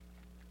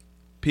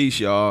Peace,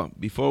 y'all.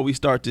 Before we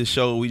start this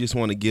show, we just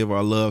want to give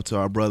our love to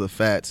our brother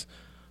Fats.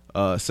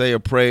 Say a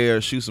prayer,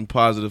 shoot some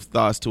positive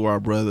thoughts to our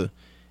brother.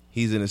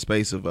 He's in a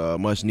space of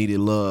much needed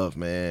love,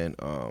 man.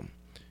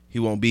 He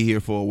won't be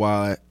here for a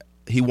while.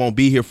 He won't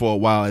be here for a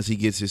while as he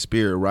gets his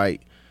spirit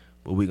right.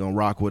 But we're going to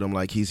rock with him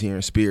like he's here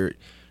in spirit.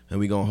 And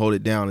we're going to hold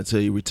it down until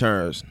he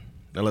returns.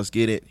 Now let's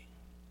get it.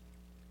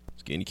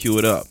 Let's get cue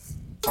it up.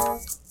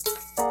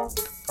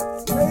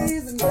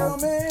 Ladies and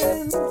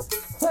gentlemen,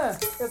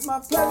 it's my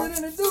pleasure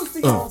to introduce to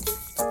you.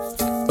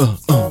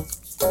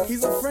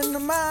 He's a friend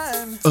of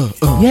mine.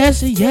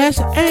 Yes, yes,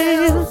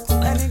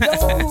 and he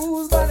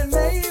goes by the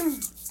name.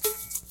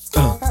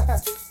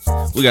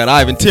 We got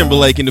Ivan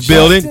Timberlake in the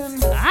building.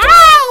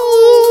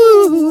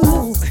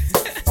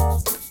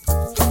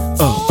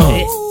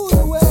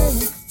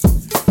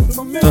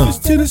 From Memphis,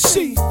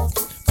 Tennessee.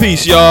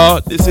 Peace, y'all.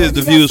 This is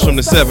the Views from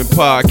the 7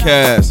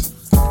 podcast.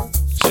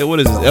 Shit, what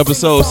is this?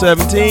 Episode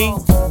 17?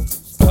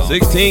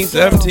 16,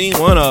 17,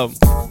 one of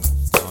them.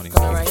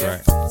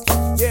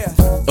 Yeah.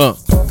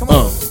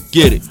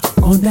 Get it.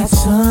 on that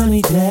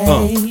sunny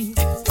day,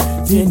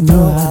 didn't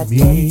know I'd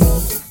meet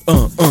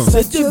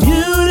such a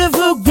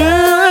beautiful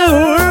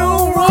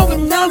girl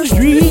walking down the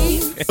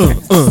street.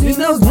 In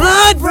those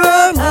bright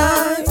brown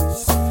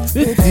eyes,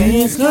 the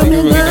tears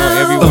coming down.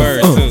 Every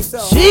word too.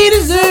 She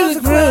deserves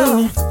the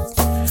crown,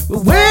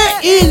 but where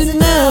is it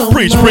now?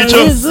 Preach,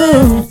 preacher.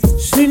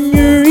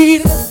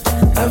 Senorita,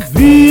 I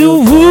feel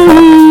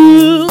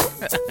woo.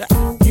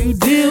 You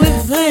deal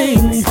with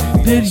things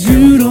that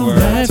you don't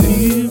have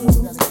to.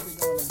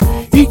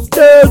 He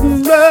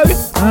doesn't love you,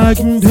 I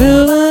can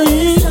tell I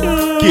ain't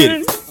sure.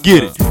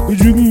 Get it. But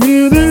you can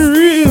feel the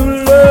real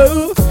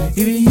love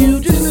if you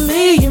just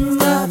lay your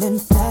mind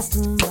and fast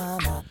in my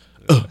mind.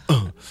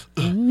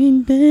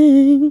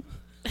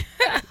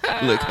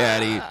 Look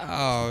at him.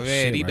 Oh man,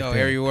 Shit he right know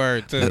there. every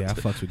word too. Yeah, I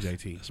fucks with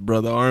JT. It's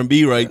brother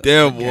R&B right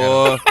there,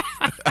 boy.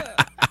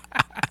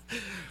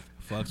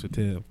 Fucks with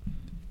Tim.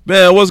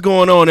 Man, what's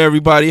going on,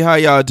 everybody? How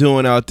y'all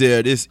doing out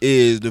there? This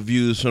is the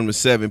Views from the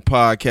 7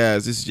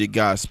 podcast. This is your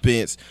guy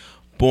Spence,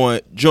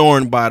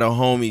 joined by the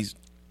homies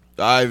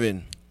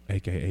Ivan,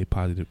 AKA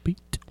Positive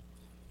Beat.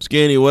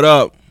 Skinny. What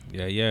up?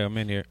 Yeah, I'm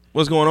in here.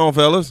 What's going on,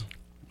 fellas?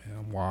 Man,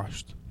 I'm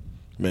washed.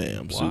 Man,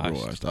 I'm super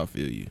Washed. washed. I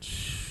feel you.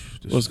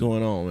 This What's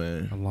going on,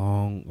 man? a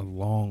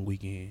long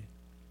weekend.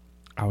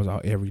 I was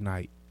out every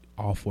night,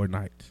 all 4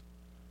 nights.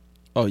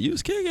 Oh, you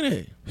was kicking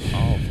it.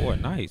 All 4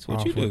 nights. What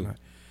All you 4 do? nights.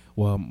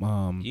 Well,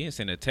 You ain't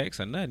send a text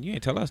or nothing. You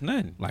ain't tell us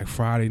nothing. like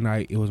Friday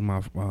night, it was my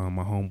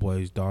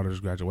homeboy's daughter's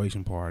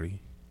graduation party.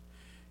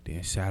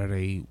 Then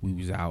Saturday, we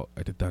was out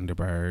at the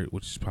Thunderbird,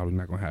 which is probably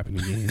not gonna happen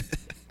again.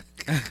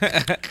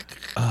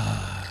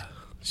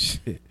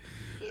 Shit.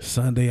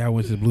 Sunday, I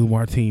went to Blue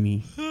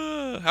Martini.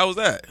 How was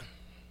that?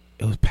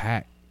 It was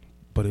packed,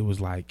 but it was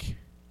like,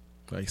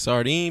 Like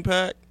sardine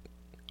pack?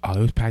 oh, it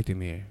was packed in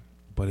there,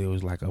 but it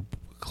was like a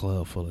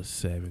club full of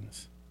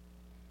sevens.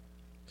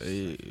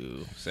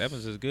 Ew,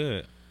 7s is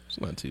good it's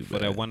not too for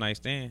bad. that one night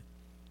stand.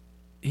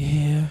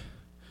 Yeah,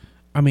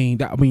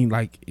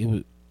 like it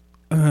was.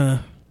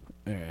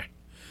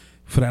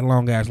 For that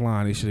long ass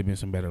line, there should have been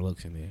some better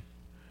looks in there.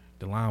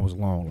 The line was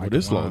long. Well, Like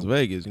this the line- Las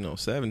Vegas,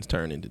 7s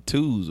turn into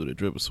 2s with a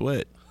drip of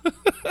sweat.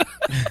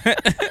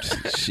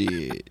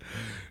 Shit.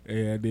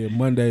 Yeah, then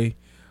Monday,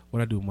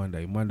 what I do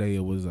Monday? Monday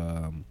it was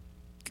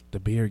the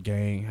beer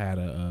gang had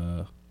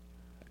a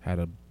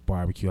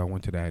barbecue. I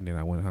went to that, and then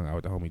I went and hung out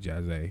with the homie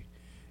Jazzy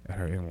at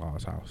her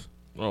in-laws' house.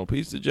 Oh,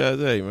 peace to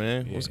Jazzy,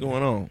 man. What's Yeah.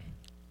 going on?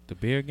 The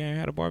beer gang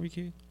had a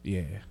barbecue.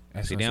 Yeah,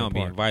 at See, they Sunset don't be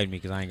Park. inviting me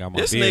because I ain't got my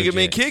This beers nigga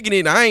been yet. kicking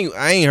it. I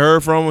ain't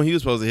heard from him. He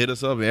was supposed to hit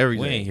us up and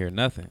everything. We ain't hear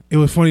nothing. It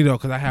was funny though,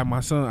 cause I had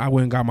my son. I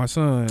went and got my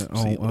son See,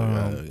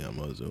 on. look, I got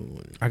my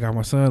Zoom. I got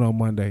my son on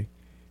Monday.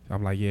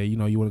 I'm like, yeah, you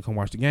want to come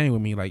watch the game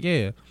with me? Like,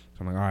 yeah.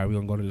 So I'm like, all right, we're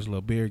gonna go to this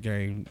little beer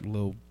game,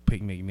 little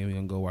picnic, and then we're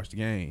gonna go watch the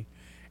game.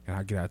 And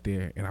I get out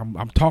there, and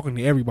I'm talking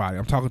to everybody.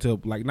 I'm talking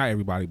to, like, not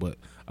everybody, but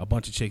a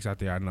bunch of chicks out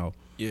there I know.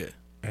 Yeah.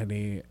 And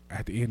then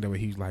at the end of it,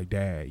 he was like,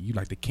 Dad, you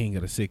like the king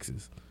of the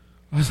sixes.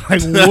 I was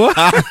like, what?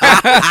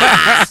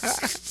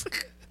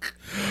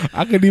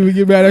 I couldn't even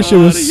get mad. That shit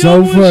was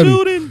so funny.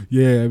 Shooting.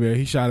 Yeah, man,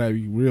 he shot at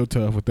me real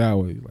tough with that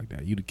one. He was like,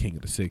 that, you the king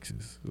of the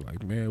sixes.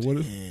 Like, man, what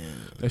if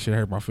that shit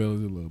hurt my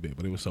feelings a little bit,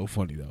 but it was so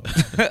funny though.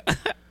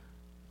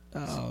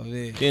 Oh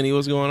man. Kenny,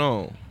 what's going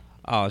on?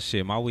 Oh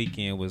shit, my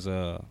weekend was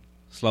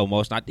slow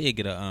motion. I did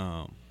get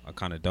a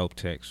kind of dope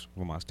text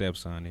from my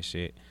stepson and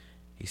shit.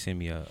 He sent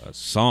me a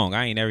song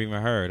I ain't never even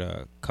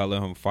heard.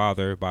 "Color Him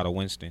Father" by the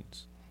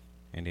Winstons.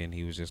 And then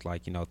he was just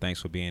like,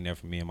 thanks for being there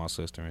for me and my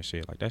sister and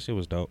shit. Like, that shit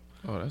was dope.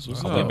 Oh, that's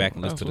what's I up. went back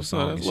and listened to the That's what's up.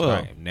 song. That's It's love.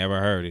 right. Never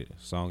heard it.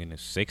 Song in the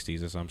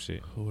 60s or some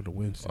shit. Who are the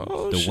Winstons?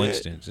 Oh, The shit.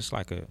 Winstons. It's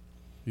like a,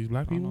 These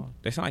black I don't people? know.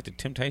 They sound like the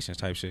Temptations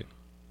type shit.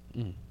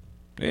 Mm.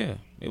 Yeah.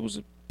 It was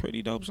a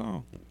pretty dope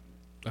song.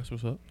 That's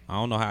what's up. I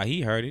don't know how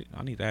he heard it.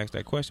 I need to ask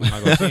that question when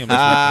I go see him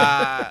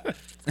this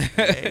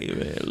weekend. Hey,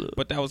 man, look.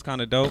 But that was kind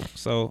of dope.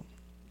 So,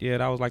 yeah,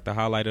 that was like the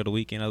highlight of the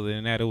weekend. Other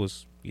than that, it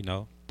was,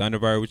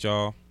 Thunderbird with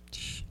y'all.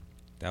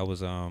 That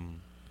was,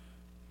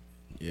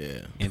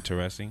 Yeah.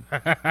 Interesting.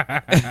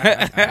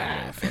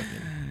 Yeah, fucking-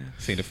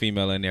 Seen a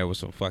female in there with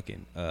some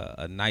fucking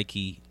a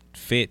Nike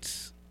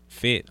fit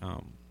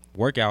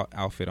workout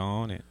outfit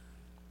on and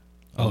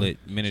a lit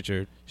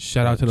miniature.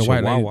 Shout out to the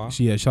white Chihuahua.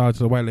 lady. Yeah, shout out to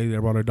the white lady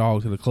that brought her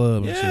dog to the club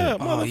and Yeah, shit.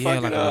 Oh, yeah,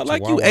 motherfucker.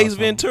 like a you Chihuahua Ace or something.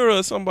 Ventura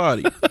or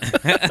somebody.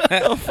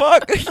 The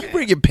fuck? You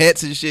bringing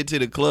pets and shit to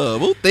the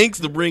club. Who thinks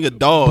to bring a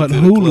dog But to the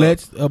who club?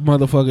 lets a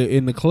motherfucker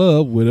in the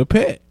club with a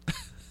pet?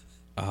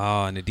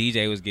 Oh, and the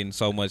DJ was getting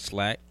so much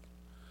slack.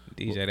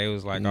 DJ, they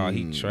was like, "Oh,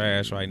 he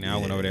trash right now." I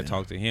went over there to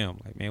talk to him.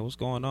 Like, man, what's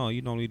going on?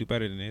 You normally do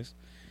better than this.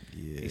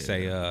 Yeah. He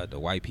say, the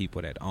white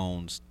people that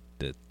owns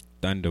the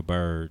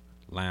Thunderbird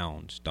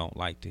Lounge don't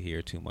like to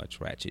hear too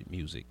much ratchet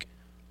music.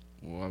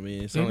 Well, I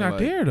mean, it's They're only not like,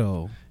 there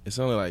though. It's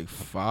only like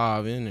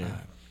 5 in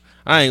there.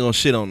 I ain't gonna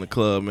shit on the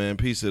club, man.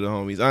 Peace to the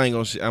homies. I ain't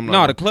gonna shit. I'm No,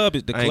 not. the club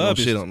is I ain't gonna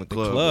shit on the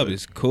club, but-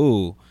 is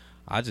cool.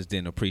 I just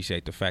didn't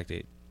appreciate the fact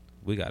that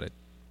we got to,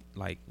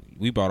 like,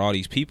 we brought all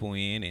these people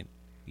in and,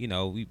 you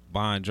know, we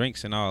buying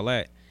drinks and all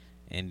that.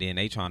 And then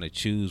they trying to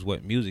choose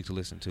what music to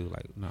listen to.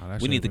 Like, No,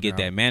 that we need to should've get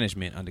been that out.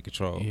 management under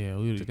control Yeah,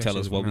 we to tell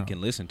us what we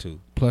can listen to.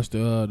 Plus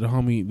the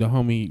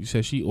homie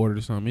said she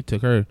ordered something. It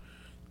took her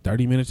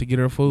 30 minutes to get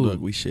her food. Look,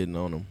 we shitting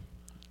on them.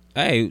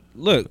 Hey,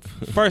 look,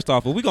 first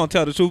off, if we going to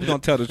tell the truth, we going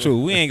to tell the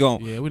truth. We ain't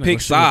going Yeah, to we not pick gonna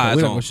sugarcoat- sides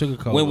we not on gonna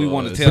sugarcoat. when we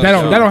want to But tell But that the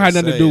don't truth. that don't have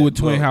nothing to do Say with it,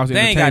 Twin bro. House They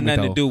ain't got Entertainment,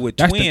 nothing to though. do with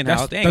That's Twin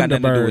House. They ain't got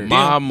nothing to do with Thunderbird. them.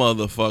 My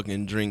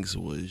motherfucking drinks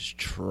was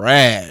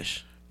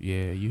trash.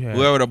 Yeah, you had.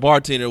 Whoever the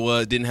bartender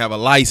was didn't have a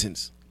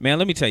license. Man,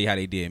 let me tell you how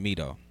they did me,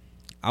 though.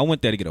 I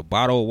went there to get a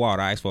bottle of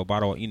water. I asked for a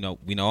bottle of, we know,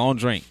 I don't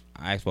drink.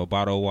 I asked for a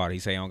bottle of water. He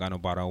said, I don't got no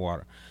bottle of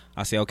water.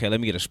 I said, okay, let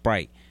me get a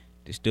Sprite.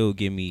 This dude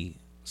give me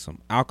some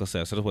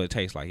Alka-Seltzer. That's what it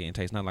tastes like. It didn't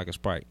taste nothing like a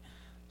Sprite.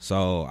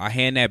 So I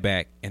hand that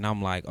back, and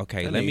I'm like,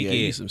 okay, That let nigga me gave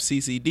you get. some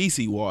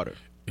CCDC water.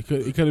 It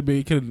could have been.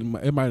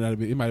 It might not have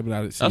been. It might have been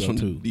out of That's from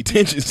the CO2.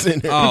 detention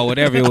center. Oh,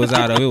 whatever it was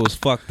out of, it was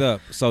fucked up.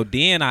 So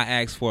then I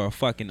asked for a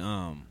fucking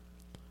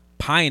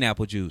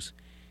pineapple juice.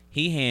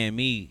 He handed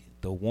me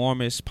the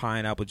warmest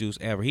pineapple juice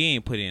ever. He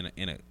ain't put it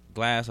in a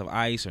glass of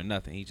ice or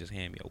nothing. He just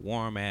handed me a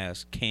warm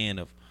ass can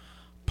of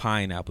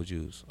pineapple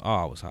juice. Oh,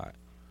 I was hot.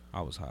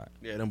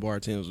 Yeah, them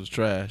bartenders was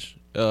trash.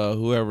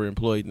 Whoever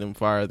employed them,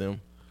 fired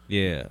them.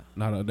 Yeah.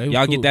 No, they was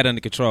Y'all cool. get that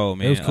under control,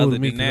 man. It was cool Other to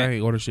me than because I that,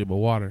 ain't order shit but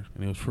water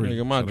and it was free.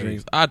 Nigga, my So they-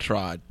 drinks, I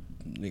tried.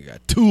 Nigga,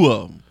 got 2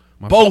 of them.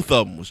 My- Both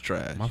of them was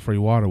trash. My free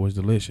water was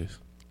delicious.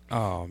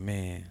 oh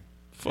man.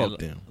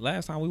 Fuck Yeah, them.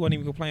 Last time we wasn't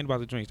even complaining about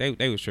the drinks.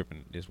 They was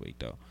tripping this week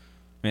though.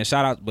 Man,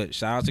 shout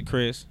out to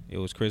Chris. It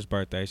was Chris'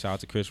 birthday. Shout out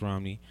to Chris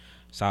Romney.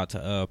 Shout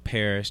out to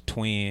Paris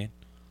Twin.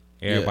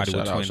 Everybody Yeah,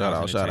 with shout out, Twin shout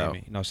House out, shout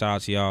Entertainment. You know, shout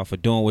out to y'all for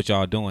doing what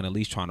y'all doing. At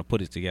least trying to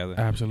put it together.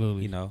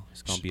 Absolutely. You know,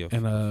 it's gonna be a.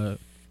 And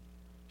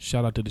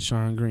shout out to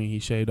Deshaun Green. He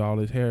shaved all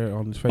his hair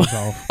on his face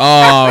off.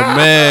 Oh,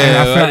 man. And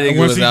I That found- nigga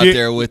once was he out get-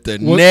 there with the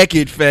once-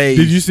 naked face.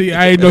 Did you see?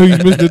 I ain't know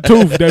he's missing the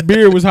tooth. That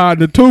beard was hiding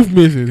the tooth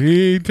missing.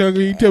 He ain't tell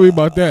me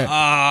about that.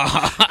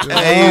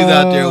 Hey, he was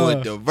out there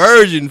with the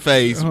virgin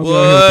face. I'm out here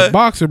with the What?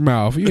 boxer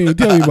mouth. You ain't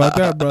tell me about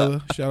that,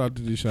 brother. Shout out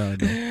to Deshaun.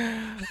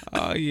 though.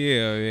 Oh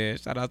yeah, man.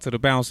 Shout out to the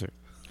bouncer.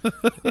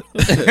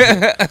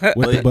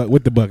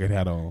 With the bucket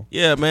hat on.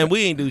 Yeah, man,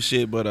 we ain't do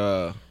shit,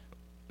 but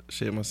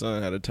shit, my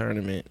son had a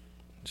tournament.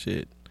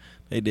 Shit,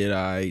 they did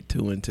all right,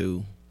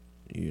 2-2.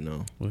 You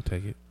know, We'll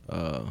take it.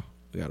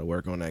 we got to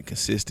work on that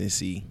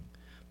consistency.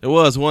 There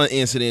was one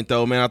incident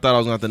though, man. I thought I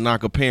was gonna have to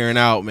knock a parent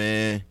out,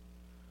 man,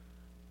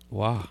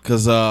 Wow.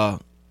 cause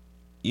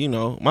you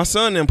know, my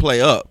son didn't play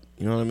up.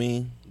 You know what I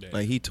mean? Yeah.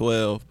 Like he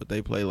 12, but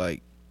they play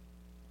like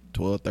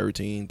 12,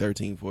 13,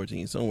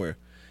 14, somewhere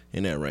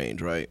in that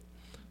range, right?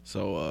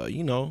 So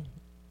you know,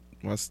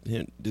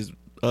 this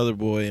other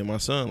boy and my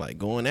son like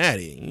going at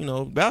it. You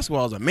know,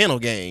 basketball is a mental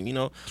game. You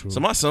know, True.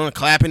 so my son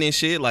clapping and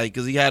shit like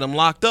because he had him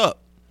locked up.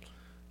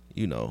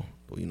 You know,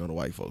 the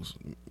white folks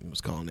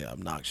was calling it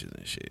obnoxious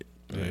and shit.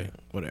 Yeah. Right,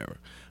 whatever.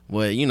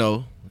 But you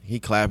know, he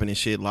clapping and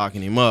shit,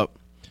 locking him up,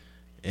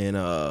 and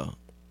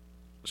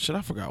shit,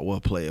 I forgot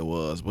what play it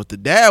was, but the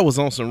dad was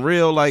on some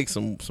real like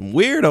some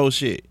weirdo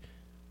shit,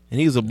 and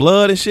he was a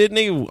blood and shit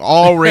nigga,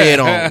 all red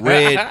on,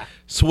 red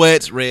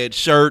sweats, red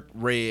shirt,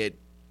 red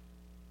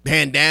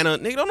bandana.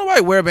 Nigga, don't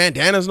nobody wear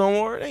bandanas no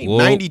more. It ain't Whoa.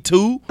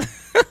 92.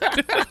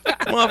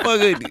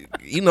 Motherfucker,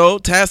 you know,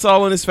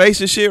 tassel on his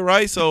face and shit,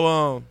 right?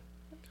 So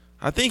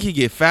I think he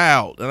get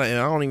fouled, and I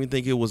don't even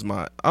think it was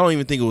my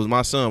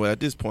son. But at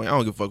this point, I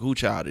don't give a fuck who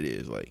child it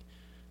is. Like,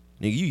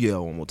 nigga, you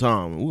yell one more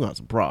time, and we got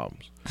some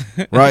problems,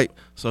 right?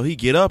 So he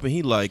get up and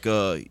he like,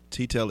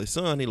 he tell his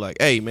son, he like,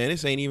 hey man,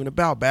 this ain't even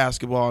about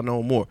basketball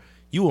no more.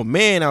 You a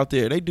man out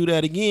there. They do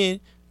that again.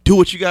 Do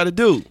what you got to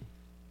do.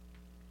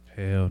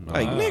 Hell no.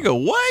 Like, Wow.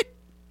 nigga, what?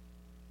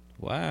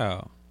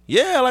 Wow.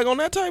 Yeah, like on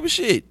that type of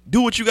shit.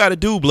 Do what you got to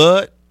do,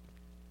 blood.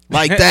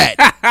 Like that.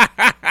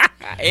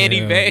 Eddie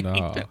Hell Van. no.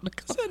 I said,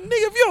 nigga,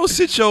 if you don't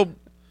sit your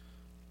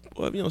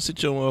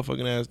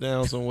motherfucking ass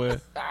down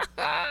somewhere.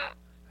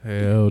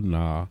 Hell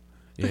nah.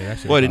 Yeah, that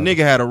shit. Boy, the nigga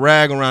had a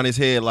rag around his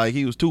head like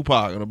he was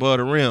Tupac and above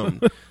the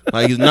rim.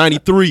 Like he was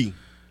 93.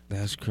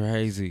 That's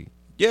crazy.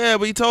 Yeah,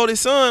 but he told his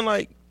son,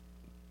 like,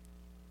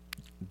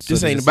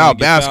 this did ain't the song about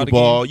get fouled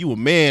basketball. You a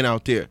man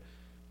out there.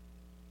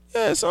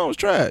 Yeah, that song was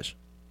trash.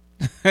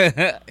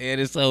 Yeah,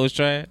 this song was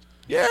trash.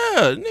 Yeah,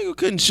 nigga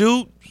couldn't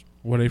shoot.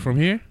 Were they from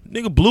here?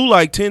 Nigga blew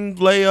like 10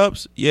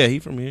 layups. Yeah, he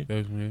from here. They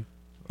was from here.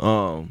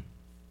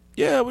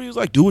 Yeah, but he was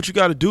like, do what you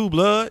got to do,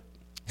 blood.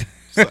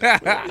 It's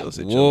like, man, yo,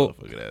 sit your Whoa.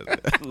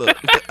 motherfucking ass. Look.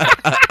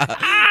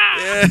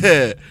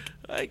 Yeah.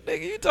 Like,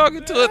 nigga, you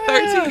talking to a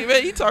 13,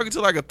 man. You talking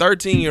to like a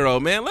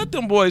 13-year-old, man. Let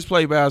them boys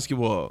play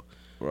basketball.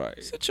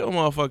 Right. Sit your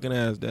motherfucking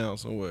ass down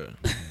somewhere.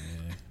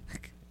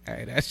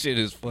 Hey, that shit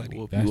is funny.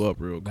 Whoop you up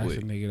real That's quick.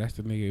 the nigga. That's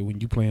the nigga.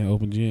 When you playing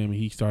open gym and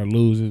he start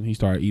losing, he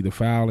start either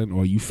fouling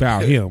or you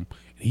foul him.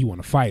 And he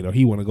want to fight or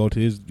he want to go to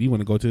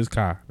his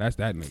car. That's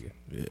that nigga.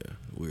 Yeah,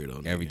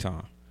 weirdo. Every nigga.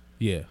 time.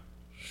 Yeah.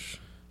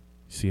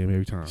 See him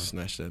every time.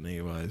 Snatch that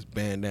nigga by his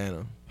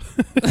bandana.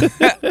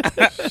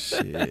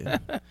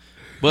 Shit.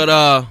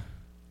 But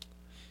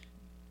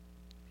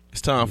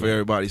it's time for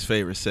everybody's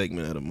favorite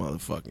segment of the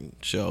motherfucking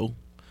show.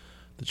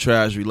 The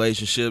trash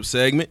relationship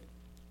segment.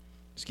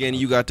 Skinny,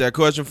 you got that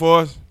question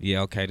for us?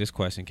 Yeah, okay. This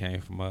question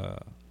came from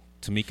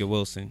Tamika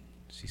Wilson.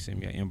 She sent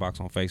me an inbox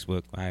on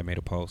Facebook. I had made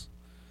a post.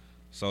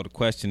 So the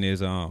question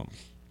is,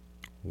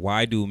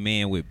 why do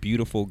men with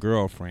beautiful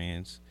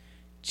girlfriends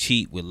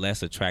cheat with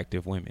less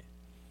attractive women?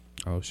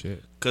 Oh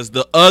shit. Because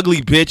the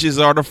ugly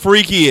bitches are the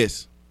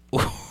freakiest.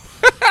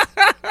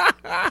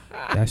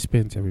 That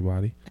spins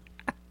everybody.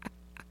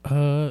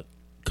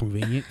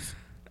 Convenience.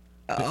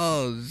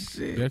 Oh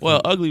shit! They're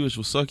Well, ugly bitch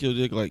will suck your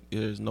dick like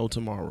there's no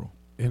tomorrow.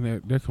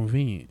 and they're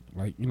convenient.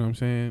 Like, you know what I'm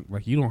saying?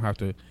 Like, you don't have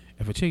to.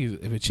 If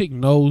a chick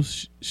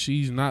knows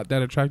she's not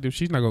that attractive,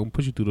 she's not gonna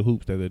put you through the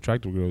hoops that the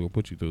attractive girl gonna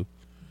put you through.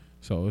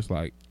 So it's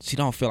like, She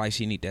don't feel like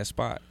she need that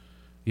spot.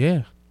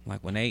 yeah,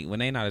 Like when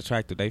they not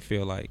attractive, they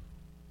feel like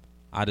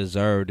I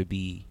deserve to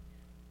be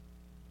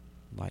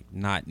like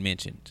not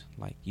mentioned.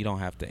 Like you don't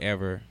have to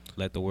ever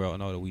let the world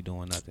know that we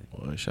doing nothing.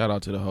 Well, shout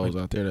out to the hoes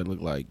out there that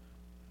look like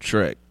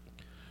Shrek.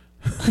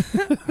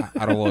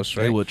 I don't want They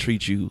straight. will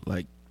treat you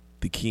like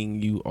the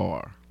king you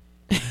are.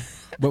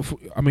 but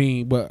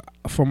but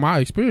from my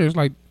experience,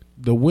 like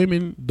the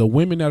women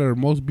that are the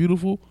most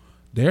beautiful,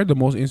 they're the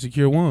most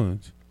insecure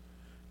ones.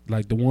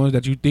 Like the ones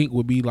that you think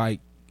would be like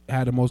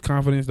have the most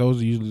confidence,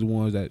 those are usually the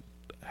ones that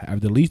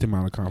have the least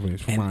amount of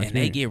confidence. From my And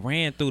experience, they get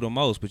ran through the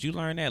most, but you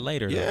learn that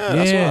later. though.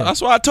 Yeah, Yeah.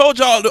 that's why I told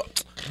y'all,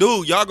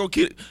 dude, y'all gonna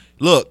get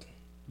look.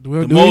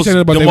 Well, The they most, said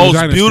about the their most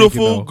vagina beautiful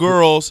stinking, though.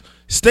 girls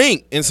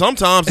stink, and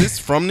sometimes it's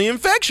from the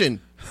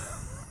infection,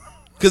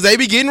 cause they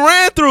be getting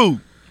ran through.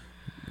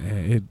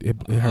 Yeah, it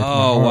hurts my Oh,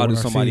 heart why when do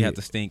I somebody see have it.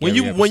 to stink? When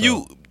every you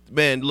episode?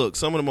 man, look,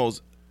 some of the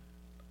most,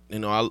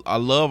 I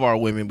love our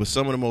women, but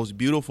some of the most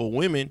beautiful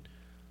women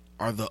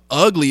are the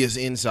ugliest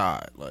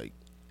inside. Like,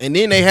 and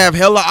then they have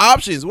hella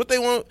options. What they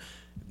want,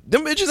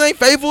 them bitches ain't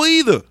faithful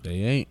either. They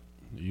ain't.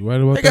 You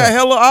right about They got that?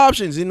 hella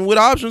options, and with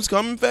options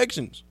come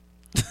infections,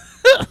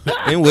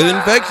 and with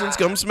infections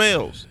come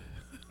smells.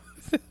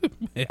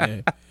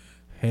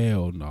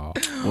 Hell no.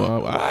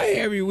 Well, Why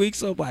every week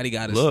somebody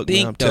got to look, stink?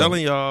 man, I'm though?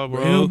 telling y'all, He'll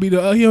bro. be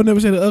the he'll never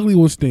say the ugly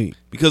one stink.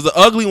 Because the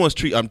ugly ones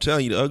treat. I'm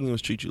telling you, the ugly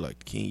ones treat you like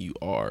the king you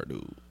are,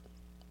 dude.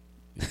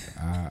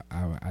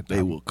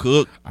 They will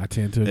cook. I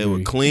tend to They agree.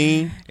 will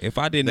clean. If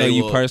I didn't know They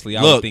you will- personally,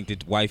 I look. would think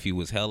that wifey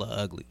was hella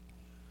ugly.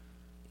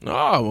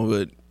 No,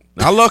 but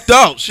I lucked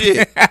out.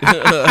 Shit.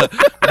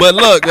 But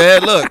look,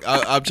 man. Look,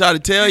 I'm trying to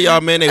tell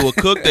y'all, man. They will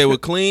cook. They will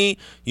clean.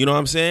 You know what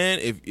I'm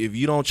saying? If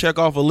you don't check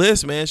off a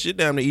list, man, shit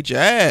down to eat your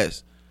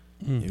ass.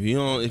 If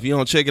you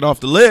don't check it off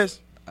the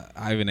list,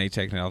 Ivan ain't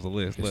checking it off the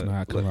list. It's Look,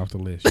 not coming off the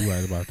list. You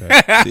right about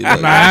that. see, I'm,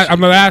 look, not, I'm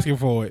not asking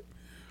for it,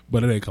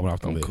 but it ain't coming off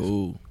the I'm list.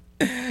 cool.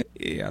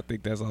 yeah, I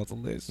think that's off the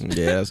list.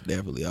 Yeah, that's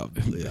definitely off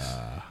the list.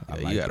 I Yeah,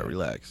 like you gotta that.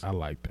 relax. I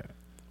like that.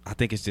 I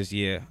think it's just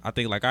I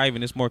think like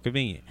Ivan, it's more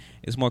convenient.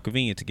 It's more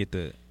convenient to get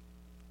the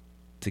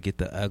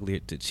uglier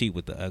to cheat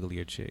with the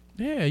uglier chick.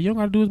 Yeah, you don't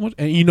gotta do as much.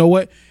 And you know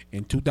what?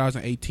 In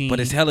 2018, But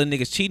it's hella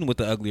niggas cheating with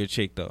the uglier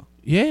chick though.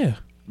 yeah.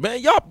 Man,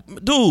 y'all,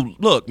 dude,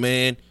 look,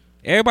 man.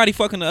 Everybody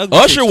fucking the ugly.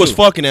 Usher chicks, was too.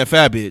 fucking that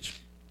fat bitch.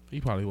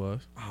 He probably was.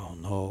 I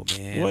don't know,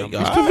 man. What, I'm-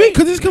 God? It's convenient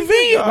because it's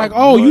convenient. Like,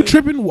 oh, you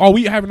tripping? Are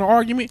we having an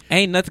argument?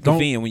 Ain't nothing Don't-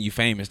 convenient when you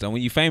famous though.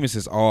 When you famous,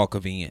 it's all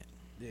convenient.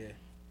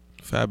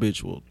 Fat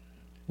bitch will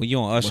When you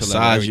on Usher, level,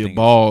 massage your everything-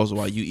 balls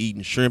while you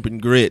eating shrimp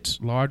and grits.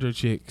 Larger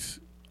chicks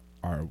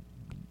are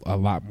a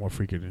lot more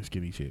freakier than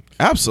skinny chicks.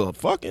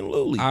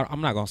 Absolutely.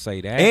 I'm not gonna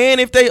say that. And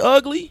if they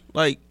ugly,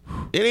 like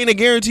it ain't a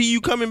guarantee you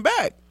coming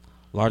back.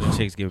 Larger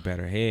chicks give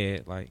better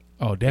head. Like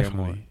Oh,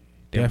 definitely.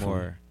 they're Definitely.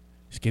 more.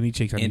 Skinny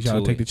chicks. I need y'all to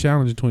into take the it.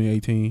 challenge in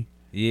 2018.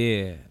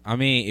 Yeah, I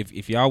mean,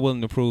 if y'all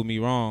willing to prove me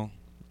wrong,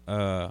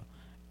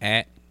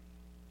 at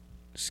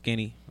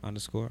skinny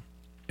underscore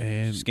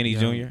And Skinny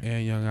young, Junior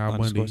and Young Al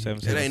underscore Bundy.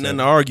 777. It ain't nothing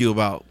to argue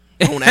about.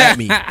 Don't at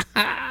me.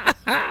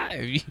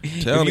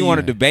 If Telling you want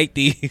to you. debate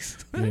these,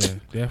 Yeah,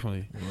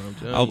 definitely.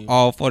 I'm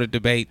all for the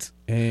debates.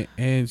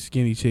 And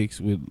skinny chicks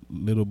with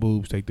little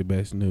boobs take the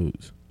best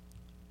nudes.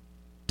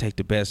 Take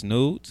the best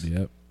nudes.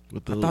 Yep.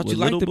 With I thought you with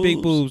liked little the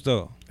big boobs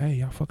though. Hey,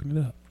 y'all fucking it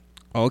up.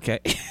 Okay.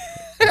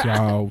 If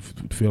y'all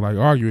feel like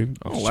arguing,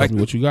 I don't show like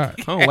me what you got.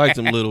 I don't like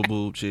them little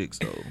boob chicks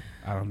though.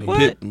 I don't need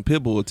What?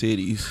 Pitbull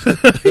titties.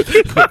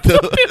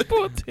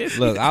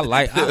 Look, I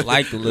like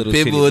the little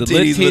Pitbull titties. The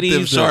titties little with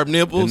them sharp the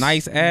nipples.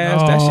 nice ass.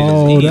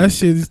 Oh, that that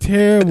shit is easy. shit is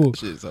terrible.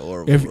 Shit's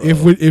horrible.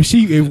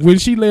 If when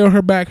she lay on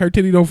her back, her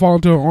titty don't fall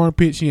into her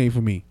armpit, she ain't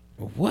for me.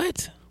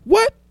 What?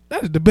 What?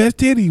 That is the best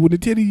titty. When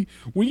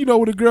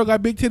the girl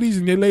got big titties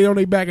and they lay on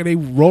their back and they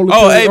roll into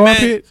Oh, their hey man,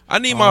 armpit. I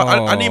need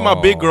my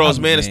big girls,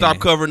 Oh, man, to stop man.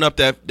 covering up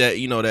that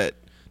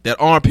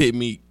armpit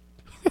meat.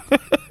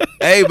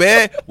 Hey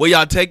man, where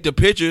y'all take the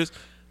pictures,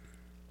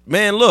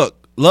 man.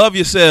 Look, love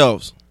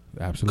yourselves,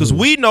 Absolutely. because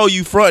we know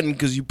you fronting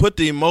because you put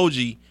the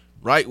emoji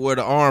right where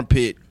the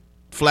armpit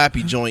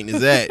flappy joint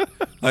is at.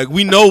 Like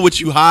we know what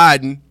you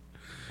hiding,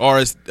 or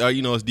it's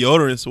it's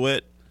deodorant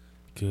sweat.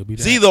 Could be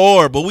that. It's either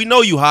or, but we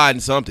know you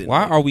hiding something.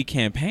 Why are we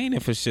campaigning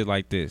for shit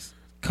like this?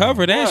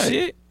 Cover that Right.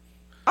 shit.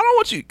 I don't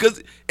want you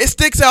because it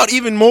sticks out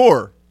even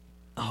more.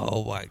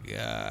 Oh my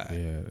god.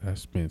 Yeah,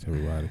 that's Spence,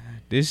 everybody.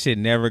 This shit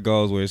never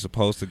goes where it's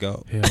supposed to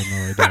go. Hell no,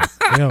 it don't.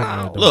 Hell no,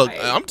 it don't. Look,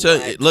 I'm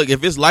telling you. Look,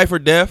 if it's life or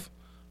death,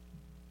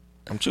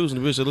 I'm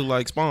choosing the bitch that look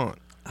like Spawn.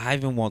 I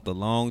even want the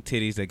long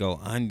titties that go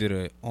under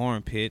the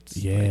armpits.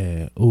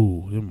 Yeah.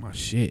 Ooh, them my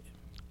shit.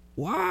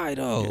 Why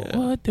though? Yeah.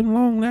 What? Them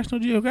long National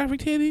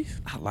Geographic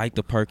titties? I like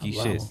the perky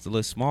Hello. shits. The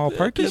little small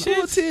perky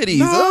Pitbull shits. titties.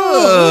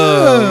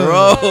 No.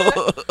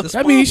 Bro. The That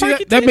small means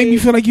perky that make me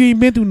titties. feel like you ain't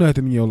been through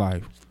nothing in your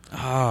life.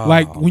 Oh,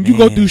 Like when you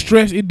go man. through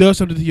stress, it does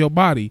something to your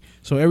body.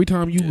 So every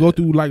time you go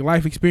through like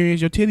life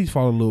experience, your titties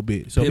fall a little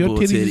bit. So if your Pitbull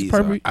titties is titties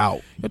perfect, are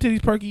out. your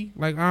titties perky,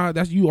 like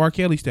that's you R.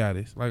 Kelly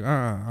status. Like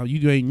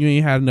you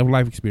ain't had enough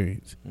life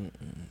experience.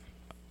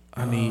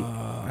 I need.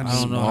 I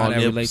don't know how Small that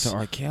relates nips- to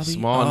R. Kelly.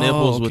 Small Oh,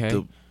 nipples okay.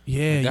 with the.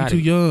 Yeah, you got too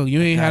it. young.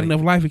 You ain't got had it.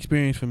 enough life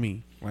experience for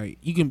me. Like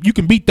you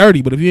can be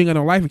 30, but if you ain't got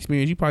no life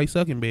experience, you probably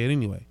suck in bed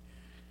anyway.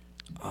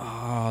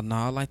 Oh no,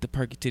 I like the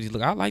perky titties.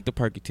 Look, I like the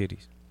perky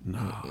titties.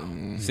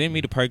 No. Send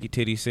me the perky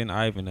titties. Send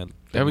Ivan the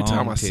Every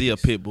time long I see a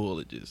titties. pit bull,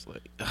 it just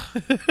like,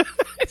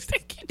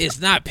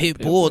 It's not pit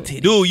bull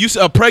titties. dude, you see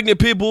a pregnant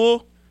pit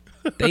bull?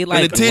 They And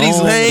like the titties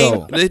long, hang.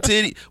 though.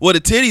 The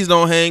titties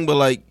don't hang, but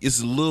like it's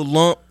a little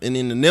lump, and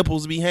then the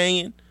nipples be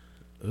hanging.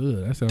 Ugh,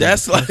 that sounds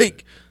That's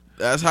like,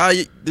 that's how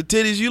the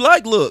titties you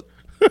like look.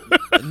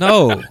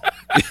 No.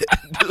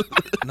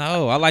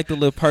 No, I like the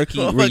little perky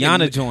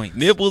Rihanna joint.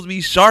 Nipples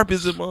be sharp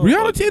as a motherfucker.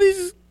 Rihanna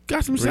titties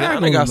got some sag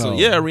on Rihanna got them, some. though.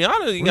 Yeah,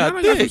 Rihanna got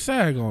Rihanna got some thick.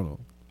 sag on them.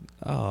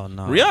 Oh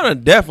no.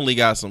 Rihanna definitely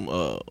got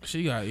some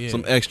She got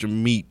some extra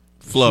meat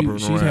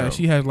flubbering around.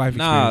 She has life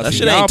Nah, experience. That see,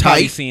 shit y'all ain't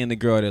probably tight. seeing the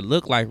girl that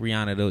look like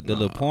Rihanna, the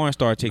little porn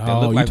star chick that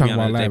No, look you like talking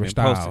Rihanna about that they Lavish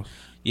been posting. Style.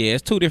 Yeah,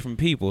 it's two different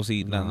people.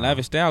 See, Nah.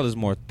 Lavish Style is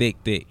more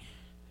thick.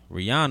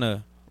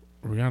 Rihanna,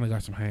 Rihanna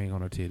got some hang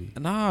on her titty.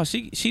 nah,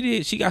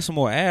 she got some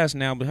more ass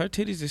now, but her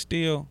titties is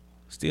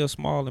still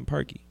small and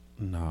perky.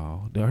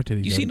 No, her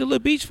titties. You seen the little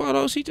beach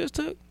photo she just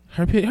took?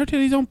 her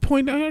titties don't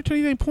point. Her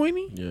titties ain't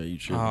pointy. Yeah, you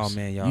tripping. Oh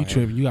man, y'all. You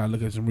tripping? You gotta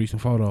look at some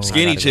recent photos.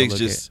 Skinny I gotta go chicks look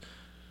just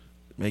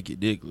make your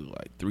dick look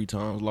like 3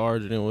 times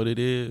larger than what it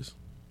is.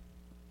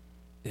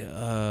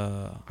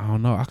 Yeah, I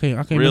don't know. I can't.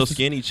 Real mess with-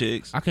 skinny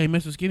chicks. I can't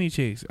mess with skinny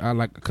chicks.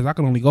 Because I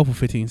can only go for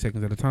 15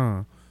 seconds at a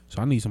time.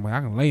 So I need somebody I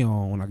can lay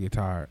on when I get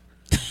tired.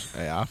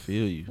 Hey, I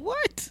feel you.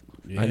 what?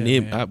 Yeah, I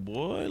need man.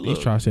 boy. These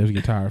Look, triceps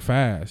get tired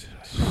fast.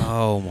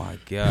 Oh my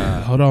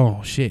god. Hold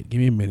on, shit.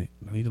 Give me a minute.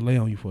 I need to lay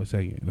on you for a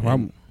second. If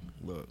I'm,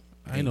 look,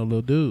 I ain't no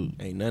little dude.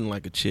 ain't nothing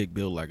like a chick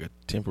built like a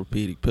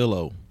Tempur-Pedic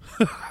pillow.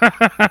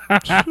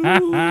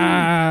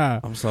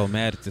 I'm so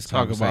mad at this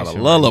Talk about a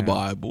conversation right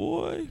lullaby,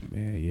 boy.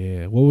 Man,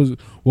 yeah. What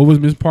was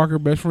Miss Parker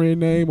best friend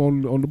name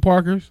on the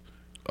Parkers?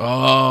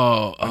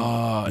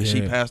 She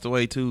Yeah. passed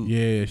away too.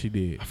 Yeah, she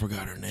did. I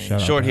forgot her name.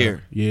 Shout out Short to her.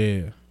 hair.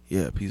 Yeah,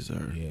 Yeah, piece of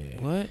her. yeah.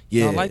 now. What?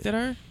 Yeah. Y'all like that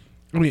her?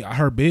 I mean,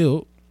 her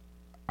build,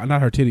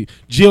 not her titty.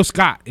 Jill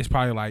Scott is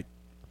probably like,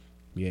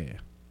 yeah.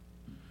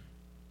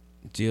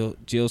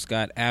 Jill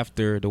Scott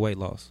after the weight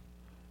loss.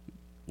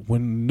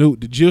 When the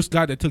Jill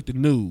Scott that took the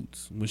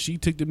nudes, when she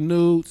took them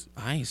nudes,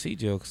 I ain't see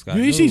Jill Scott.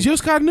 you ain't see nudes. Jill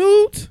Scott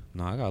nudes?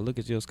 No, I gotta look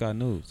at Jill Scott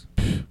nudes.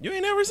 You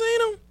ain't never seen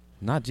them?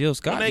 Not Jill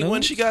Scott nudes.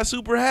 When she got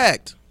super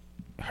hacked.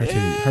 Her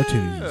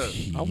titties is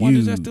huge. I wonder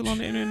is that still on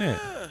the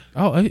internet?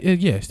 Oh,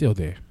 yeah, it's still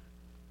there.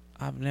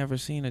 I've never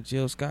seen a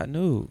Jill Scott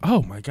nude.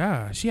 Oh my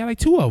God, she had like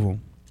 2 of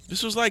them.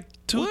 This was like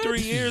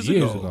 2-3 years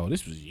years ago. ago.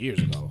 This was years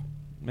ago.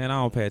 Man,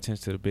 I don't pay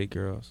attention to the big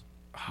girls.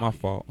 My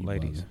fault, You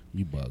ladies. bugging.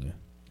 You bugging.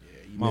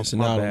 You My- missing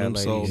my out on bad, them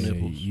soul ladies. Yeah,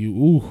 nipples.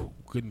 you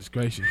goodness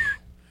gracious.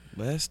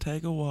 Let's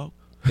take a walk.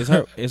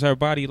 Is her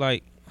body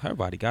like her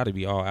body got to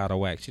be all out of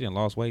whack? She didn't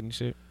lost weight and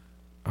shit.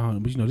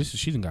 But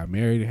she done got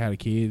married and had a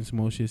kid and some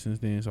more shit since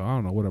then. So I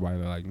don't know what everybody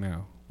look like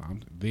now.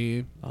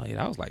 Then Oh yeah,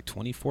 that was like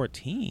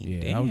 2014. yeah,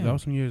 Damn. that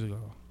was some years ago.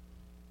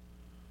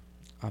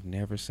 I've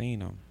never seen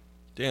them.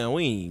 Damn,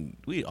 we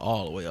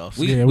all the way off.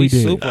 We Yeah, we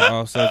did. super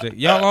off subject.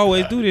 Y'all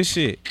always do this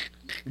shit.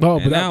 No,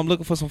 And but now I'm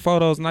looking for some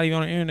photos, not even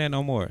on the internet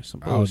no more.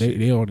 Some oh, bullshit.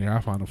 they on there.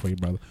 I found them for you,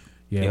 brother.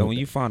 Yeah, Yeah, when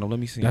you find them, let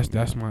me see. that's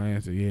them. my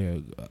answer. Yeah,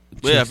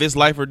 But yeah, if it's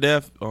life or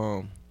death,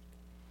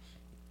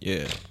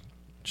 Yeah,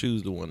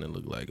 choose the one that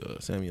look like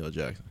Samuel L.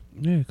 Jackson.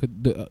 Yeah, cause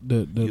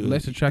the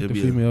less attractive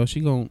it'll be female,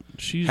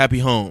 she's Happy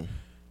home.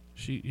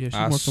 she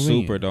I more super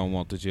convenient. don't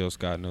want the Jill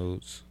Scott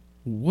nudes.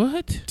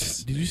 What?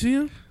 Did you see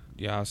him?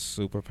 Yeah, I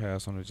super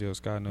pass on the Jill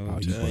Scott Oh,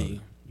 nudes. you Dang. bugging.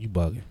 You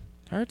bugging.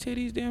 Her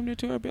titties damn near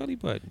to her belly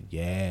button.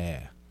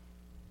 Yeah.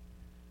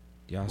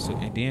 Y'all,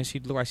 and then she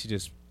look like she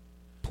just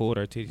pulled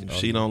her titties. If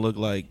she don't look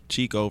like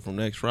Chico from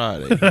Next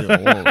Friday, you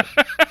don't want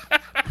her.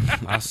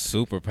 I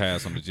super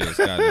pass on the Jill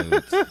Scott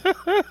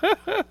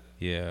nudes.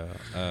 Yeah,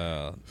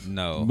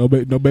 no. No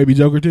baby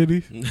Joker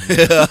titties.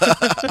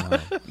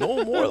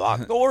 No more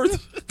locked doors.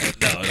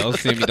 No, don't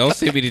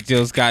send me the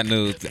Jill Scott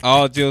nudes.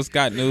 All Jill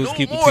Scott nudes, No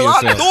keep them more to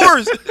locked yourself.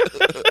 doors.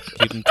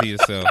 Keep them to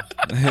yourself.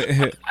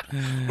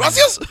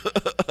 Gracias.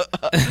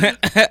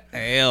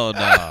 Hell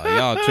no,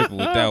 y'all tripping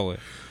with that one.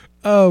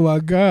 Oh my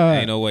god.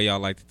 Ain't no way y'all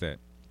liked that.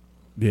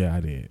 Yeah, I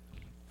did.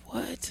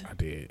 What? I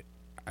did.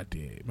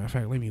 Matter of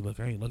fact, let me look.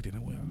 I ain't looked at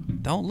it well.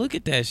 Don't look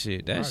at that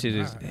shit. That Why shit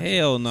is not?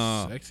 hell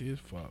no. Sexy as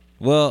fuck.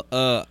 Well,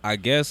 I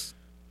guess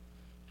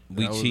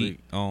we That was cheat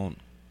on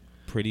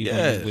pretty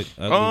Yeah. women with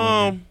ugly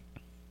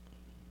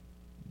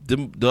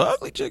women. The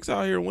ugly chicks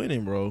out here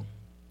winning, bro.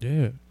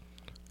 Yeah.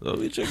 The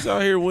ugly chicks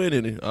out here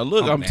winning.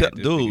 Look, I'm I'm mad telling,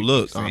 this dude. nigga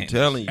Look, keeps I'm saying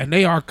telling you. And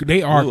they are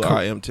Dude,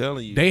 I am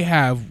telling you. they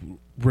have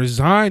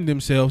resigned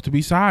themselves to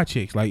be side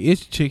chicks. Like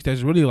it's chicks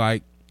that's really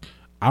like,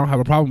 I don't have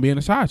a problem being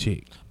a side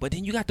chick. But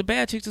then you got the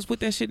bad chicks that's with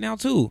that shit now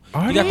too.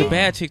 Are You got they? the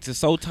bad chicks that's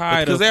so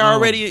tired because of they're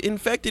already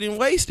infected and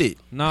wasted.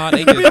 Nah,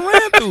 they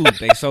just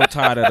they so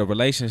tired of the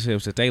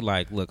relationships that they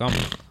like. Look,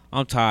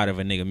 I'm tired of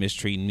a nigga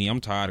mistreating me. I'm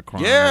tired of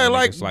crying. Yeah, over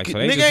like, niggas. So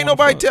they nigga, just ain't wanna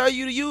nobody fuck. tell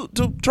you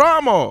to try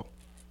them all.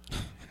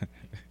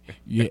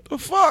 Yeah. The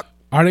fuck?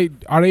 Are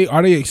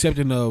they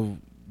accepting of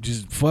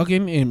just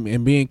fucking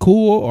and being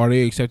cool, or are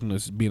they accepting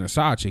of being a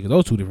side chick? 'Cause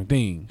those two different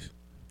things.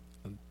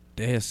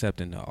 They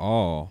accepting the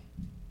all.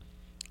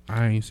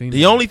 I ain't seen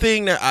The only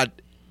thing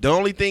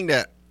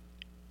that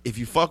if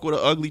you fuck with an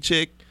ugly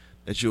chick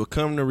that you'll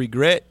come to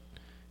regret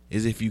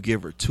is if you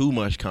give her too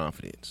much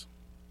confidence.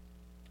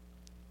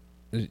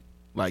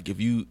 Like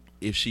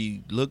if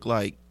she look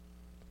like,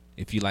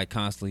 If you like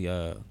constantly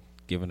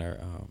giving her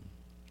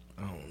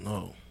I don't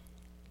know,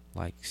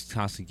 like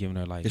constantly giving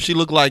her like if she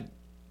look like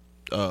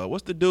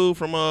what's the dude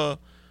from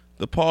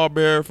the Paul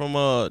Bear from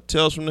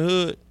Tales from the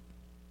Hood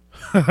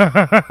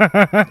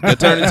that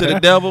turned into the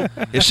devil,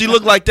 if she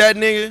look like that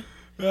nigga,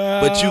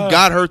 but you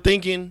got her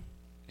thinking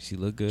she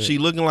look good. she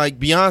looking like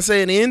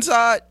Beyonce on the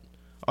inside,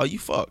 oh, you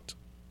fucked.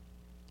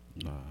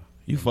 Nah,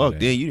 You fucked.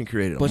 Then you didn't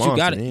create a but monster. you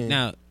got it then.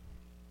 now.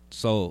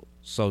 So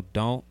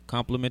don't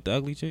compliment the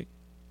ugly chick.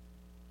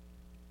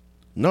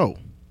 No.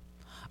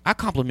 I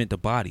compliment the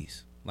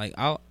bodies. Like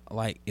I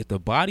like if the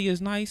body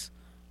is nice,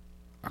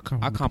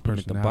 I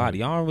compliment the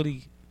body. I don't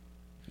really.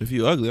 If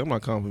you ugly, I'm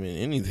not complimenting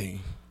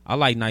anything. I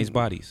like nice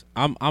bodies.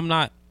 I'm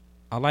not.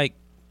 I like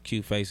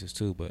cute faces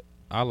too, but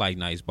I like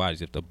nice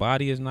bodies. If the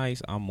body is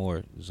nice, I'm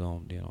more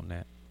zoomed in on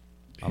that.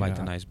 I like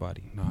the nice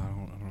body. No, I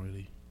don't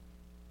really.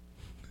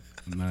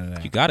 None of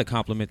that. You gotta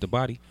compliment the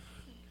body.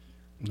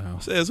 No.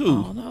 Says Oh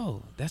who?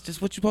 no, that's just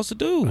what you're supposed to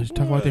do. I just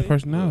talk about their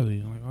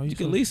personality. Like, oh, You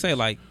can at least say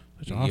like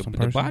such an your- awesome the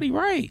person. body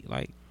right.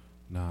 Like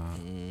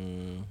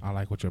I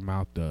like what your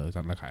mouth does.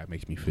 I like how it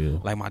makes me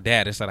feel. my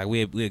dad. It's like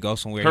we'd go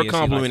somewhere. Her he'd see,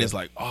 compliment like, is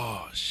like,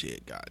 oh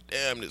shit, god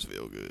damn, this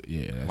feel good.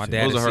 Yeah, that's my it.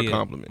 dad. Those would are her see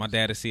compliments. My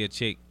dad would see a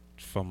chick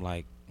from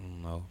like I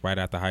don't know, right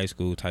after high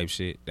school type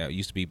shit that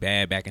used to be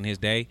bad back in his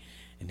day,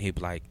 and he'd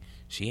be like,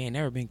 she ain't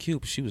never been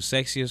cute, but she was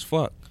sexy as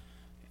fuck.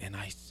 And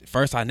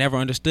first I never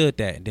understood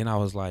that, and then I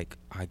was like,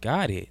 I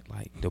got it.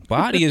 Like the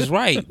body is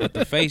right, but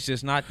the face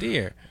just not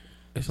there.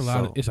 It's a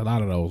lot. It's a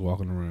lot of those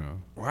walking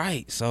around.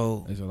 Right.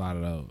 So It's a lot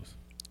of those.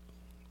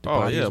 the Oh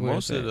body yeah, is where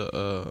most it's of at.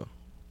 the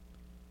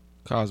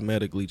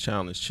cosmetically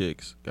challenged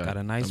chicks Got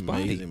a nice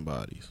body. amazing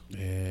bodies.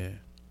 Yeah.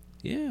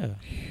 Yeah,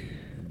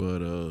 But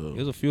there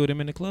was a few of them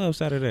in the club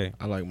Saturday.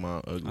 I like my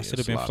ugly. I should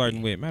have been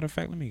flirting with. Matter of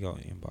fact, let me go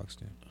inbox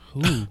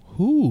them.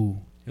 Who?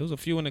 There was a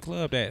few in the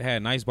club that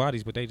had nice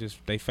bodies, but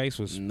they face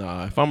was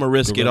Nah, if I'm gonna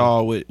risk it Gorilla.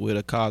 all with a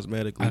I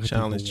cosmetically could think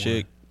challenged of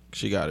chick,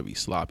 she got to be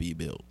sloppy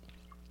built.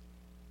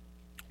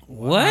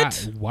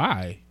 what?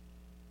 Why?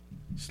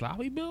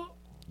 Sloppy built?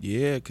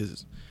 Yeah,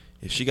 because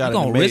if she You got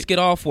gonna risk it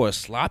all for a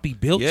sloppy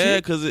built Yeah,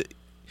 chick?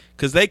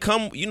 because they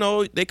come,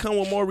 they come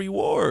with more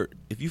reward.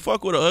 If you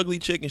fuck with an ugly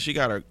chick and she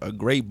got a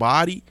great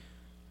body,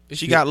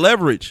 she got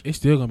leverage. It's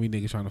still gonna be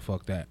niggas trying to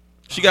fuck that.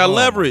 She got Oh,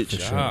 leverage.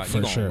 for God, sure, you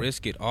for gonna sure.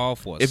 risk it all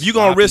for a If you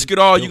gonna risk it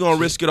all, you sloppy gonna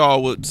built risk it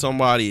all with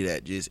somebody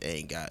that just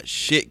ain't got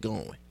shit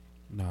going.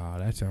 Nah,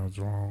 that sounds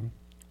wrong.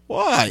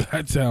 Why?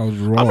 That sounds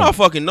wrong. I'm not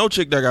fucking no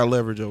chick that got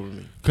leverage over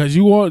me. Cause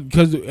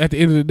at the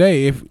end of the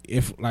day,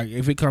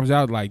 if it comes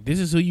out like this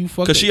is who you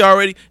fuck, Cause she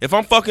already, if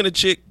I'm fucking a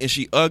chick and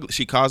she ugly,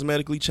 she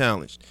cosmetically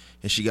challenged,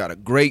 and she got a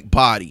great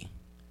body,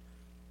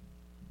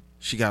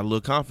 she got a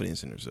little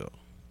confidence in herself.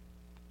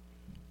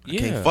 Yeah.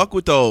 Can't fuck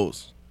with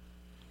those.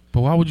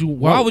 But why would you?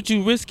 Why would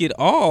you risk it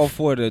all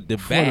for the the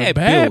bad,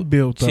 bad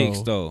built built,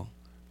 chicks though?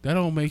 though? That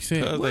don't make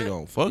sense. Cause they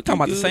gonna fuck you talking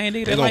about the good. same nigga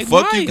They that gonna like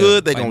fuck you Maya.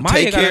 good. They Like gonna Maya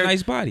take got a care.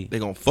 nice body. They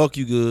gonna fuck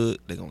you good.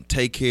 They gonna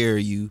take care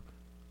of you,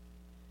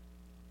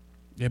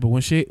 Yeah, but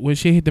when shit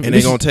hit the and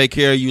they gonna take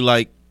care of you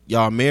like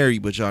y'all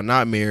married, but y'all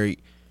not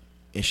married,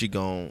 and she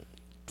gonna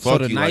So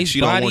fuck the you nice like she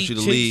don't body want you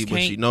to chicks leave,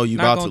 but she can't- know you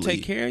not about gonna to take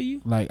leave. care of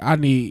you. like I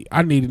need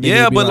a nigga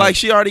Yeah, to be but like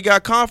she already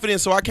got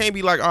confidence, so I can't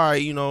be like, all right,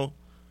 you know,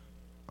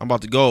 I'm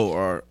about to go,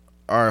 or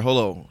all right,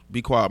 hold on,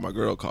 be quiet, my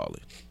girl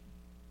calling,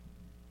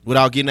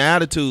 without getting an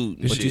attitude.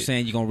 And But shit. you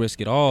saying you gonna risk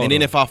it all? And then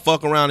though. if I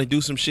fuck around and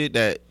do some shit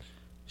that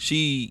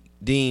she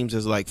deems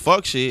as like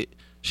fuck shit,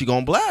 she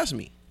gonna blast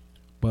me.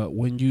 But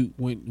when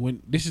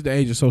this is the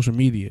age of social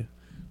media,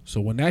 so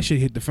when that shit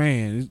hit the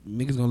fan,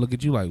 niggas gonna look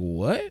at you like,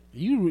 what?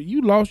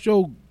 You lost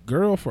your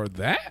girl for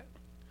that?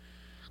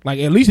 Like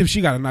at least if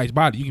she got a nice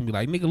body, you can be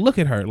like, nigga, look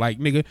at her. Like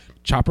nigga,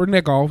 chop her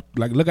neck off.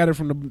 Like look at her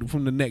from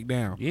the neck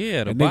down.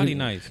 yeah, the And body niggas,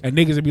 nice. And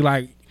niggas would be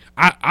like,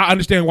 I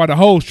understand why the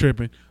hoes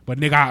tripping, but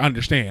nigga, I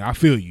understand. I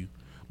feel you.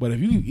 But if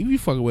you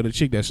fucking with a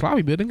chick that's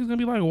sloppy, but niggas gonna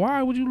be like,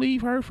 why would you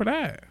leave her for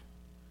that?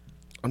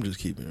 I'm just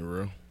keeping it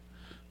real.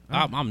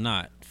 I'm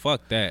not.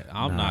 Fuck that.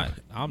 I'm Nah. not.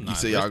 I'm not. You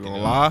say y'all risking gonna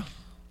it lie? all.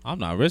 I'm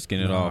not risking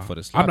it all Nah. for the.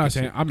 I'm sloppy not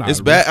saying shit. I'm not.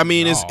 It's bad. I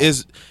mean, risking it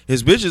it's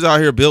his bitches out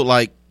here built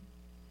like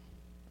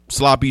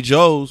sloppy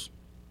joes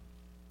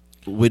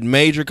with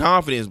major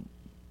confidence,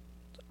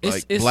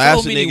 like It's so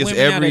blasting many niggas women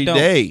now that every don't-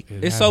 day. all.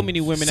 It's so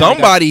many women. now that got-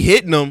 Somebody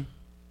hitting them.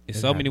 It's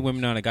It so many happens.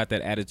 women now that got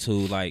that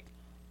attitude. Like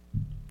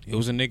it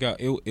was a nigga.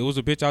 It was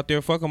a bitch out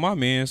there fucking my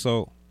man.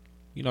 So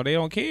you know they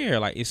don't care.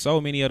 Like it's so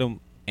many of them,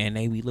 and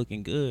they be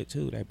looking good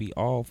too. That be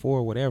all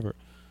for whatever.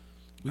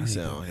 We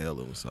sound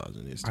hella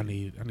misogynistic. I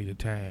need a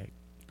tag.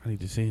 I need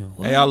to see him.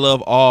 Hey, I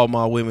love all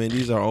my women.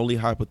 These are only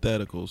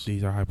hypotheticals.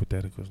 These are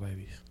hypotheticals,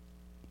 ladies.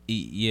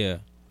 Yeah.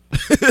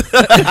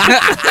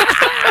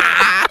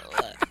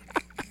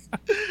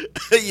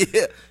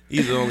 Yeah,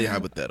 these are only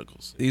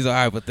hypotheticals. These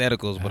are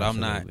hypotheticals, but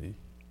Absolutely.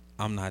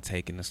 I'm not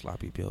taking the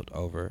sloppy build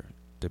over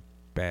the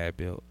bad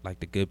build,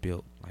 like the good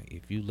build. Like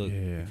if you look,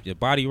 Yeah. if your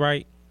body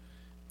right,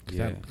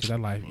 yeah. Cause that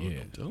life, yeah,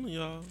 I'm telling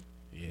y'all.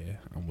 yeah.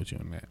 I'm with you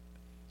on that.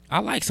 I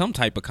like some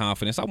type of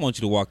confidence. I want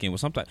you to walk in with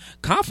some type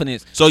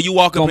confidence. So you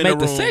walk up Gonna in the make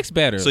room. the sex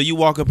better. So you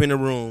walk up in the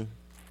room.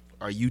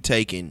 Are you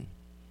taking?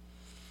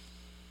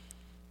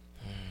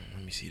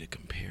 Let me see the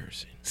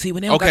comparison. See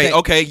when they don't got Okay, that-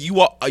 okay.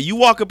 You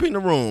walk up in the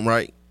room,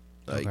 right?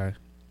 Like Okay.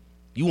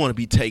 you want to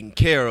be taken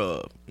care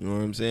of. You know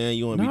what I'm saying?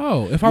 You want to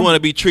No, be. if You I'm want to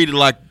be treated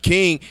like a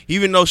king,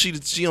 even though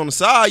she on the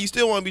side. You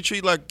still want to be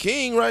treated like a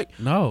king, right?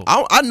 no,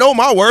 I know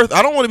my worth.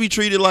 I don't want to be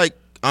treated like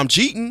I'm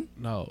cheating.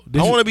 no. I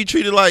want to be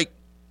treated like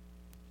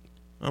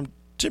I'm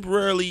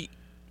temporarily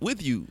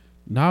with you.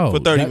 no for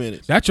 30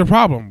 minutes. That's your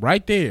problem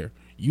right there.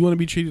 You want to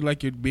be treated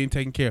like you're being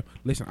taken care of.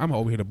 Listen, I'm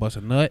over here to bust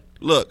a nut.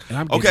 Look, And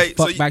I'm getting okay.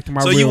 fucked back to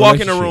my so real you walk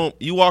in the relationship. room.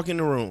 You walk in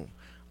the room.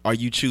 Are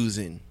you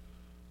choosing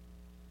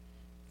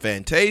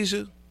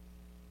Fantasia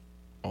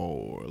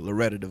or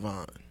Loretta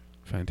Devine?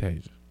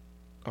 Fantasia.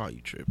 Oh,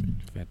 you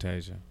tripping?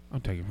 Fantasia.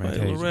 I'm taking Man,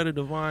 Fantasia. Loretta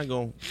Devine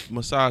gonna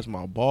massage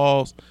my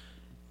balls,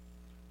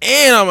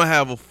 and I'm gonna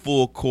have a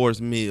full course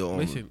meal on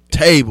Listen, the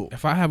table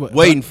If I have a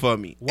waiting for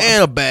me, What?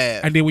 and a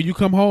bath. and then when you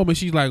come home and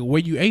she's like, "Where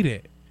you ate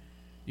at?"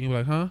 You be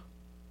like, "Huh?"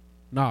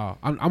 Nah,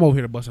 I'm over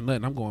here to bust a nut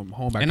and I'm going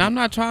home back. And I'm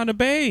not trying to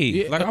bathe.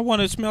 Yeah. Like I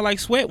want to smell like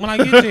sweat when I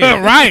get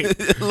there. right.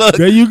 Look,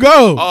 There you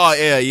go. oh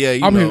yeah,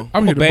 you I'm know. here. I'm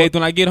I'm here gonna to bathe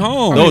when I get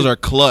home. Those are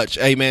clutch.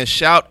 Hey man,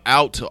 shout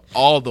out to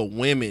all the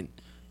women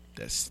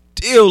that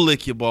still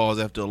lick your balls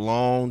after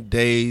long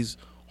days,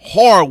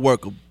 hard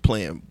work of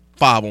playing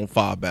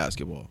 5-on-5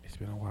 basketball. It's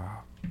been a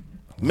while.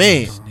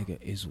 Man, This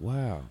nigga is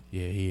wild.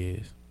 Yeah, he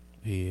is.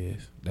 He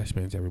is. That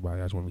spends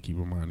everybody. I just want to keep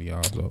reminding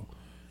y'all. So,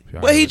 if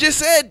y'all but he heard- just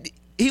said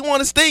he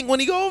want to stink when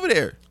he go over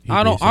there. he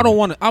I did say don't that.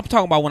 want to. I'm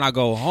talking about when I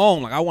go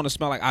home. Like I want to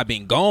smell like I've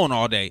been gone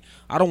all day.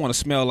 I don't want to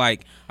smell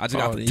like I just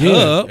got the Yeah.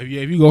 tub. If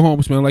you go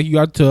home smelling like you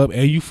got a tub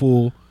and you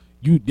full,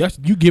 you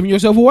giving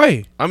yourself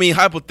away. I mean,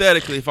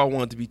 hypothetically, if I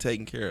wanted to be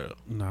taken care of,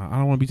 Nah, I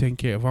don't want to be taken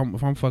care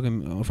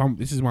of.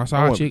 This is my I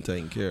side want to be chick.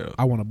 taken care of.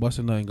 I want to bust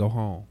a nut and go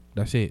home.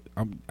 That's it.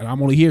 I'm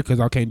only here because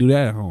I can't do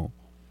that at home.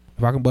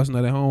 If I can bust a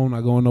nut at home, I'm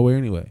not going nowhere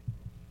anyway.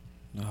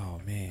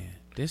 Oh man,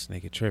 this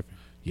nigga tripping.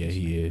 Yeah,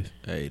 he is.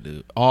 Hey,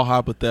 dude, all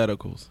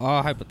hypotheticals.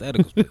 All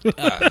hypotheticals.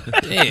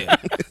 Damn.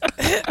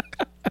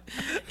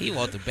 He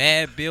want the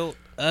bad built,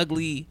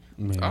 ugly.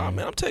 Man. Oh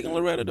man, I'm taking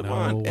Loretta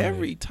Devine way.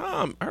 every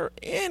time. Her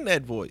and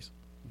that voice.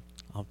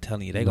 I'm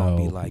telling you, they gonna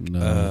be like,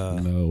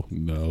 no.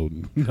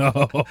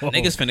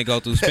 niggas finna go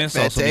through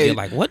Spencer so they get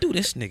like, what do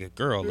this nigga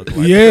girl look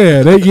like?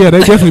 Yeah, they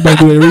definitely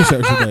better do their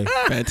research today.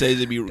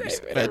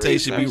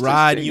 Fantasia be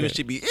riding you and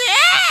she be.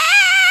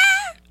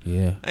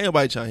 Yeah, Ain't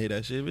nobody trying to hear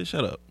that shit. Bitch,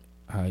 shut up.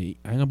 I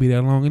ain't gonna be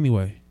that long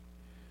anyway.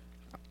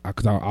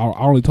 Cause I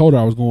only told her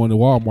I was going to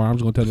Walmart. I'm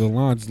just gonna tell her the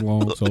line's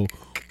long, so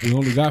we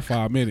only got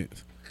 5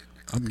 minutes.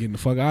 I'm getting the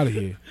fuck out of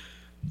here.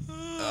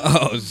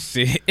 Oh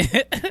shit.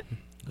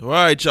 All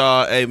right,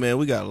 y'all. Hey, man,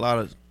 we got a lot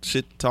of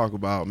shit to talk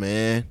about,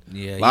 man.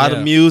 Yeah, A lot yeah.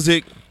 of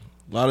music,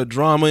 a lot of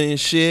drama and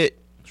shit.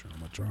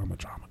 Drama.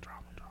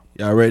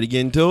 Y'all ready to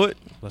get into it?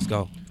 Let's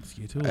go. Let's get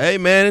Get to it. Hey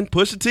man,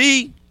 Pusha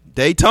T,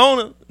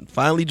 Daytona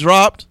finally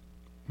dropped.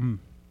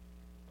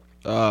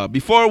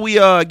 Before we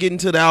get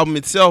into the album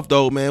itself,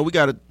 though, man, we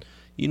gotta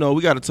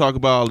talk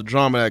about all the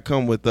drama that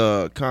come with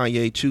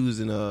Kanye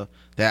choosing that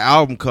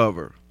album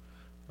cover,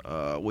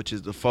 which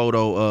is the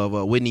photo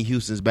of Whitney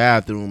Houston's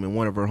bathroom in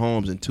one of her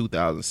homes in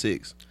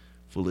 2006,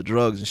 full of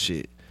drugs and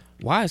shit.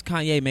 Why is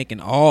Kanye making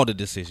all the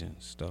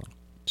decisions though?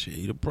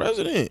 Gee, the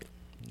president.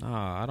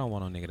 Nah, I don't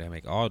want no nigga that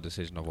make all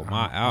decisions over I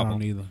my don't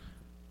album. either.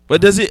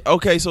 But does it?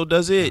 Okay, so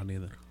does I it? don't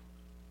either.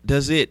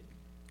 Does it?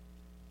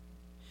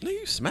 No,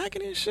 you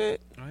smacking and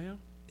shit. I am.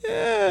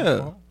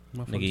 Yeah.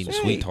 Nigga eating Hey.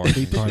 sweet tarts.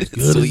 Sweet tarts,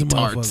 good Sweet as a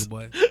tarts. motherfucker,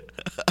 boy.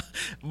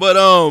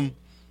 But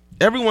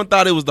everyone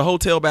thought it was the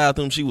hotel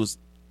bathroom she was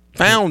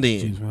found in.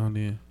 She's found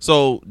in.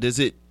 So does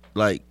it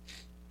like?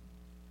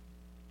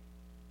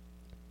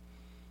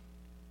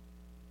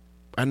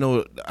 I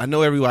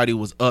know everybody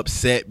was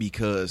upset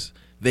because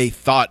they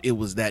thought it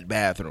was that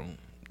bathroom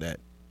that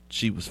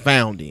she was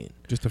found in.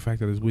 Just the fact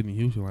that it's Whitney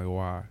Houston, like,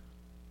 why?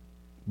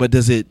 But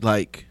does it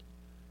like?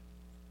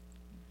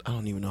 I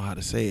don't even know how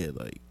to say it.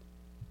 Like,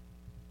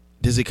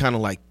 does it kind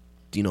of like,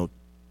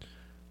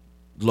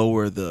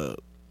 lower the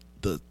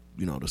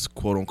this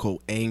quote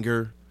unquote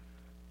anger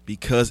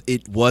because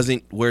it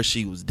wasn't where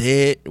she was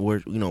dead,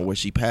 where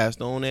she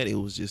passed on at? It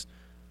was just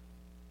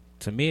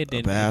To me, it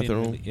didn't.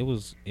 bathroom.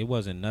 It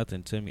wasn't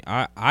nothing to me.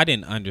 I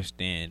didn't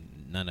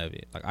understand none of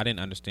it. Like I didn't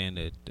understand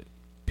the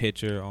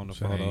picture on the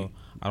Same. photo.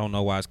 I don't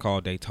know why it's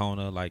called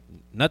Daytona. Like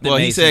nothing. Well,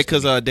 made he said sense to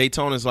because me.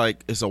 Daytona's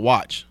like it's a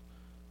watch,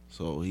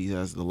 so he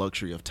has the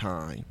luxury of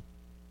time,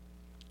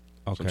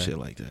 some shit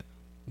like that.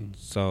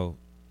 So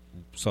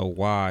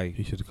why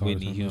He should've called it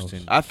Whitney something else.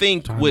 Houston I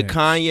think Time with X.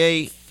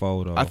 Kanye,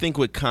 photo?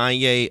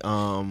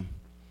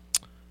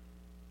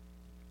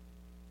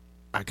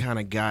 I kind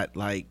of got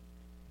like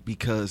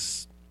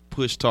because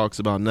Push talks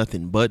about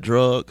nothing but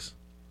drugs.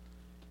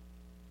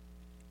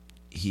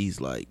 He's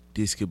like,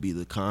 this could be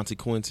the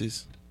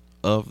consequences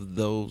of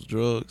those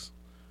drugs.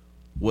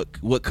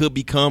 What could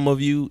become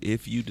of you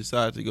if you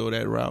decide to go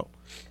that route,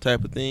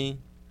 type of thing.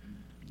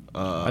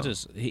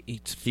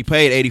 He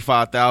paid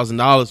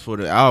 $85,000 for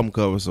the album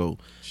cover, so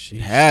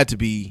it had to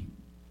be.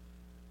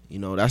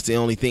 That's the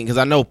only thing because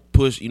I know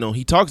Push.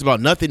 He talks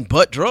about nothing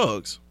but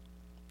drugs.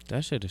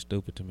 That shit is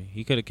stupid to me.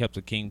 He could have kept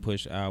the King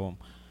Push album.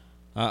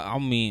 I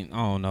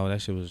don't know.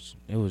 That shit was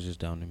just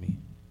dumb to me.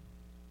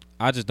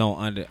 I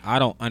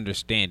don't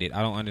understand it.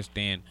 I don't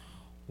understand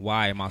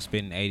why am I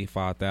spending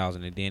 $85,000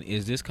 and then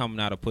is this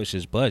coming out of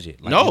Push's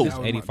budget? Like, No, is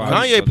this 85?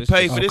 Kanye So this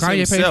paid is- for this Kanye paid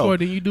himself. for it,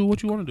 then you do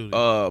what you want to do.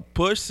 Then.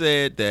 Push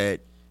said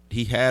that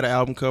he had an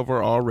album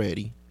cover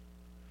already.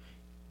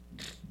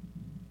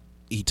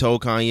 He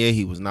told Kanye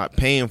he was not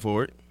paying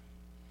for it,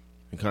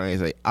 and Kanye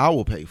said, "I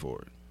will pay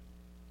for it."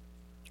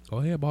 Go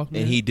ahead, boss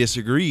man. And he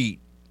disagreed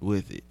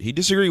with it. He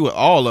disagreed with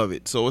all of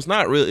it. So it's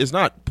not real. It's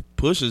not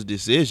Push's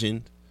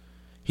decision.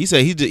 He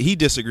said he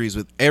disagrees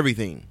with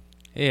everything.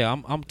 Yeah,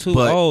 I'm too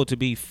But- old to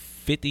be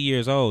 50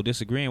 years old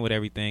disagreeing with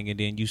everything and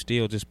then you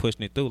still just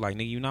pushing it through. Like,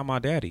 nigga, you not my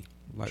daddy.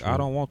 Like, I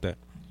don't want that.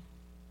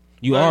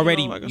 You Well,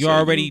 already like I you said,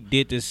 already you-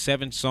 did this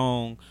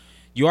 7-song.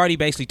 You already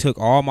basically took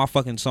all my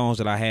fucking songs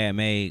that I had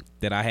made,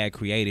 that I had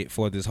created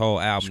for this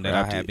whole album that I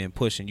Scrapped had it. been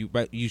pushing.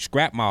 You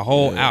scrapped my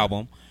whole Yeah.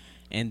 album,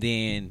 and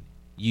then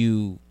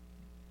you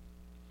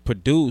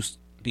produced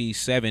these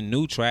 7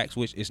 new tracks,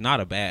 which is not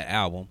a bad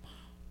album,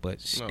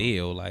 but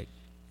still, like,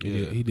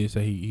 He did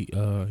say he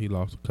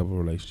lost a couple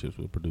of relationships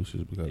with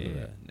producers because of yeah,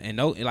 that. and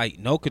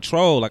no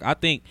control. Like, I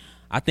think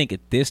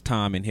at this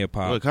time in hip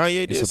hop, But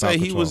Kanye did it's say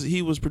about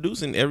he was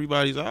producing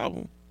everybody's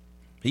album.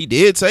 He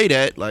did say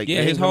that. Like, yeah,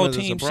 it his ain't come whole as a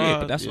team shit. surprise.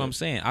 But that's Yeah. what I'm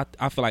saying.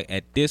 I feel like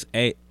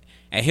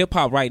at hip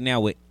hop right now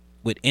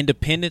with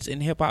independence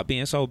in hip hop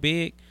being so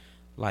big,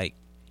 like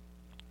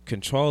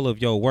control of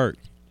your work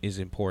is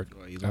important.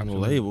 Like, he's on the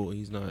Absolutely. label.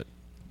 He's not.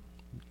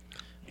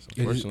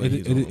 Is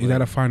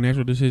that a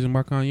financial decision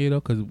by Kanye though?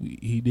 Because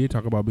he did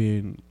talk about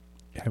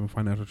having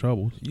financial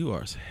troubles. You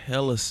are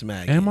hella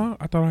smacking. Am I?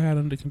 I thought I had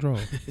it under control.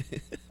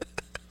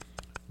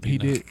 He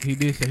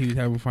did say he was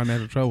having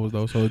financial troubles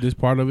though. So is this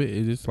part of it?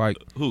 Is this like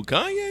Who,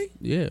 Kanye?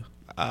 yeah?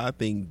 I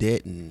think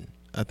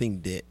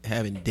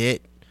having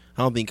debt.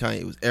 I don't think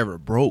Kanye was ever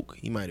broke.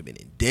 He might have been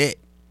in debt.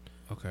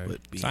 Okay. But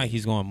It's like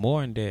he's going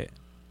more in debt.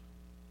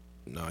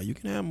 no, you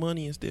can have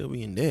money and still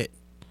be in debt.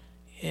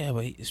 Yeah,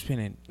 but he's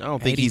spending. I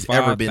don't think he's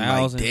ever been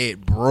like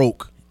dead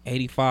broke.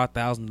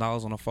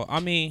 $85,000 on a phone. I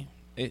mean,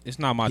 it's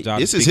not my job.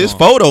 This to is speak his on-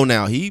 photo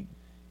now. He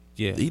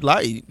Yeah, he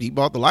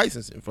bought the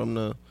licensing from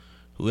the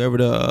whoever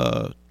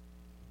the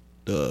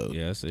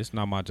yeah. It's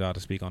not my job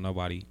to speak on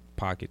nobody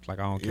pockets. Like,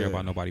 I don't care Yeah.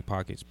 about nobody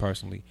pockets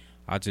personally.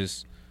 I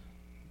just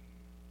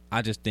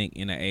think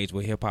in an age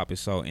where hip hop is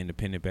so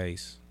independent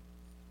based,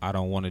 I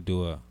don't want to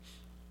do a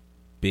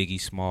Biggie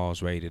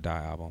Smalls Ready to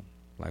Die album.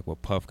 Like, where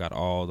Puff got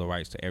all the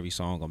rights to every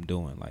song I'm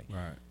doing. Like,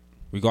 Right.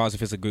 regardless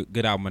if it's a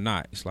good album or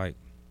not, it's like,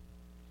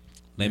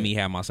 Let me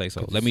have my say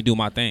so. Let me do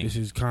my thing. This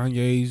is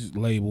Kanye's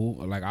label.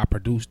 Like I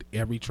produced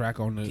every track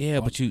on the. Yeah,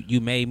 but you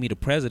made me the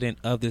president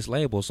of this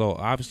label, so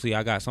obviously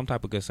I got some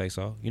type of good say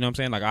so. You know what I'm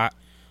saying? Like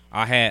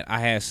I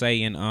had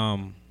say in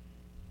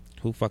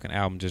who fucking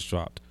album just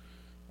dropped?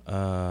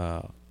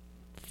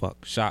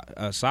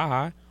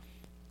 Sahai.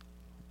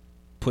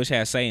 Push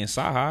had say in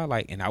Sahai,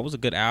 like, and that was a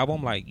good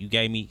album. Like you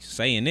gave me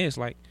saying this,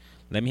 like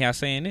let me have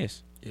saying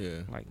this.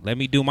 Yeah. Like let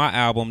me do my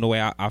album the way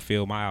I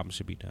feel my album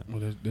should be done.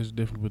 Well, there's a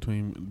difference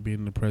between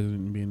being the president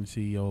and being the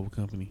CEO of a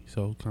company.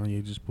 So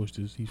Kanye just pushed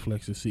his, he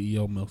flexed his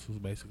CEO muscles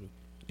basically.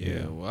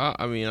 Yeah. Well,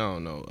 I mean, I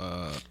don't know.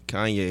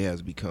 Kanye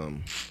has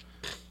become,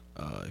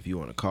 if you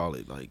want to call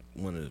it, like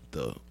one of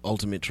the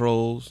ultimate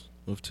trolls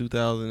of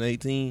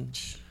 2018.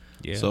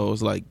 Yeah. So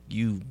it's like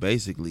you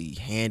basically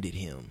handed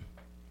him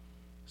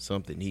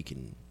something he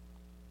can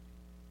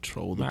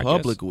troll the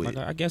public with.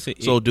 I guess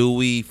it. So do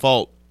we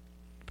fault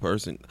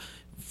person?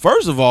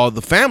 First of all,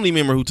 the family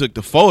member who took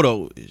the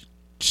photo is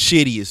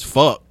shitty as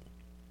fuck.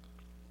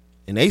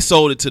 And they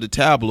sold it to the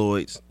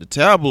tabloids.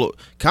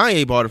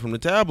 Kanye bought it from the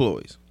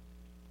tabloids.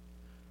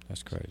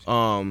 That's crazy.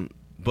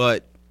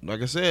 But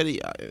like I said,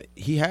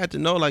 he had to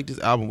know like this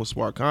album would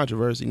spark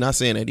controversy. Not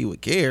saying that he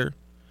would care.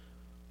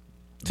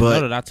 To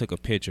know that I took a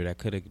picture that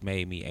could have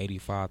made me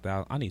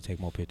 $85,000. I need to take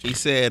more pictures. He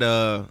said,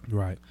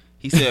 Right.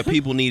 He said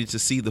people needed to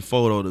see the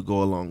photo to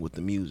go along with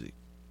the music.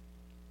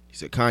 He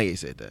said Kanye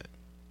said that,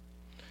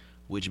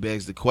 which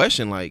begs the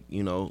question, like,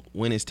 you know,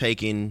 when is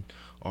taking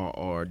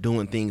or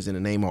doing things in the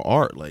name of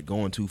art like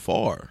going too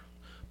far?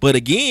 But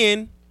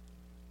again,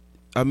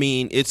 I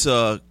mean, it's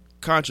a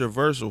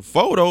controversial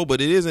photo,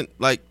 but it isn't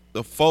like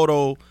the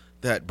photo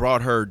that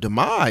brought her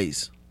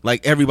demise,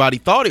 like everybody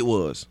thought it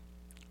was.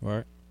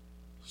 Right.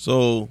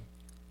 So,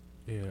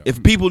 Yeah.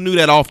 if people knew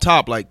that off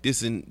top, like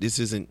this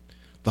isn't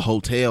the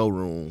hotel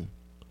room,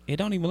 It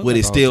don't even look would like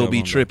it a still hotel be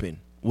room, though. tripping?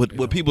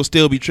 Would people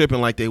still be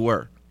tripping like they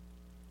were?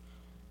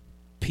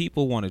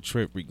 People want to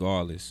trip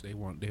regardless. They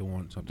want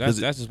something. That's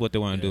just what they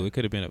want to Yeah. do. It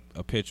could have been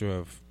a picture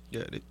of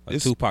Yeah, a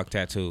Tupac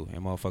tattoo,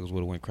 and motherfuckers would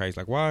have went crazy.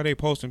 Like, why are they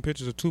posting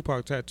pictures of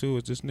Tupac tattoo?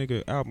 Is this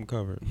nigga album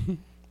cover?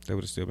 They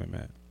would have still been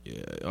mad.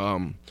 Yeah.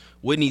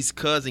 Whitney's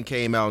cousin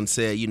came out and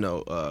said, you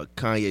know,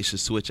 Kanye should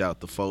switch out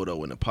the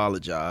photo and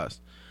apologize.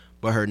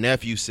 But her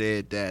nephew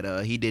said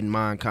that he didn't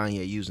mind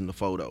Kanye using the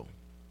photo.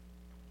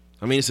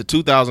 I mean, it's a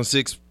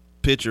 2006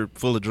 picture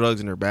full of drugs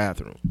in her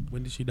bathroom.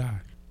 When did she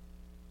die?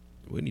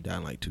 Whitney died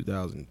in like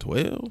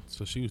 2012.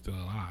 So she was still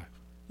alive.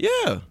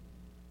 Yeah.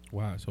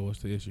 Wow. So what's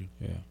the issue?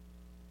 Yeah.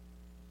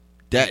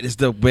 That is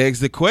begs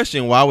the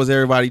question, why was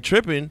everybody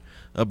tripping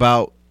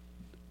about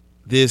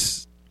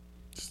this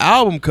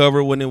album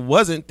cover when it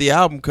wasn't the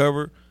album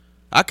cover?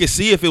 I could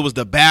see if it was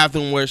the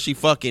bathroom where she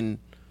fucking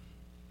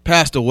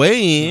passed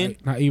away in.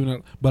 Not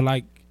even, but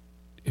like,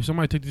 if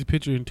somebody took this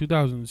picture in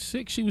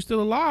 2006, she was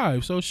still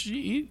alive. So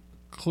he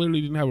clearly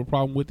didn't have a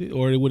problem with it,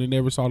 or it would have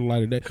never saw the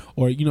light of day.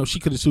 Or, you know,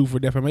 she could have sued for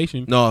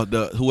defamation. No,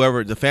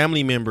 the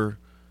family member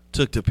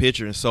took the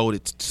picture and sold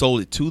it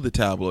to the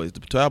tabloids.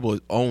 The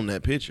tabloids owned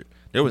that picture.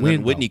 There was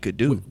nothing Whitney could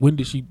do. When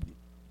did she?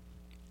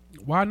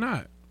 Why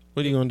not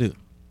What are you gonna do?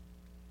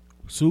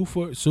 sue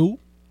for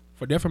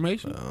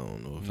defamation? I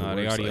don't know if Nah, it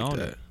they works already like own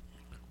that. it.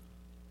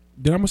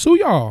 Then I'm gonna sue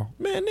y'all.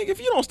 Man, nigga, if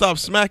you don't stop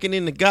smacking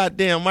in the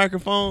goddamn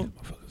microphone,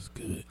 Motherfucker's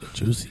good,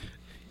 juicy.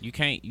 You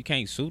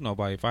can't sue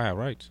nobody if I have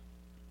rights.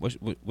 What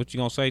you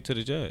gonna say to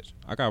the judge?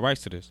 I got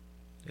rights to this.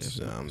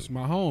 It's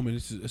my home, and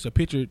it's a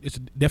picture. It's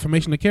a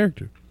defamation of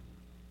character.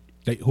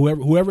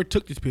 Whoever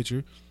took this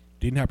picture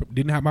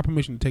didn't have my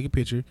permission to take a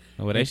picture.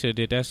 Well, they should have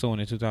did that soon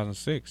in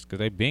 2006 because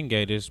they been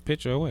gave this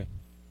picture away.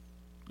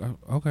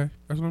 Okay,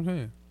 that's what I'm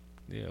saying.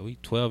 Yeah, we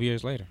 12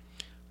 years later.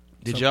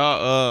 did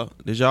y'all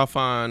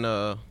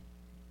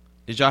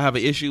have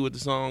an issue with the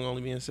song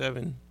only being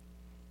 7?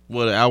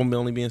 Well, the album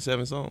only being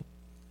 7 songs?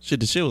 Shit,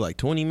 the shit was like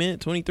 20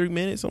 minutes, 23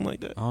 minutes, something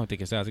like that. I don't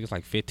think it's that. I think it's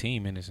like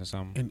 15 minutes or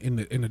something. In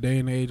the day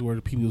and age where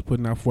the people was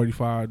putting out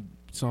 45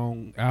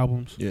 song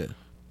albums, Yeah.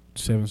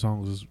 7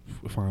 songs is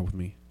fine with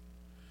me.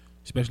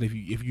 Especially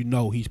if you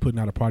know he's putting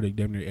out a project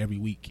damn near every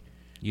week.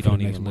 You for don't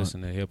the next even month.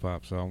 listen to hip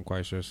hop, so I'm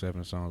quite sure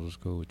 7 songs was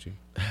cool with you.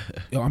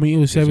 I mean,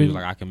 it was 'Cause you 7. was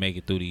like, I can make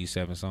it through these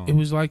 7 songs. It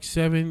was like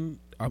 7.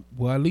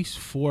 Well, at least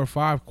 4 or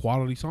 5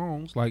 quality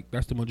songs. Like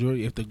that's the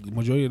majority. If the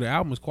majority of the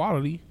album is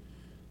quality,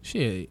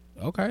 shit.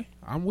 Okay,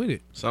 I'm with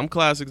it. Some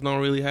classics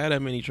don't really have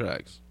that many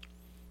tracks.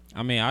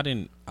 I mean, I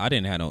didn't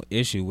have no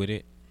issue with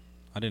it.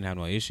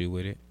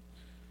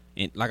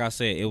 And like I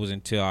said, it was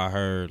until I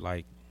heard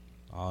like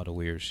all the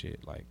weird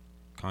shit. Like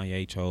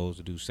Kanye chose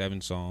to do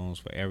 7 songs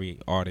for every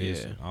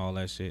artist and all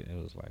that shit.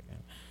 It was like,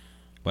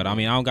 but I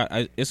mean,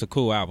 it's a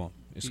cool album.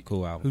 It's a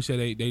cool album. Who said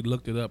they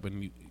looked it up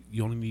and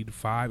you only need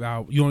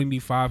 5 You only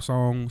need 5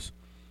 songs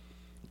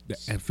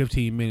and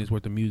 15 minutes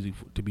worth of music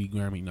to be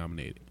Grammy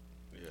nominated.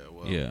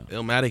 Yeah.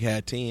 Illmatic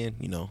had 10,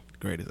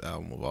 greatest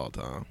album of all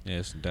time.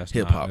 Yes, that's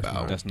Hip hop not,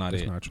 album. That's not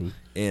That's it. not true.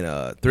 And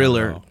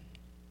Thriller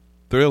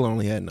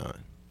only had 9.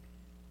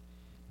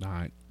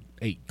 9,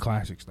 8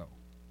 classics though.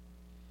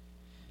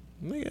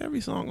 Nigga,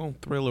 every song on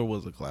Thriller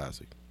was a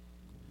classic.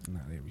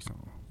 Not every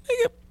song.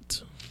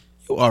 Nigga,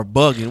 you are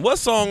bugging. What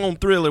song on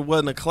Thriller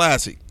wasn't a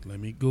classic? Let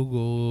me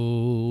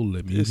Google.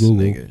 This Google.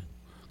 nigga.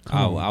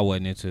 I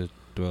wasn't into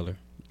Thriller.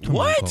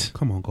 What?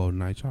 Come on, Golden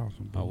Night. Y'all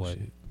some I bullshit.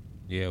 wasn't.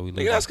 Yeah, we.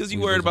 Nigga, that's because you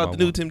worried about the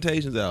new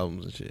Temptations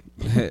albums and shit.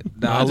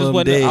 Nah, I All just of them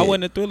wasn't. dead. I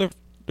wasn't a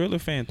Thriller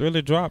fan.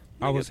 Thriller dropped.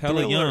 I Nigga, was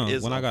hella Thriller young.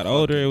 is When a I got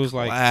older, it was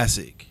like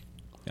classic.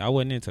 I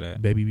wasn't into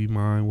that. Baby Be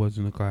Mine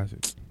wasn't a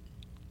classic.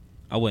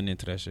 I wasn't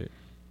into that shit.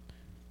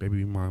 Baby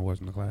Be Mine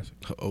wasn't a classic.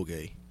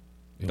 Okay.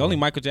 The only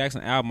Michael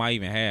Jackson album I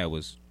even had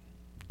was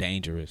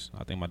Dangerous.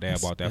 I think my dad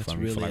bought that That's for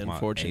me for really like my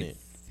unfortunate.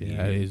 eighth, Yeah,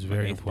 that is my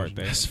very eighth unfortunate.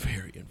 birthday. That's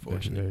very That's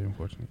unfortunate. very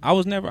unfortunate.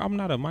 I'm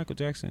not a Michael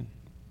Jackson.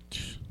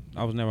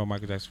 I was never a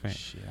Michael Jackson fan.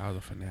 Shit, I was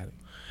a fanatic.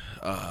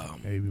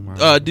 Baby Be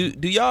Mine.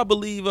 Do y'all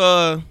believe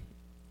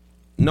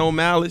No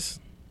Malice?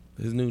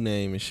 His new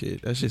name and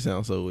shit. That shit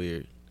sounds so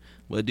weird.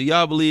 But do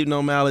y'all believe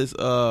No Malice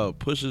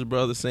Pusha's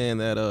brother saying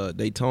that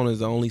Daytona is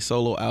the only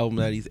solo album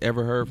that he's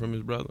ever heard from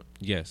his brother?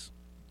 Yes,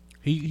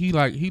 He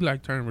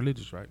turned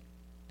religious, right?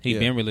 he Yeah.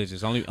 been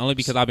religious only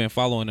because I've been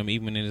following him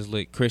even in his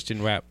like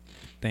Christian rap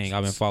thing.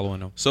 I've been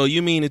following him. So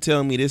you mean to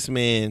tell me this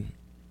man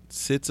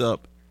sits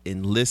up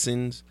and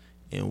listens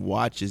and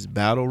watches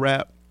battle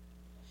rap,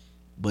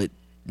 but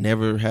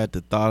never had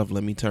the thought of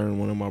let me turn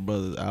one of my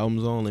brother's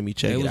albums on, let me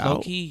check They it was out?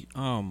 low key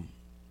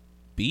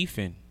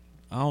beefing.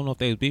 I don't know if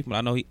they was beefing, but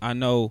I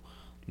know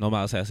No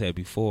Malice had said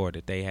before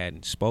that they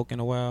hadn't spoken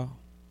a while.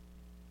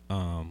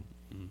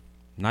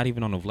 Not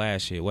even on the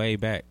Vlad shit, way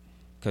back,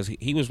 because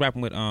he was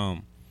rapping with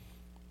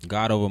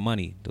God Over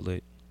Money.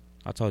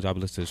 I told you I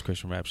listen to this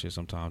Christian rap shit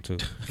sometime too.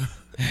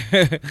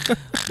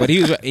 But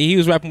he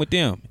was rapping with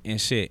them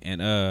and shit,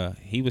 and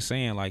he was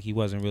saying like he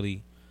wasn't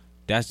really.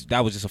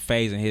 That was just a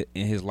phase in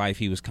his life.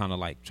 He was kind of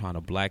like trying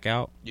to black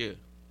out. Yeah.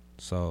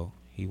 So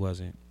he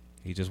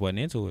just wasn't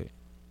into it.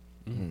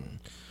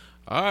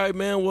 All right,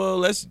 man. Well,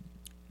 let's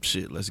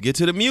get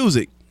to the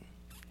music.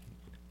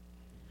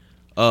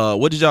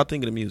 What did y'all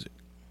think of the music?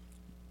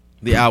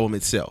 The album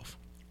itself.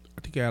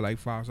 I think he had like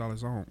 5 solid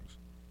songs.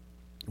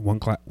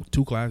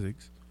 2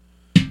 classics.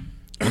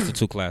 What's the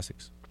 2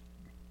 classics?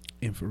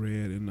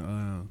 Infrared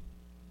and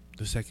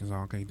the second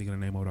song. I can't think of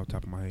the name of it off the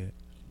top of my head.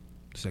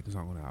 The second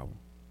song on the album.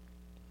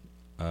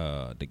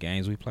 The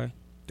Games We Play.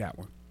 That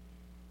one.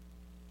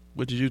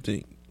 What did you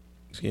think,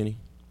 Skinny?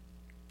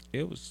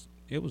 It was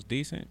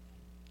decent.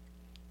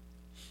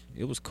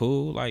 It was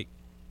cool. Like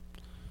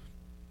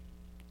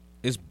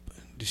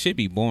the shit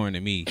be boring to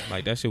me.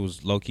 Like that shit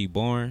was low key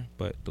boring,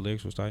 but the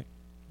lyrics was tight.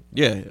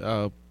 Yeah.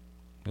 It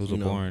was a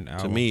boring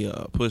album. To me,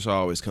 Push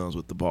always comes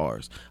with the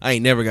bars. I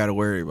ain't never got to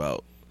worry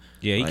about.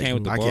 Yeah, he like, came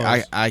with the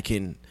I bars.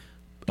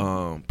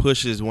 can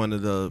Push is one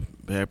of the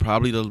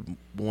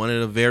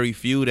very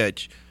few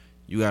that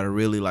you got to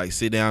really like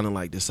sit down and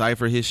like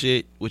decipher his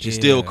shit, which is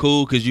still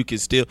cool because you can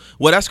still.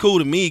 Well, that's cool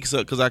to me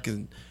because I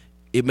can.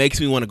 It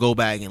makes me want to go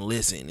back and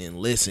listen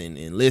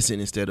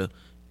instead of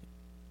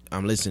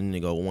I'm listening to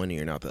go one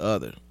ear and out the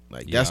other.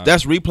 Like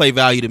that's replay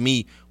value to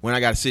me when I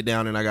got to sit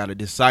down and I got to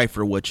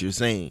decipher what you're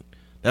saying.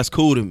 That's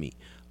cool to me.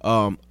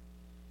 The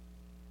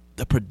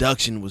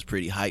production was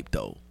pretty hype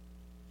though.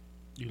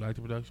 You like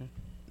the production?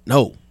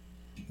 No.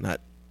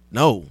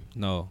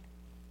 No,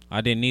 I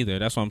didn't either.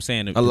 That's what I'm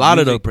saying. A lot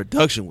of the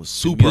production was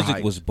super the music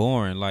hype. was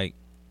boring. Like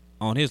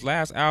on his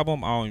last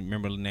album, I don't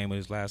remember the name of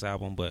his last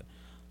album, but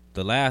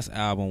the last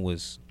album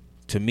was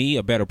to me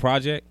a better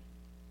project.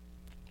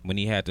 When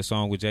he had the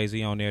song with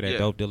Jay-Z on there, that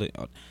Dope Dealer,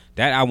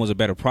 that album was a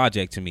better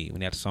project to me. When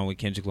he had the song with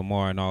Kendrick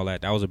Lamar and all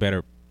that, that was a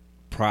better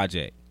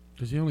project.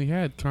 Because he only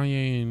had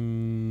Kanye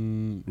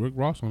and Rick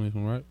Ross on this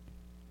one, right?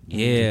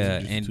 Yeah,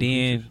 Just and 2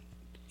 then features.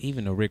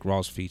 even the Rick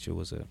Ross feature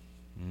was a.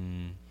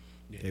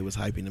 They was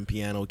hyping them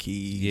piano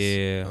keys.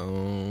 Yeah. I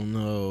don't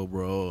know,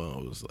 bro.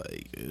 I was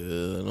like, I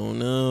don't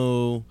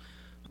know.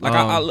 Like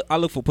I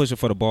look for Pusha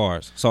for the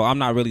bars, so I'm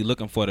not really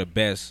looking for the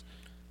best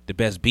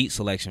beat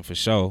selection for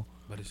sure.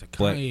 But it's a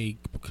Kanye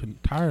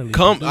entirely.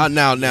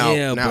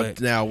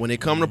 Now when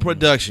it come to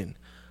production,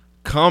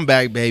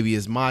 Comeback Baby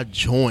is my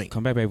joint.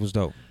 Comeback Baby was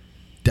dope.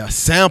 The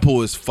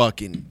sample is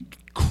fucking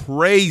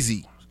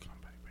crazy.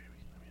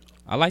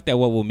 I like that.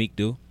 What will Meek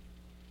do?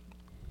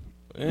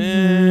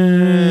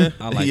 I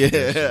like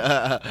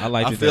yeah. I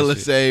like. I feel the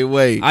same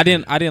way. I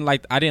didn't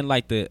like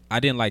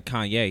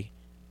Kanye.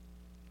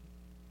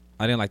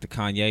 I didn't like the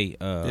Kanye.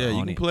 Yeah, you on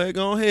can it. play it.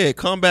 Go ahead.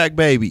 Comeback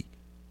Baby.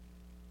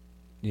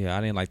 Yeah,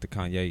 I didn't like the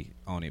Kanye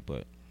on it,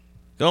 but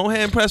Go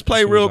ahead and press play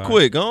She was real alright.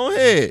 quick. Go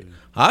ahead.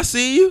 I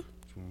see you.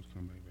 Which one's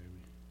Comeback Baby?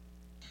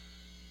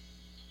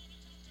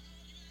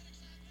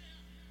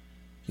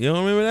 You don't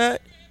remember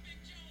that?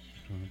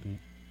 Trying to think.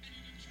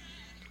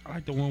 I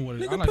like the one where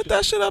Nigga, put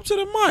that shit up to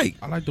the mic.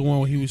 I like the one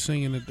where he was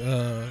singing at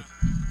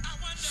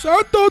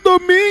Santo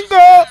Domingo.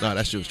 Nah,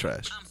 that shit was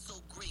trash. I'm so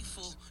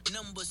grateful,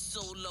 numbers so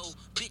low,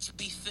 bitch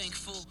be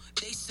thankful.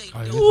 They say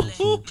Oh, yeah, don't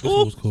this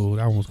one was cool.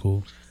 That one was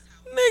cool.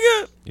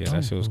 Nigga. yeah,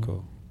 that shit was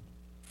cool.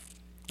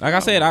 Like I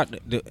said,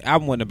 the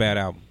album wasn't a bad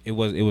album. It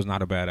was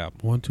not a bad album.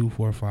 1, 2,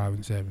 4, 5,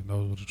 and 7.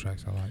 Those were the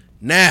tracks I like.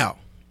 Now,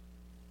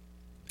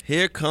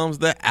 here comes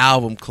the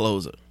album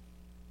closer.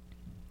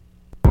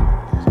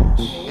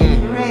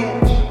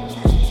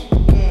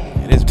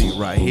 This beat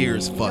right here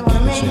is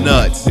fucking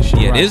nuts.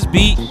 Yeah, this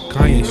beat,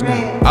 Kanye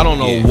snap. I don't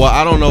know Yeah. what.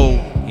 I don't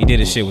know. he did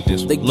his shit with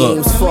this The one. Look.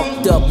 game's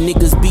fucked up,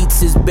 niggas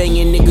beats is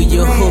banging, nigga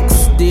your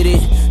hooks did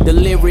it. The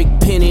lyric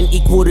penning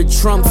equal to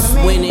Trump's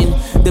winning.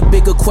 The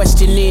bigger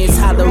question is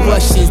how the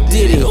Russians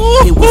did it.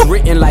 It was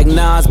written like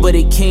Nas, but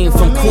it came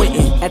from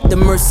Quentin. At the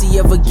mercy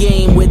of a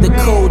game where the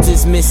codes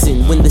is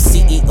missing. When the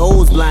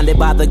CEO's blinded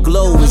by the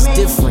glow is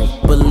different.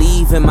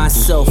 Believe in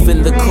myself,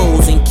 in the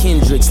Coles and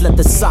Kendricks. Let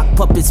the sock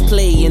puppets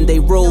play in they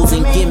roles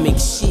and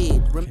gimmicks.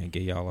 Shit. Can't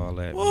get y'all all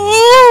that. Man. Woo!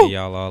 Can't get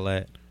y'all all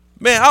that.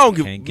 Man, I don't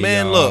give. Can't get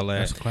Man, y'all look. all that.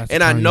 That's classic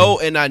And I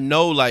Kanye.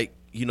 know, like,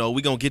 you know,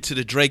 we gonna get to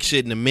the Drake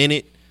shit in a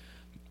minute.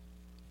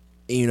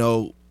 You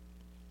know,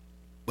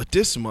 but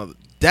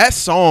that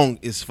song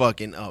is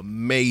fucking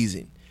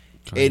amazing.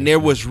 And there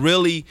was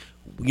really,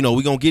 you know,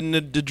 we gonna get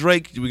into the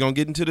Drake. We gonna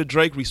get into the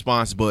Drake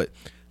response, but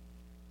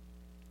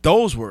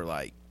those were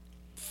like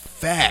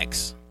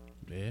facts.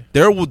 Yeah.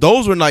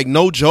 Those were like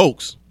no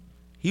jokes.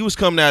 He was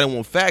coming at it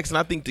with facts, and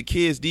I think the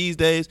kids these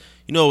days,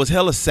 you know, it was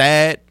hella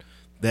sad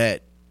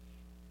that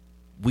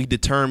we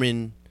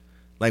determine,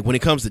 like, when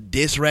it comes to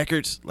diss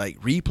records, like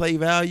replay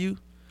value,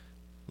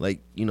 like,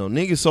 you know,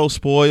 niggas so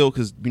spoiled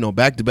because, you know,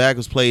 Back to Back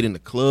was played in the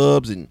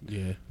clubs and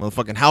Yeah.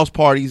 motherfucking house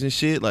parties and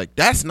shit. Like,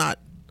 that's not.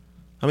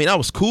 I mean, that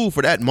was cool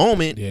for that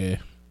moment, Yeah.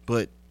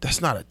 but that's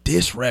not a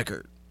diss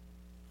record.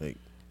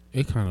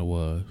 It kind of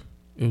was.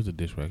 It was a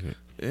diss record.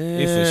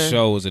 It for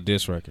sure was a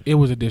diss record. It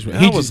was a diss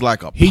record. That was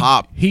like a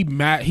pop. He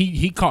mad.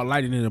 He caught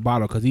lightning in the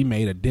bottle because he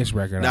made a diss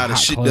record. Now a the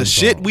hot shit, club the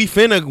shit song.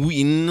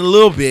 we in a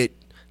little bit.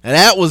 Now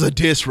that was a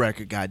diss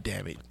record. God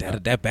damn it.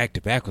 That back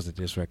to back was a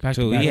diss record Back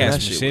to too. back, He had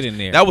that some shit shit was- in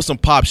there. That was some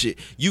pop shit.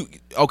 You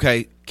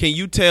okay? Can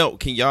you tell?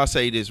 Can y'all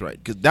say this right?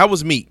 Because that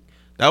was Meek.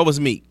 That was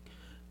Meek.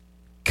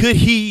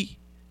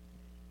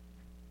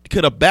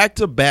 Could a back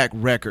to back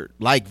record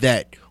like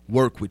that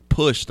work with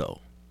Push though?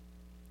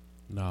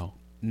 No,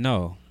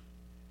 no.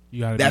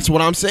 you gotta. That's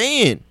what I'm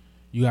saying.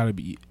 you gotta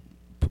be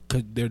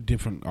because they're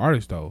different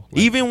artists though.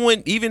 Like,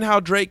 Even how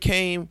Drake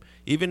came,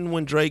 even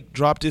when Drake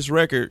dropped this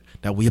record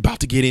that we about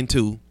to get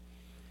into,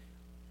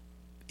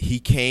 he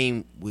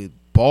came with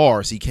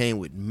bars. He came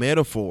with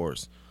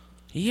metaphors.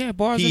 He had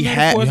bars He and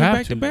had- metaphors You have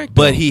back to to. back,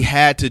 But though. he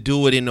had to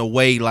do it in a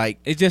way like.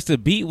 It's just the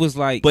beat was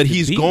like. But the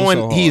he's beat was going.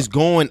 so hard. He's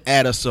going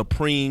at a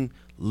supreme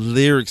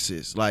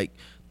lyricist. Like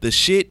the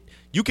shit.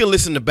 You can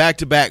listen to back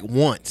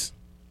once.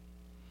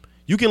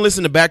 You can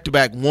listen to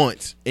back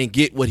once and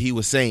get what he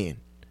was saying.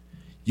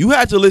 You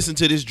had to listen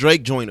to this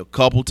Drake joint a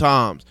couple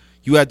times.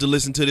 You had to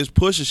listen to this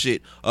Pusha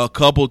shit a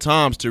couple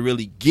times to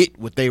really get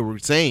what they were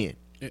saying.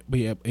 But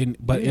yeah, in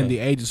the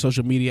age of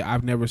social media,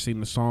 I've never seen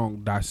the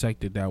song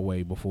dissected that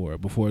way before.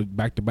 Before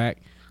back to back,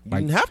 You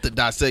like didn't have to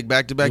dissect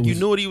back to back. It You was-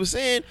 knew what he was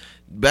saying.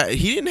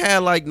 He didn't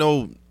have like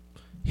no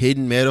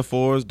hidden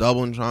metaphors,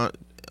 double entendres.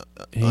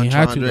 he ain't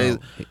had to. Though.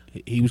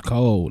 He was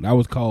cold. I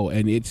was cold,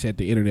 and it set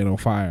the internet on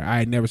fire. I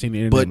had never seen the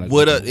internet. But like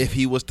would that. if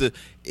he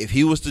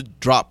was to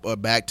drop a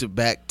back to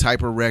back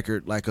type of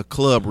record, like a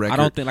club record, I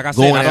don't think, like I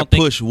said, going I at don't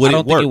think Push, would I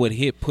don't it think work? it would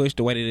hit Push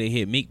the way that it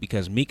hit Meek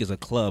because Meek is a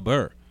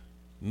clubber.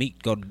 Meek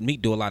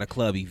do a lot of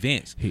club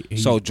events.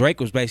 So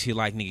Drake was basically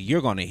like, nigga,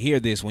 you're gonna hear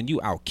this when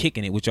you out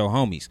kicking it with your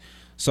homies.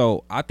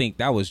 So I think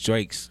that was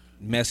Drake's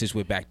message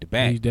with back to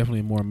back. He's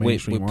definitely a more With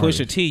mainstream Pusha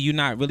artist. T, you're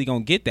not really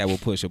gonna get that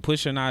with Pusha.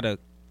 Pusha not a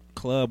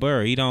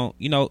clubber. You don't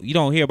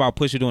hear about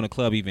Pusha doing a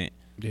club event.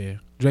 Yeah,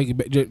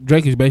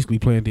 Drake is basically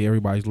playing to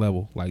everybody's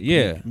level. Like,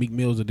 Yeah. Meek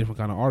Mill's a different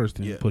kind of artist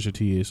than Yeah. Pusha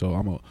T is. So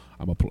I'm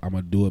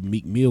gonna do a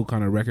Meek Mill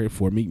kind of record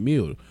for Meek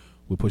Mill.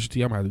 With Pusha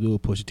T, I'm gonna have to do a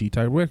Pusha T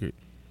type record.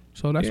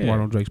 So that's Yeah.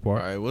 smart on Drake's All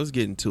part. right, well, let's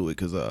get into it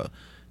because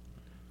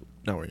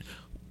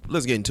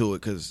let's get into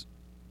it because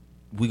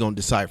we gonna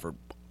decipher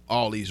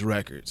all these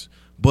records.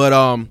 But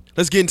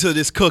let's get into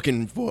this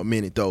cooking for a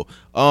minute though.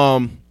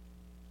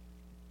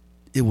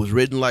 It was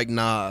written like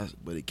Nas,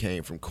 but it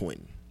came from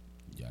Quentin.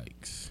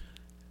 Yikes!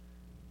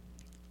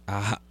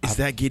 Is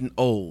that getting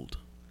old?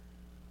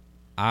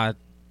 I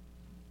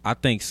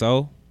think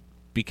so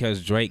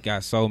because Drake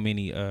got so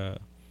many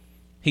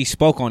he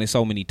spoke on it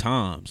so many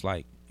times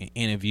like in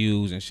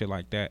interviews and shit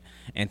like that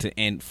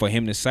and for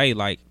him to say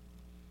like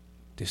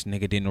this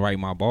nigga didn't write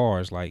my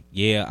bars, like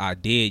yeah, I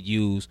did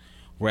use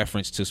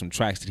reference to some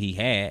tracks that he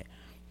had,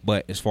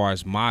 but as far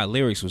as my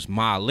lyrics was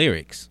my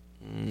lyrics.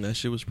 That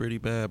shit was pretty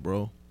bad,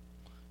 bro.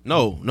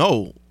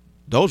 No,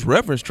 those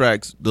reference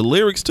tracks, the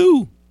lyrics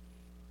too.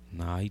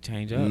 Nah, he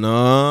changed up. I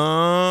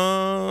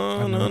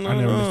never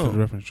listened to the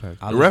reference track.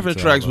 I The listened reference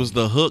to tracks all was of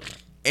the hook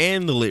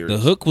and the lyrics. them.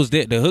 The hook was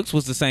there. The hooks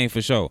was the same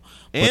for sure.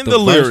 But And the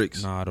verse-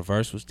 lyrics. Nah, the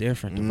verse was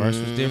different. The verse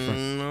was different.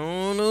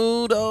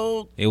 No,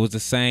 dog. It was the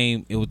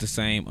same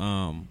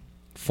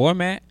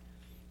format,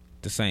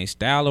 the same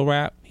style of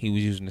rap. He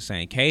was using the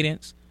same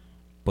cadence,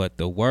 but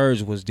the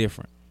words was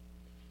different.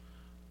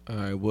 All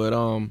right, but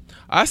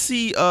I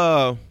see.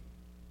 I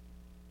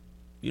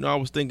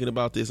was thinking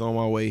about this on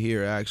my way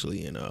here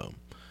actually, and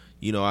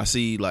I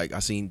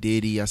seen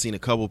Diddy. I seen a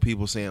couple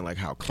people saying like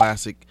how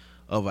classic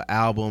of an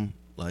album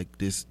like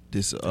this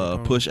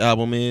Push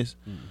album is.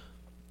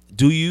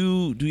 Do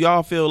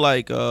y'all feel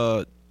like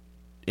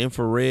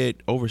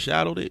Infrared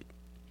overshadowed it?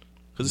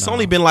 Because it's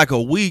only been like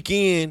a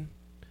weekend.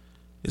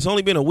 It's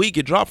only been a week.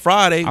 It dropped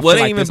Friday. Well, it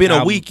ain't even been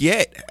a week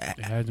yet.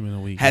 It hasn't been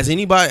a week. Has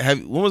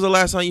anybody? When was the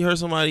last time you heard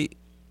somebody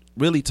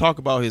really talk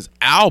about his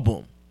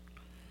album?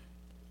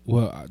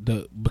 Well,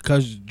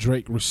 because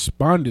Drake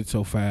responded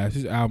so fast,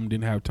 his album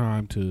didn't have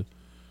time to.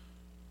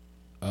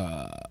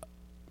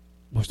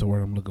 What's the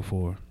word I'm looking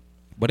for?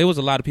 But there was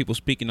a lot of people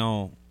speaking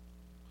on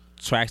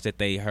tracks that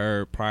they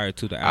heard prior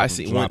to the album. I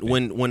see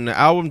dropping. when the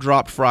album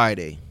dropped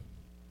Friday,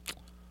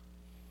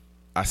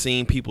 I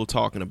seen people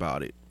talking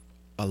about it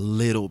a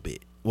little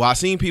bit. Well, I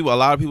seen a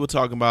lot of people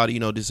talking about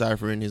it,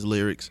 deciphering his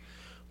lyrics,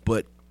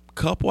 but a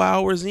couple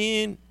hours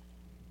in,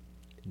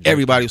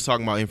 everybody was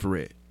talking about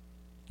Infrared.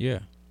 Yeah.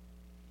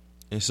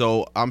 And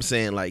so I'm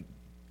saying, like,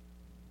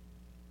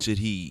 should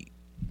he?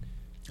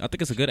 I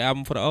think it's a good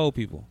album for the old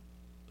people.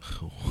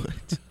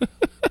 What?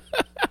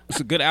 It's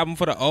a good album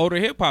for the older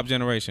hip hop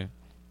generation.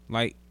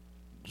 Like,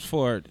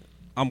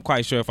 I'm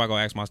quite sure if I go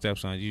ask my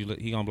stepson, he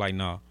gonna be like,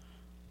 nah,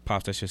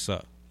 Pops, that shit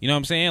suck. You know what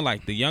I'm saying?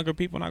 Like, the younger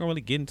people not gonna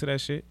really get into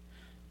that shit.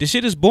 This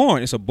shit is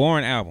boring. It's a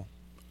boring album.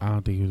 I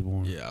don't think it was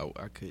boring. Yeah,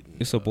 I couldn't.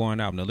 It's a boring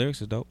album. The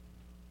lyrics is dope.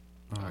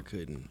 I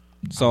couldn't.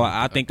 So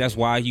I think that's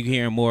why you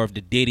hearing more of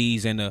the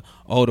ditties and the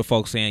older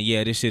folks saying,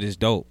 yeah, this shit is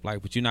dope.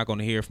 Like, but you're not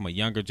gonna hear from a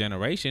younger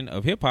generation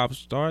of hip hop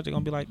stars. They're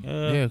gonna be like,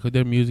 yeah, because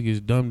their music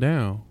is dumbed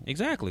down.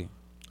 Exactly.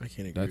 I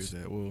can't agree with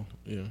that. Well,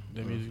 yeah,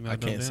 their music not I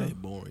can't dumbed say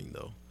down? boring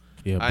though.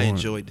 Yeah, I boring.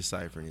 enjoyed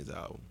deciphering his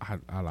album.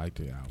 I liked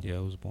the album. Yeah,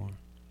 it was boring.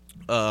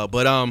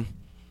 But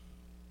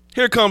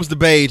here comes the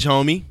beige,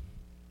 homie.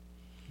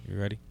 You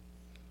ready?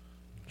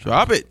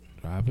 Drop it.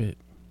 Drop it.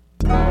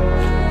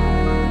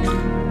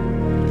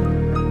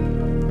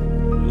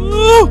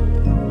 Woo!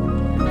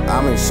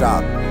 I'm in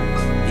shock.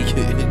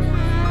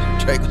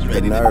 Drake was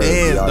ready to nerve,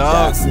 dance, the dog.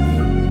 audacity.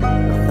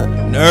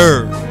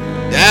 Nerve,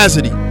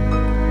 audacity.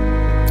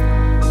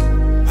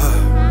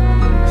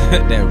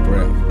 That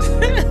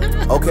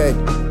breath. Okay.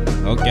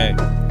 Okay.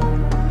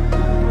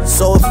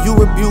 So if you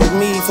rebuke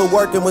me for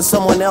working with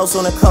someone else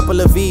on a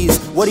couple of V's,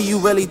 what do you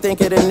really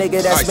think of the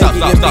nigga that's All right,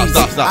 making your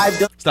beats?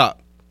 stop.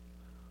 Stop.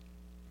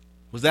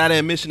 Was that an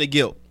admission of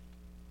guilt?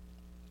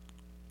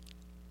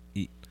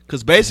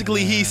 Because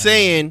basically he's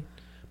saying,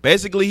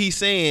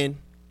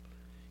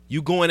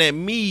 you going at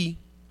me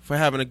for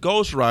having a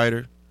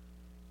ghostwriter,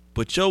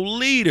 but your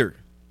leader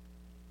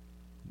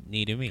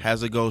Needed me.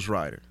 has a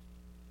ghostwriter.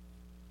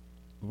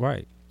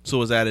 Right.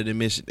 So is that an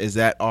admission? Is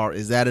that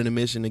an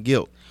admission of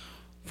guilt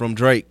from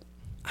Drake?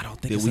 I don't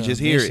think Did it's we an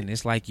just hear admission. it?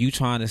 It's like you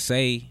trying to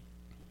say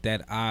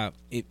that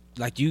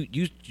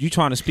you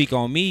trying to speak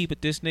on me,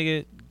 but this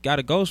nigga got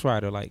a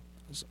ghostwriter. Like,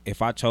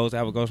 if I chose to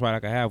have a ghostwriter, I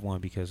could have one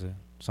because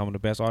some of the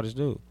best artists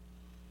do.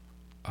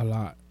 A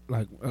lot.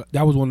 Like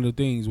that was one of the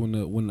things when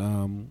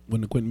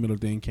the Quentin Miller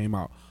thing came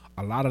out.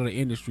 A lot of the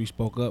industry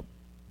spoke up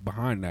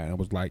behind that. It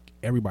was like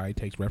everybody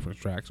takes reference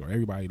tracks or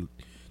everybody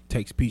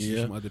takes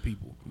pieces from other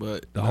people.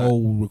 But the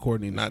whole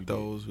recording industry not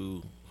those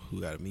who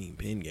got a mean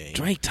pen game.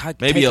 Drake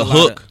maybe a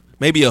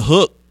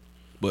hook,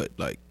 but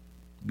like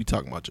we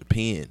talking about your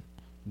pen.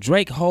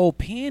 Drake whole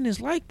pen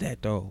is like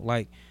that though.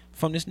 Like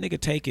from this nigga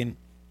taking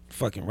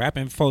fucking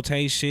rapping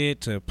Forte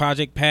shit to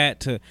Project Pat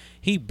to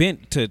he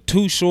bent to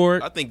Too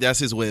Short. I think that's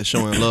his way of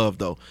showing love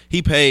though.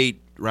 He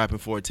paid Rapping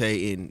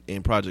Forte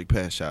in Project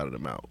Pat, shouted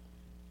him out.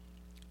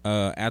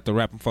 After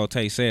Rapping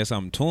Forte said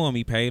something to him,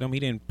 he paid him. He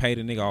didn't pay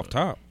the nigga off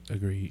top.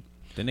 Agreed.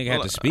 The nigga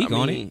had to speak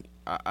on it.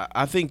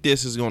 I think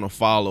this is going to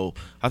follow.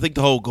 I think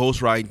the whole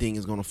ghostwriting thing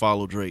is going to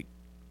follow Drake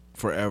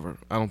forever.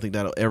 I don't think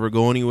that'll ever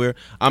go anywhere.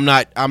 I'm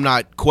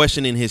not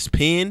questioning his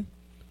pen.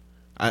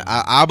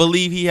 I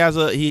believe he has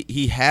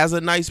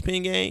a nice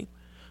pen game,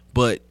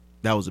 but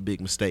that was a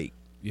big mistake.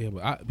 Yeah,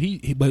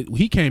 but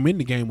he came in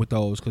the game with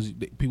those because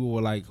people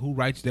were like, "Who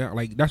writes down?"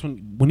 Like that's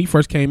when he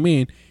first came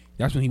in.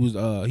 That's when he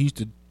used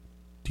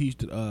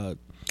to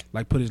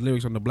like put his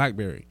lyrics on the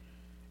BlackBerry.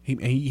 He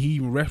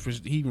even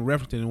referenced it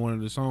in one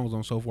of the songs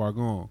on So Far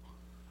Gone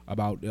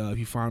about if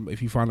you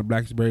find a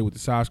BlackBerry with the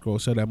side scroll,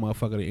 sell that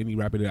motherfucker to any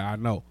rapper that I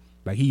know.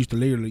 Like he used to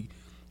literally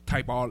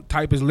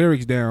type his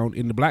lyrics down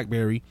in the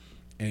BlackBerry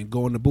and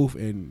go in the booth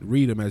and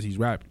read them as he's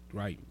rapping,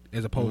 right?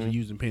 As opposed to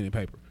using pen and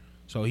paper.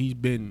 So his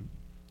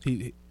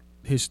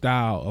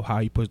style of how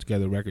he puts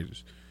together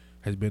records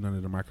has been under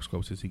the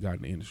microscope since he got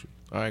in the industry.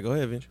 All right, go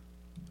ahead, Vince.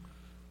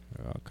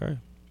 Okay.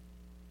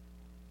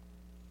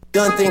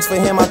 Done things for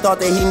him I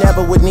thought that he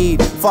never would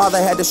need. Father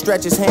had to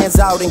stretch his hands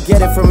out and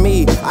get it from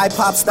me. I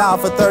pop style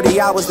for 30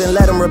 hours, then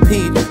let him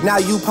repeat. Now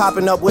you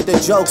popping up with the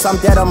jokes, I'm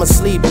dead, I'm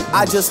asleep.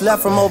 I just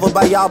left from over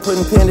by y'all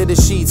putting pen to the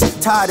sheets.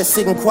 Tired of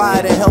sitting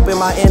quiet and helping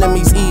my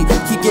enemies eat.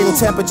 Keep getting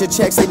temperature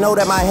checks, they know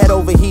that my head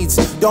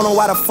overheats. Don't know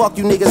why the fuck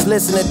you niggas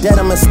listen to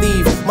Denim and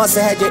Steve.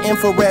 Musta had your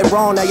infrared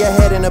wrong, now your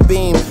head in a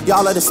beam.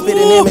 Y'all are the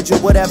spitting image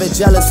of whatever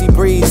jealousy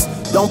breeds.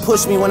 Don't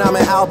push me when I'm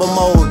in album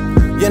mode.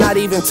 You're not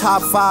even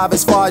top 5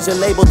 as far as your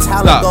label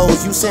talent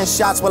goes. You send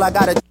shots, well I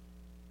gotta.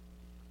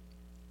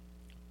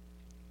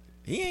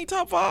 He ain't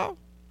top 5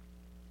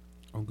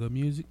 on good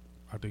music.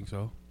 I think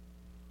so.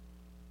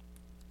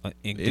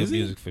 In Is Good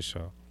he? Music for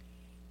sure.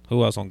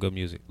 Who else on Good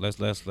Music? Let's.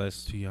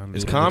 Tiana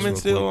Is do Common this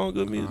still real on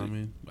quick. Good Music?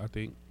 Common, I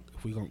think.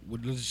 If we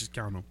let's just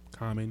count them.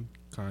 Common,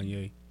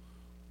 Kanye,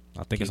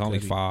 I think it's Kid only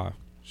Cudi. 5.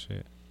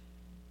 Shit.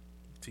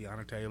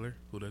 Tiana Taylor,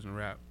 who doesn't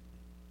rap.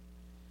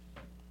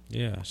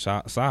 Yeah,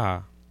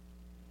 Saha. I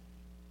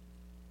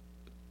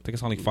think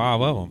it's only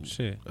 5 of them.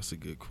 Shit. I That's a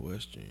good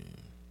question.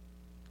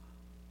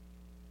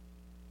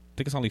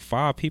 think it's only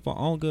 5 people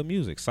on Good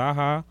Music.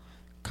 Saha,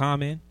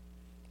 Common,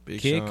 Big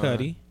Kid Sean,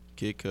 Cudi.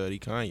 Kid Cudi,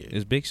 Kanye.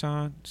 Is Big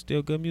Sean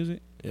still Good Music?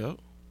 Yep.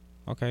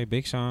 Okay,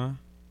 Big Sean.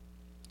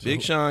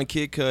 Big Sean,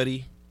 Kid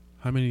Cudi.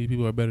 How many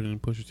people are better than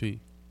Pusha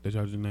T that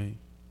y'all just named?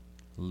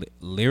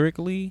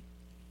 Lyrically,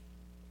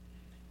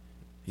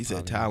 He said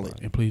Probably talent.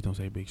 not. And please don't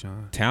say Big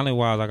Sean. talent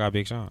wise, I got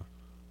Big Sean.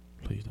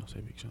 Please don't say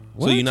Big Sean.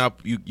 So you not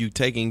you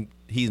taking?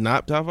 He's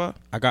not top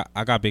 5.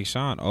 I got Big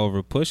Sean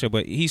over Pusha,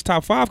 but he's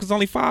top 5 because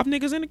only 5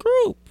 niggas in the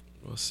group.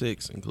 Well,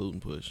 6 including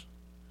Push.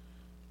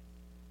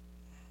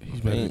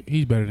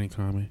 He's better than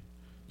Common.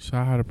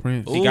 Shout out to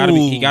Prince. Ooh. He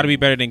gotta be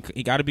better than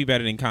Kanye. Gotta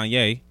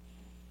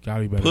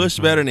be better. Push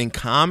than better Common. than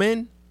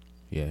Common.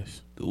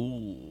 Yes.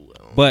 Ooh. I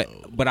don't But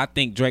know. but I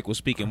think Drake was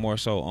speaking more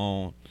so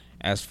on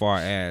as far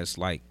as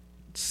like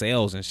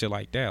sales and shit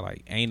like that.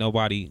 Like ain't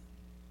nobody,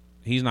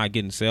 he's not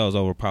getting sales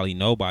over probably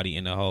nobody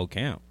in the whole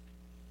camp.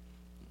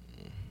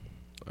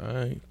 All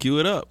right, cue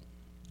it up.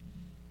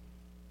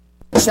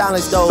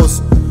 Challenge those,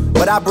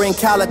 but I bring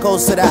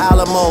calicos to the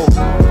Alamo.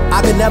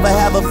 I could never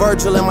have a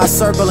Virgil in my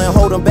circle and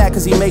hold him back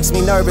cause he makes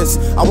me nervous.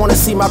 I wanna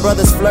see my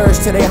brothers flourish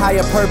to their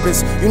higher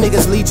purpose. You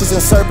niggas leeches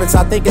and serpents,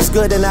 I think it's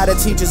good and now the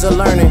teachers are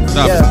learning.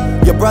 Stop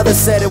Yeah, your brother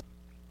said it.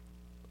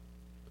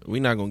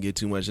 We're not gonna get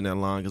too much in that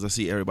line because I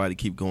see everybody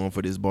keep going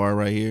for this bar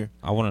right here.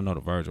 I want to know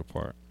the Virgil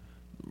part.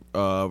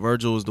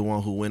 Virgil was the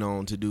one who went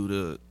on to do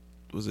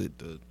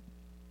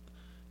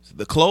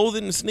the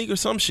clothing, the sneaker,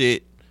 some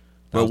shit.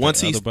 That But was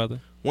once the he other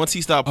brother. once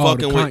he stopped Oh,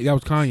 fucking with that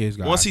was Kanye's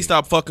guy. once he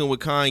stopped fucking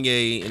with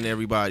Kanye and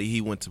everybody,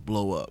 he went to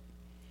blow up.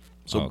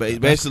 So Okay.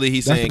 basically,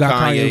 he's That's saying the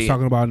guy Kanye was Kanye.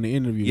 talking about in the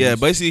interview. Yeah,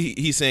 basically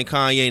he's saying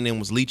Kanye and then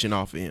was leeching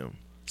off of him,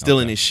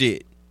 stealing Okay. his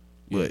shit.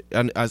 But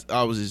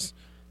I was just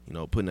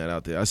putting that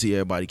out there. I see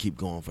everybody keep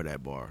going for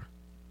that bar.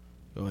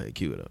 Go ahead,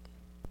 cue it up.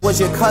 Was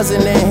your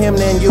cousin and him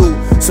then you.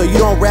 So you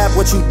don't rap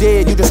what you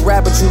did, you just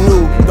rap what you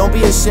knew. Don't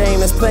be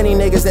ashamed, there's plenty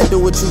niggas that do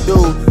what you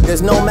do.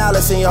 There's no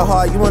malice in your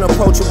heart, you an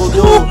approachable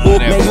dude.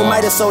 Man, you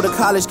might have sold the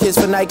college kids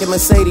for Nike and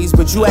Mercedes,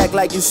 but you act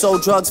like you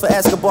sold drugs for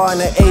Escobar in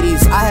the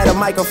 80s. I had a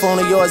microphone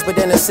of yours, but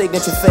then the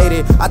signature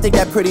faded. I think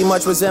that pretty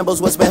much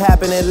resembles what's been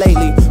happening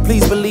lately.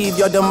 Please believe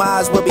your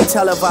demise will be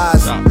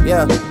televised.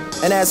 Yeah,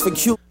 and as for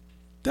Q.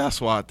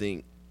 That's why I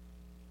think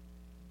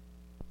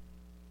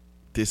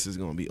this is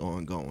gonna be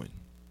ongoing.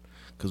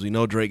 Cause we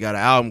know Drake got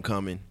an album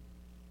coming.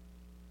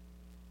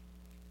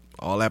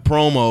 All that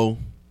promo.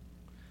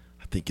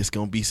 I think it's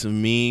gonna be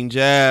some mean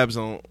jabs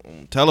on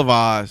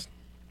televised.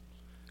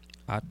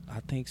 I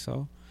think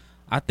so.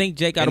 I think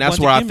Jay got And a that's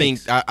bunch where of I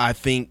think gimmicks. I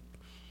think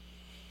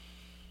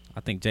I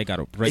think Jay got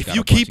a break. if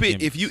you keep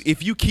it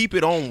if you keep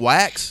it on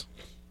wax,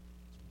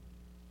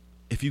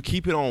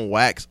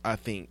 I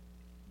think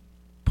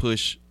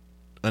Push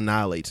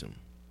annihilates him.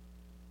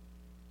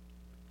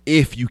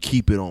 If you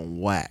keep it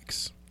on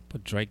wax.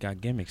 But Drake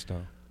got gimmicks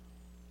though.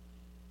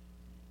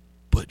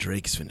 But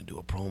Drake's finna do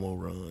a promo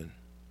run.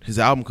 His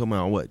album come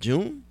out what,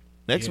 June?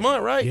 Next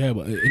month, right? Yeah,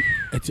 but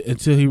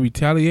until he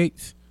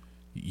retaliates,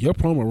 your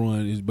promo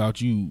run is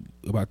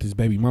about this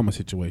baby mama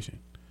situation.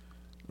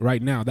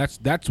 Right now, that's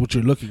what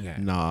you're looking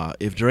at. Nah,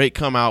 if Drake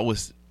come out with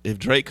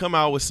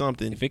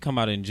something, If it come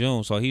out in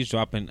June, so he's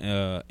dropping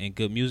in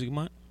Good Music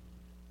Month,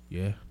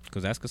 Yeah,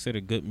 because that's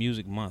considered Good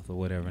Music Month or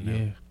whatever now.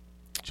 yeah.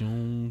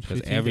 June.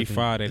 Because 15th, every I think.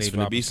 Friday it's they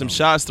gonna drop be some something.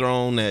 shots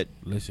thrown that,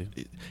 Listen,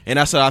 and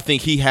that's what I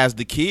think. He has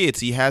the kids,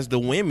 he has the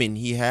women,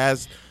 he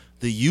has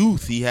the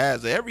youth, he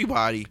has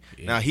everybody.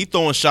 Yeah. Now he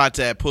throwing shots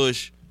at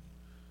Push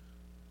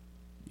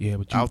yeah,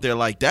 but out there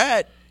like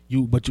that.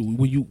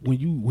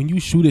 when you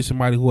shoot at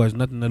somebody who has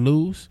nothing to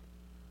lose,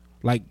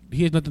 like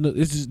he has nothing to.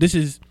 This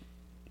is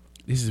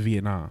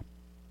Vietnam.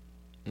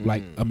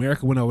 Like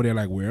America went over there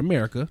like we're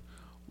America.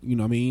 You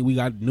know what I mean? We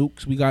got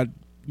nukes. We got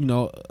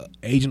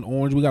Agent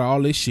Orange. We got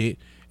all this shit.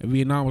 And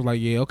Vietnam was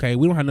like, yeah, okay,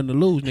 we don't have nothing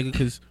to lose, nigga,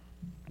 because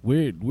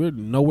we're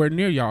nowhere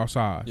near y'all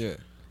side. Yeah.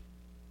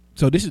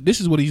 So this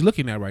is what he's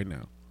looking at right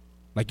now.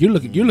 Like you're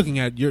looking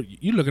at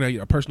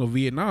a personal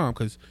Vietnam,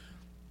 because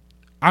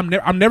I'm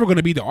never going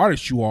to be the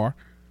artist you are.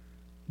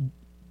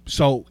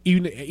 So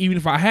even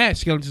if I had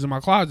skeletons in my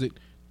closet,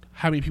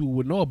 how many people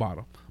would know about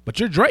them? But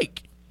you're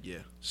Drake. Yeah.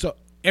 So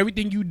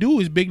everything you do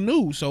is big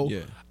news. So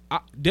Yeah.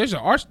 there's an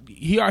art.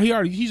 He's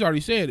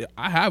already said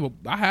I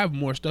have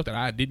more stuff that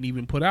I didn't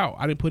even put out.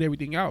 I didn't put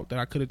everything out that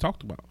I could have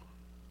talked about.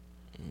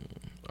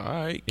 All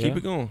right, Yeah. keep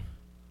it going.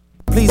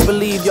 Please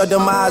believe your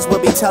demise will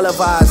be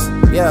televised.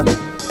 Yeah.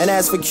 And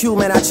as for Q,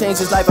 man, I changed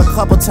his life a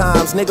couple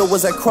times. Nigga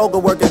was at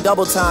Kroger working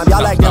double time.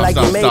 Y'all acting like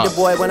you made the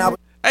boy when I was.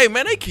 Hey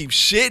man, they keep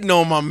shitting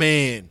on my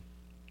man.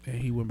 And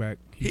he went back.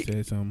 He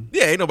said something.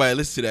 Yeah, ain't nobody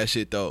listen to that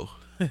shit though.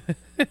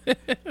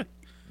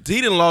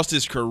 he done lost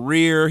his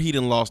career. He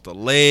done lost a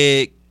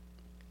leg.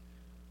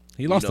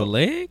 He lost a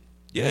leg?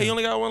 Yeah, he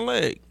only got one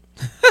leg.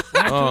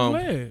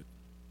 Glad.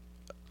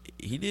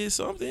 He did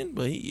something,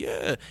 but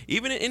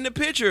even in the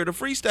picture, the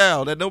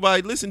freestyle that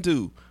nobody listened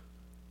to.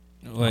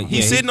 Well,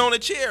 He's sitting on a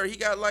chair. He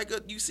got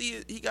you see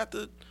it. He got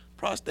the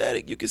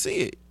prosthetic. You can see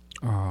it.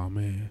 Oh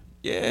man.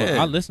 Yeah.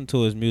 Well, I listened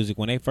to his music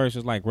when they first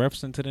was like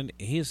referencing to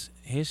his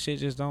shit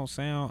just don't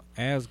sound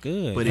as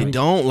good. But it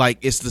don't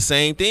it's the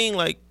same thing.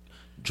 Like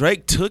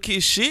Drake took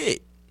his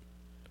shit.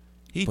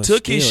 He But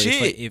took his still,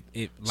 shit.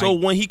 like, So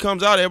when he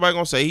comes out, everybody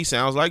gonna say he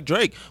sounds like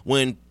Drake.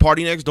 When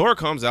Party Next Door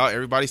comes out,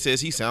 everybody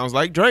says he sounds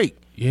like Drake.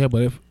 Yeah,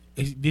 but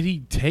did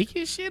he take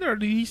his shit or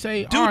did he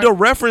say, Dude, all right? the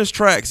reference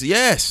tracks,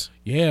 yes.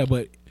 Yeah,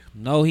 but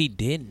no, he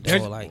didn't.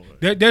 there's, Though. Like,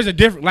 there's a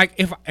different. Like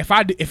if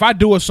I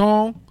do a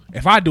song,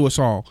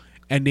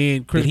 and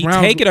then Chris did he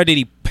Brown take it or did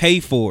he pay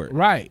for it?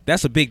 Right.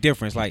 That's a big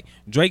difference. Like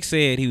Drake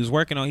said, he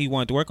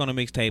wanted to work on a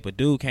mixtape. A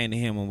dude came to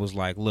him and was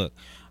like, "Look,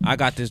 I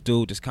got this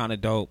dude that's kind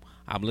of dope.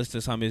 I'm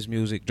listening to some of his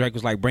music." Drake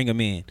was like, "Bring him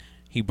in."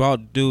 He brought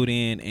the dude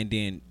in, and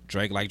then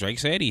Drake, like Drake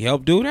said, he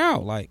helped dude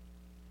out. Like,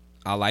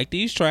 I like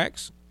these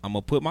tracks. I'm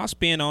gonna put my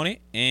spin on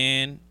it,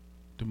 and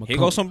here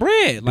goes some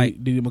bread.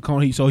 Like, did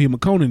McConaughey? So he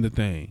McConaughey the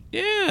thing.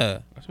 yeah.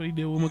 That's what he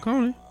did with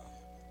McConaughey.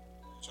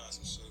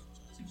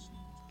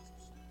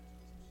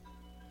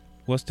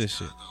 What's this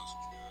shit?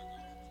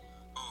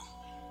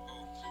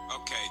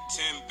 Okay,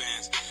 10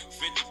 bands,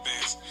 50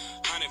 bands,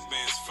 100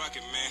 bands, fuck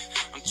it, man.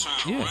 I'm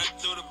trying to Yeah. run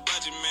through the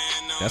budget,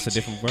 man. That's a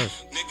different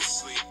verse. Niggas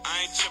sleep.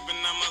 I ain't tripping,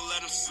 I'ma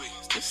let them sleep.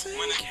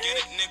 When I get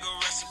it, nigga,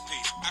 rest in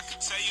peace. I can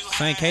tell you Same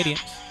how it cadence.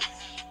 happened.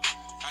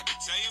 I can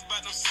tell you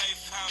about them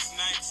safe house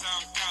nights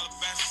out in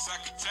Calabasas. I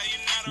can tell you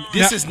not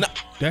This is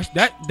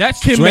not. That's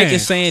Tim Drake Man.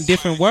 is saying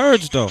different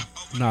words though.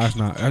 No, it's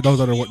not. Those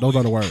are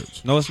the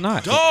words. No, it's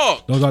not.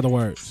 Dog. Those are the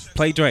words.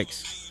 Play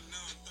Drake's.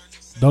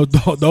 Those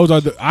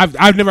are the.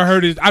 I've never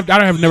heard it. I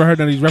have never heard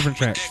none of these reference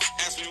tracks.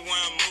 ask me where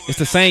I'm moving. It's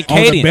the same All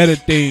the cadence. better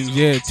things.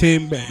 Yeah,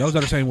 Tim. Those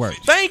are the same words.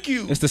 Thank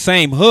you, It's the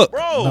same hook.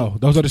 bro. No,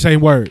 those are the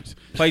same words.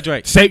 Play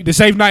Drake. The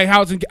Safe Night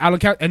House in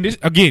and this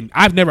again.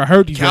 I've never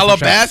heard these reference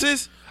tracks.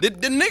 Calabasas. The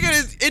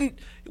nigga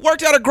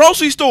worked at a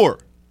grocery store.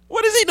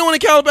 What is he doing in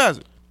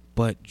Calabasas?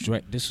 But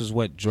Drake, this is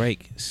what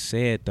Drake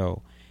said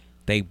though.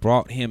 They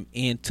brought him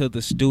into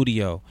the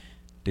studio.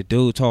 The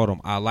dude told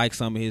him, "I like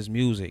some of his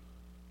music."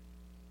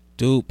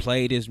 Dude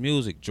played his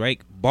music.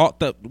 Drake bought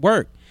the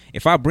work.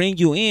 If I bring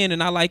you in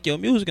and I like your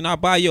music and I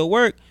buy your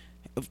work,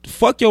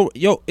 fuck your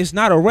it's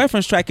not a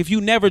reference track if you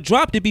never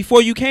dropped it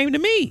before you came to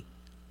me.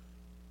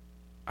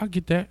 I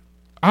get that.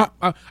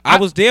 I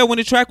was there when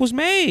the track was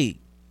made.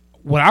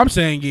 What I'm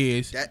saying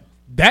is That-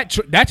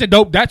 that's a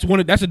dope. That's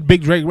a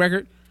big Drake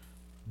record.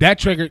 That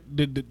trigger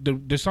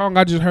the song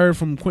I just heard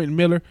from Quentin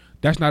Miller.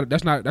 That's not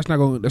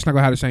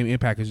gonna have the same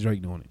impact as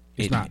Drake doing it.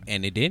 It's not.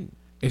 And it didn't.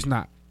 It's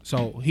not.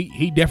 So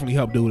he definitely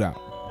helped dude out.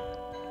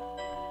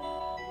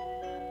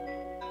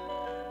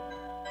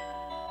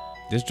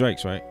 This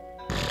Drake's right.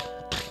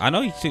 I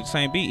know he took the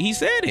same beat. He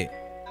said it.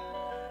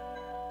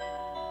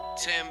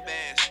 10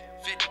 bands,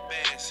 50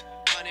 bands,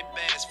 100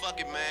 bands, fuck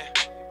it, man.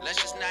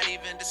 Let's just not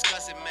even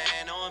discuss it,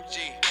 man. OMG.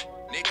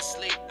 Niggas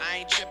sleep, I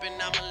ain't tripping,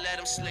 I'ma let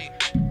them sleep.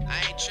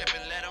 I ain't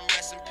tripping, let them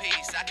rest in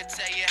peace. I can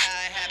tell you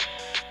how it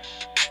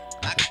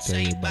happened. I can tell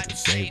you about the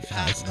safe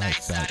house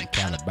nights out in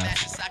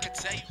Calabasas. I can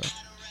tell you.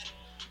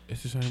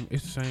 It's the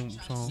same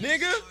song.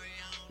 Nigga.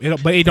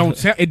 But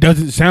it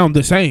doesn't sound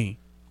the same.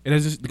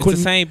 It's the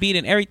same beat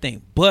and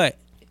everything, but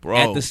Bro.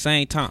 at the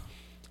same time,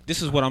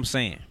 this is what I'm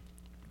saying.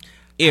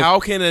 How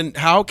can a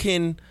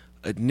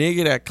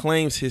nigga that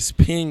claims his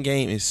pen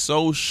game is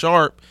so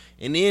sharp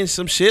and then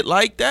some shit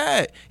like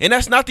that? And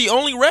that's not the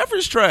only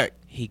reference track.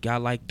 He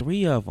got like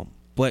 3 of them,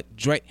 but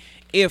Drake.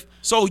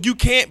 So you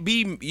can't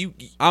be you.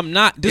 I'm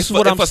not. This If is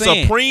what a- I'm if a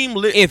saying. Supreme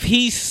li- if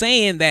he's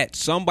saying that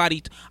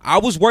somebody, I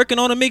was working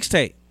on a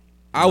mixtape.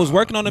 I was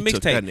working on a you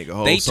took that nigga mixtape.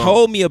 whole They song.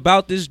 told me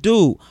about this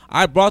dude.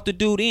 I brought the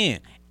dude in,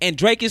 and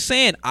Drake is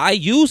saying I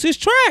use his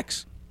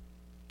tracks.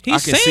 He's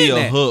I can saying see a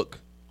that. hook.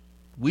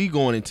 We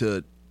going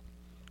into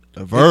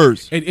a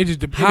verse. It just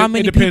depends. How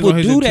many it depends people on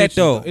his do that, intentions,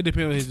 though? It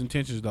depends on his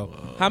intentions though.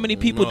 How many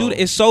people do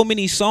that? It's so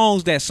many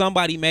songs that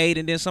somebody made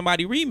and then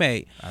somebody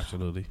remade.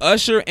 Absolutely.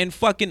 Usher and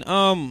fucking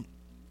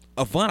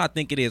Avant, I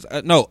think it is.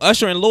 No,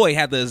 Usher and Lloyd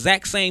had the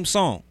exact same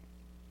song.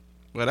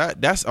 Well,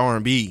 that's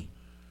R&B.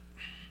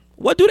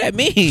 What do that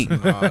mean?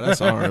 Nah,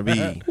 that's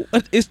R&B.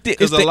 It's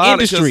the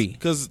industry.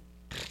 Because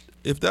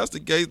if that's the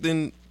case,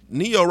 then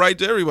Neo right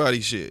to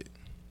everybody's shit.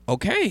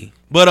 Okay.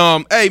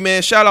 But hey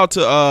man, shout out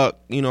to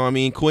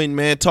Quentin,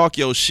 man. Talk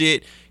your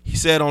shit. He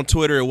said on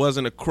Twitter it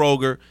wasn't a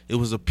Kroger, it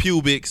was a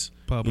Publix.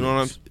 Publix. You know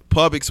what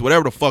Publix,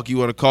 whatever the fuck you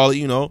want to call it,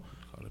 you know.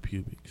 Call it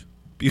Publix.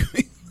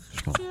 Publix.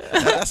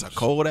 That's a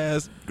cold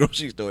ass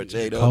grocery store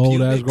chain.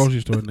 Cold ass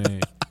grocery store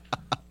name.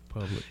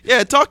 Public.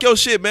 Yeah, talk your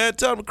shit, man.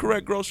 Tell them the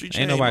correct grocery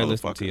chain. Ain't nobody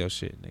listening motherfucker. to your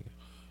shit, nigga.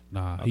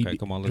 Nah. Okay,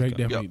 come on, let's Drake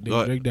go. definitely, Go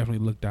ahead. Drake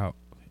definitely looked out.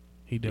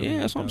 He definitely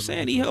Yeah, that's what I'm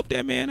saying. He helped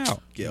that man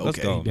out. Yeah, Let's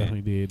okay. go, He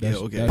definitely man. did. That's,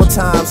 okay. that's-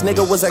 Couple times,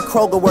 nigga was at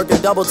Kroger working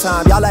double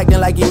time. Y'all acting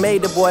like he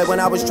made the boy when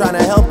I was trying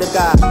to help the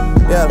guy.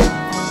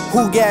 Yeah.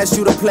 Who gassed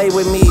you to play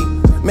with me?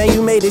 Man,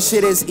 you made this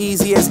shit as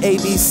easy as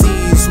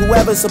ABCs.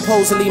 Whoever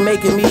supposedly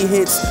making me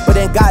hits, but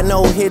ain't got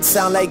no hits,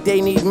 sound like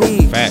they need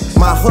me. Facts.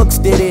 My hooks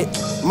did it,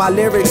 my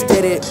lyrics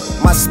did it,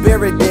 my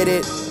spirit did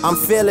it. I'm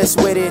fearless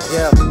with it,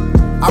 yeah.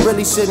 I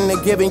really shouldn't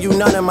have given you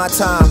none of my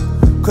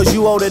time, cause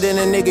you older than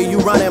a nigga you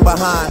running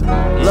behind.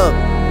 Look,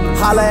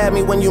 holla at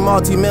me when you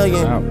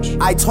multi-million. Ouch.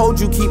 I told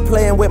you keep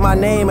playing with my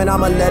name and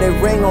I'ma let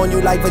it ring on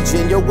you like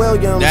Virginia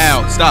Williams.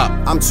 Now, stop.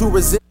 I'm too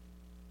resilient.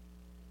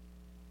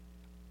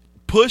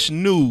 Push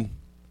knew.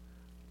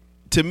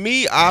 To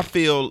me, I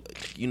feel,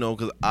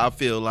 because I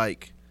feel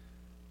like,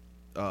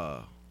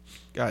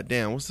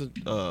 goddamn, what's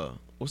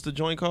the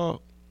joint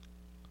called?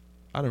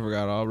 I done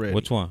forgot already.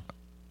 Which one?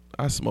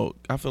 I smoke.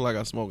 I feel like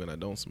I smoke and I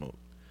don't smoke.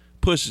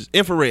 Push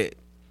infrared.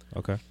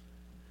 Okay.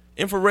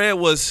 Infrared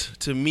was,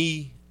 to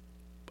me,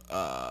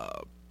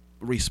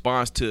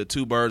 response to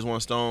Two Birds, One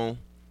Stone,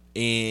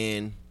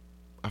 and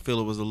I feel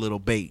it was a little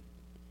bait.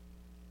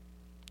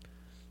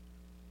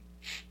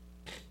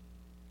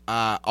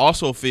 I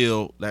also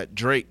feel that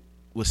Drake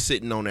was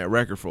sitting on that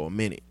record for a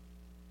minute.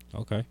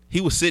 Okay.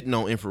 He was sitting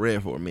on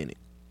Infrared for a minute,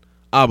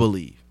 I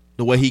believe.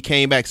 The way he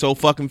came back so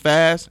fucking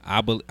fast,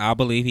 I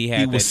believe he had.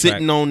 he that was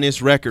sitting track. on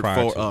this record prior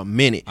for to. a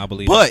minute. I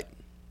believe but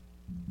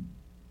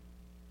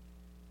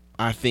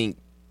I think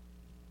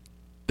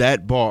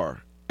that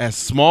bar, as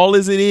small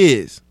as it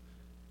is,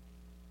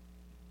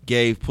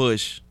 gave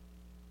Push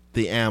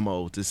the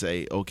ammo to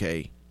say,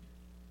 okay,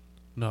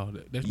 no,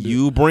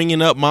 you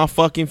bringing up my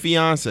fucking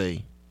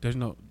fiance. There's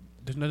nothing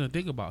to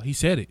think about. He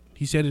said it.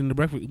 He said it in the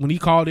breakfast when he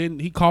called in.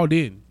 He called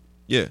in.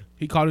 Yeah.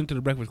 He called into the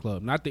Breakfast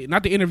Club. Not the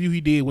interview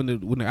he did when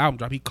the album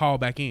dropped. He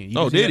called back in. You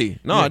Oh, didn't see did that?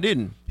 he? No, Yeah. I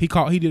didn't. He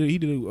called. He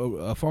did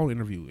a phone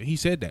interview, and he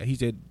said that. He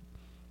said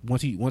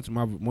once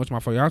my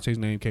fiance's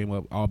name came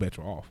up, all bets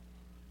were off.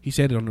 He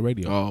said it on the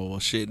radio. Oh, well,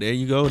 shit. There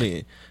you go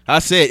then. I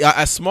said,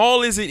 as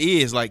small as it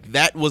is, like,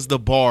 that was the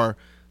bar.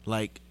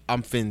 Like,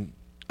 I'm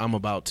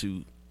about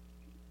to.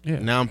 Yeah.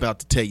 Now I'm about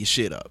to tear your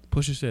shit up.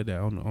 Pusha said that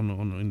on the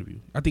interview.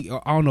 I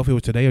don't know if it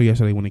was today or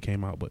yesterday when it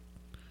came out, but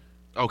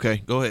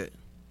Okay, go ahead.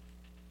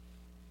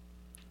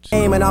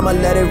 And I'ma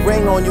let it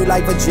ring on you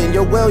like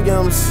Virginia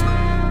Williams.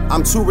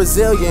 I'm too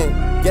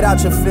resilient. Get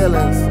out your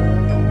feelings.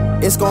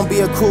 It's gonna be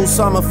a cool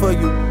summer for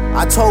you.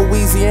 I told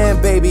Weezy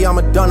and Baby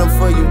I'ma done them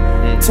for you.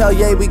 Tell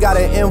Ye we got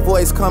an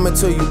invoice coming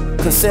to you.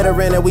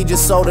 Considering that we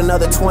just sold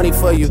another 20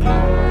 for you. To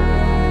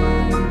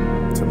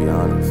be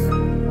honest.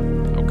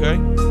 Okay.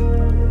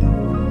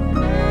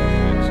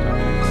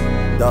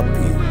 The P.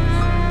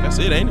 That's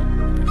it, ain't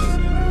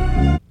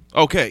it?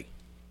 Okay.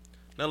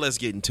 Now let's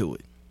get into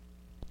it.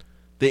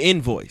 The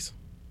invoice.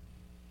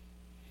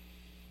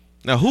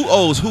 Now, who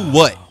owes who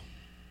what?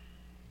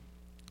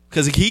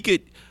 Because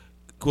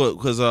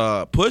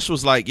Push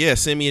was like, yeah,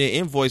 send me the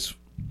invoice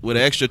with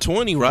an extra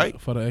 20, right?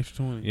 for the extra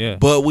 20. Yeah.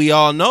 But we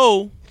all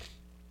know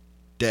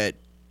that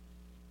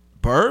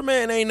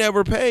Birdman ain't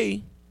never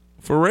paid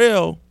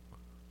Pharrell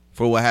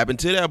for what happened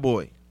to that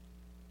boy.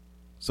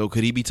 So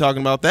could he be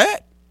talking about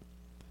that?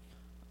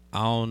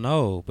 I don't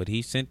know, but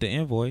he sent the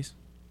invoice.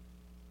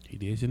 He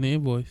did send the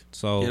invoice.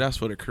 So Yeah, that's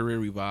for the career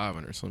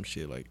reviving or some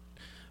shit like.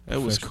 That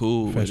was Professional-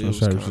 cool, but it was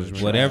professional kinda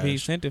services, whatever he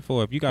trash. sent it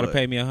for, if you got to But-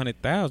 pay me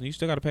 $100,000, you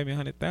still got to pay me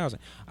 $100,000.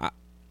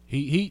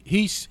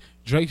 He's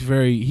Drake's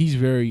very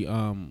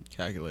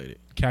Calculated.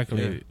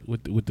 calculated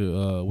with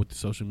the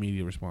social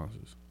media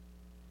responses.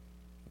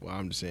 Well,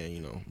 I'm just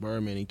saying,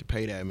 Birdman need to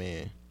pay that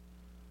man.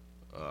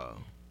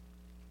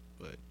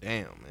 But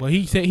damn, man. Well,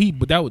 he said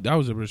but that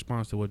was a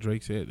response to what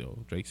Drake said though.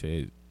 Drake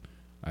said,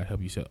 "I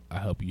help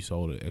you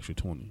sold an extra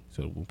 20."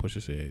 So when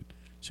Pusha said,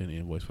 "Send the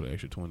invoice for the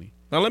extra 20."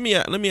 Now let me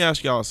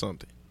ask y'all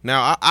something.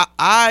 Now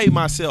I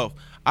myself,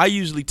 I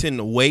usually tend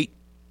to wait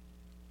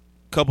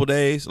a couple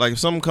days. Like if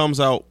something comes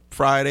out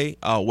Friday,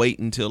 I'll wait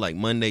until like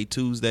Monday,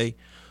 Tuesday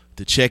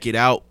to check it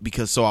out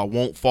so I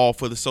won't fall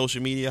for the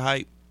social media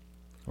hype.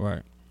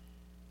 Right.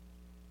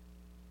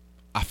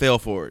 I fell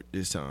for it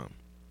this time.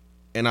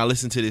 And I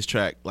listened to this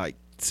track like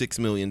 6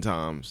 million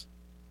times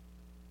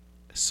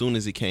as soon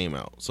as it came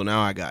out. So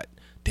now I got,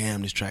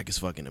 damn, this track is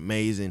fucking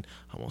amazing.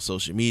 I'm on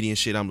social media and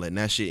shit. I'm letting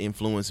that shit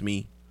influence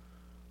me.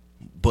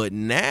 But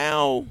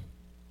now,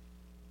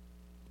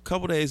 a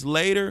couple days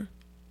later,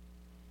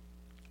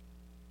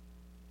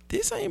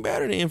 this ain't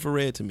better than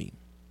Infrared to me.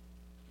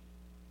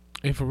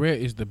 Infrared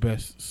is the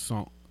best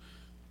song.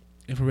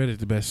 Infrared is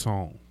the best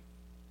song.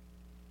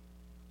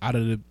 Out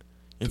of the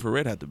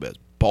Infrared had the best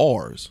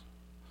bars.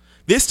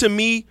 This to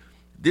me,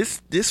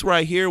 this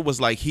right here was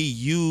like he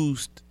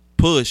used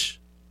Push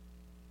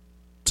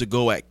to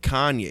go at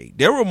Kanye.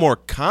 There were more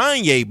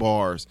Kanye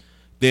bars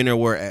than there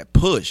were at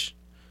Push.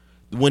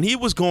 When he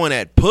was going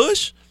at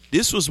Push,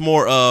 this was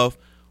more of,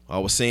 I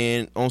was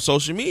saying on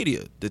social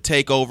media, the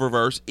Takeover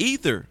versus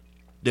Ether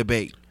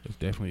debate. it's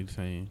definitely the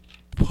same.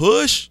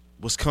 Push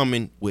was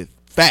coming with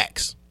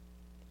facts.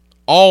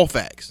 All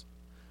facts.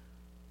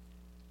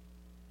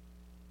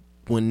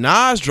 when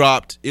Nas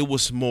dropped, it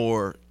was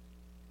more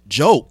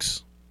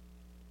jokes.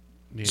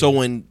 Yeah. So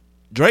when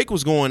Drake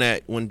was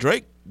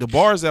the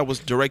bars that was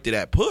directed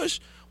at Push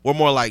were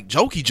more like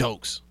jokey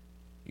jokes.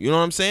 You know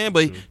what I'm saying?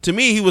 But to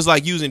me, he was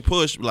like using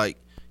Push like,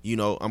 you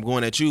know, I'm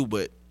going at you,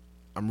 but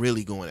I'm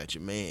really going at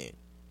your man.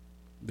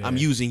 Yeah. I'm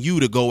using you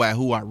to go at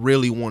who I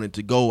really wanted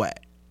to go at.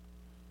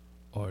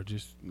 Or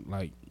just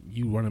like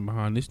you running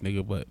behind this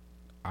nigga, but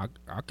I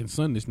can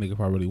sun this nigga if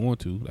I really want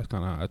to. That's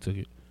kind of how I took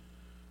it.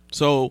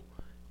 So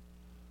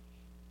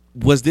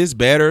was this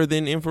better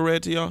than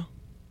Infrared to y'all?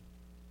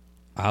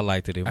 I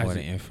liked it more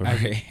than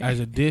Infrared. As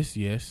a diss,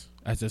 yes.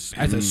 As a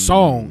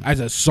song,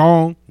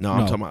 No,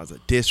 I'm talking about as a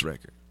diss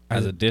record.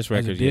 As a diss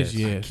record, diss,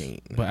 yes.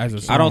 But as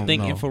a song, I don't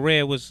think no.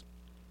 Infrared was.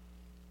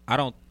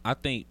 I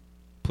think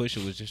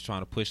Pusha was just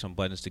trying to push some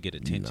buttons to get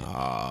attention.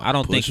 Nah, I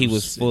don't think he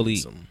was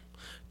fully.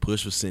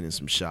 Push was sending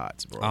some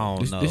shots, bro. I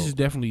don't know. This is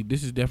definitely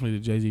the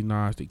Jay-Z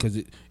Nas thing, because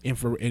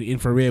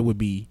Infrared would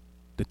be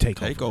the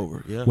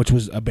takeover, yeah. which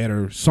was a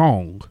better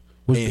song.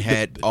 It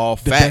had all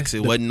facts.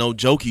 It wasn't no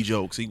jokey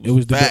jokes. It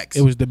was facts.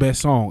 It was the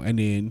best song, and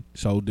then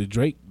so the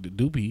Drake, the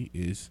Doopy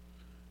is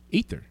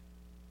Ether,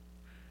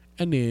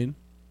 and then.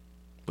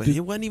 But it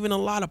wasn't even a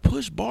lot of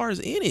Push bars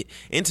in it.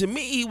 And to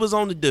me, he was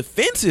on the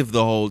defensive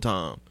the whole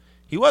time.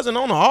 He wasn't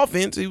on the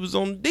offense. He was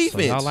on the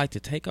defense. So y'all like to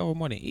take over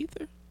more than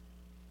Ether?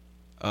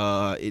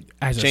 It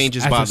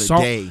changes by the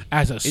day.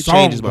 As a it song,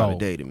 changes by though, the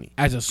day to me.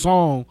 As a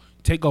song,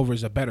 Takeover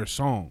is a better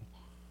song.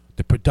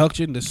 The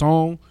production, the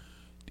song,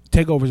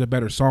 Takeover is a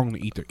better song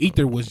than Ether.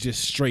 Ether was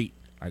just straight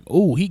like,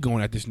 ooh, he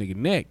going at this nigga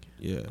neck.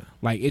 Yeah.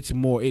 Like it's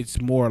more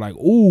like,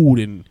 ooh,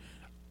 than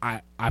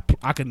I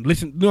can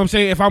listen. You know what I'm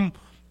saying? If I'm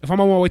on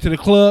my way to the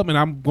club and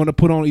I'm going to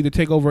put on either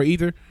Takeover or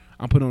Ether,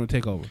 I'm putting on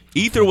the Takeover.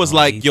 Ether was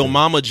like Yo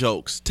Mama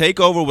jokes.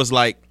 Takeover was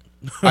like,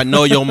 I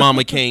know your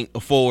mama can't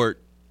afford.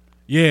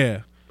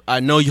 Yeah.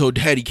 I know your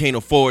daddy can't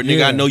afford. Nigga,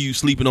 Yeah. I know you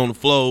sleeping on the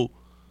floor.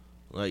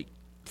 Like,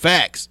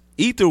 facts.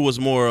 Ether was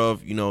more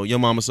of, you know, your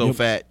mama so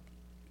fat.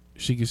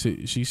 She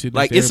said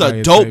Like, it's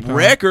a dope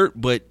record,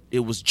 but it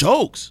was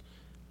jokes.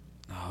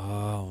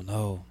 Oh,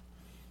 no.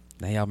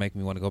 Now y'all make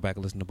me want to go back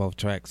and listen to both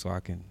tracks so I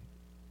can.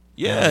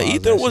 Yeah, analyze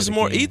Ether that was shit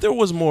more. again. Ether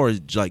was more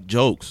like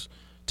jokes.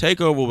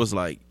 Takeover was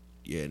like,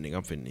 yeah, nigga,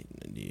 I'm finna.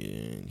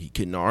 Yeah, he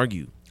couldn't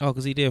argue. Oh,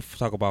 because he did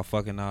talk about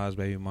fucking Nas,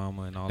 baby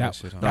mama, and all that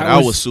shit. Huh?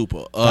 That was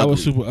super ugly. That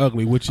was super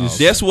ugly, which is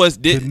This was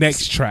the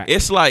next track.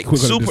 It's like we're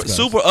gonna super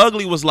discuss.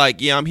 ugly was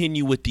like, yeah, I'm hitting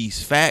you with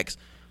these facts,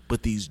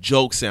 but these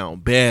jokes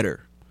sound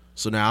better.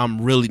 So now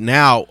I'm really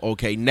now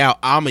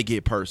I'm gonna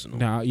get personal.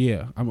 Now,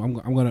 yeah, I'm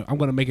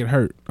gonna make it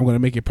hurt. I'm gonna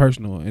make it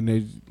personal, and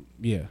there's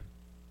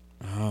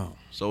Oh.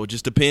 So it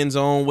just depends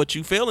on what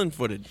you feeling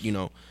for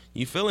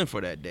you feeling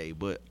for that day.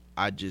 But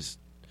I just,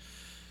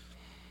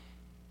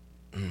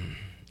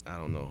 I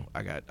don't know.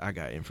 I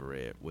got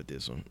Infrared with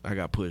this one. I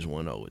got Push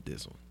 1-0 with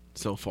this one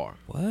so far.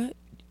 What?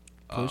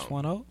 Push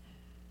 1-0?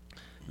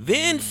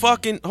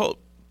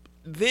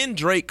 Then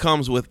Drake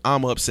comes with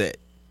I'm Upset.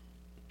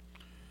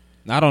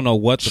 I don't know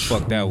what the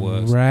fuck that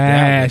was.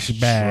 Trash That was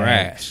bag.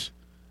 trash.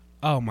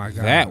 Oh my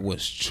god, That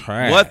was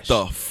trash. What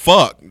the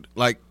fuck?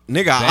 Like,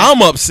 nigga,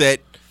 I'm upset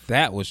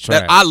That was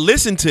trash. that I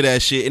listened to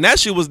that shit, and that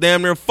shit was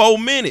damn near 4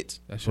 minutes.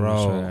 that shit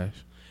was Bro. trash.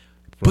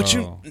 But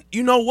Bro.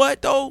 you know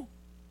what though?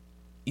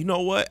 You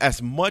know what?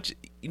 As much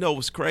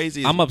what's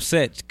crazy? Is, I'm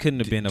upset. Couldn't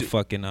have been a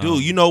fucking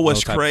dude. You know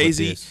what's no type of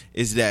crazy diss.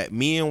 is that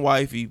me and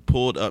wifey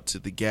pulled up to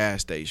the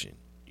gas station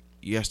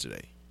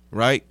yesterday,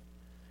 right?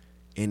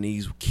 And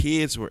these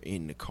kids were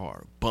in the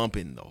car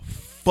bumping the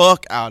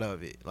fuck out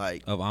of it,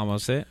 like Of I'm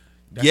upset.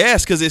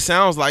 yes, because it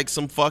sounds like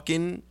some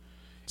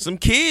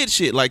kid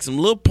shit, like some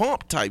Lil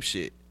Pump type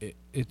shit.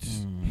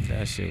 It's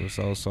That shit was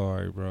so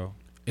sorry, bro.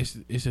 it's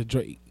a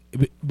Drake,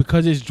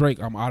 because it's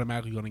Drake. I'm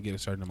automatically gonna get a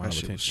certain amount That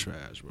of shit was attention.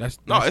 trash, bro.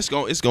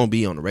 That's- it's gonna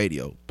be on the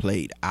radio,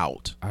 played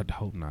out. I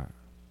hope not.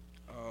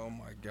 Oh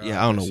my god. Yeah,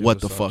 I don't know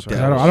what the fuck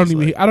that I don't was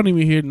even. like. I don't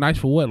even hear "Nice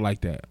for What"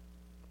 like that.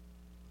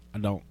 I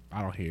don't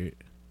hear it.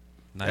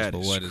 Nice That for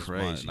is what is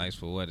crazy. nice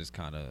for what is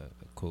kind of a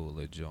cool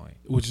little joint.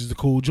 Which is the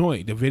cool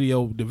joint. The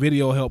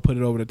video helped put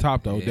it over the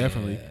top though. Yeah,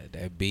 Definitely.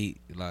 that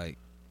beat, like,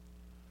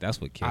 that's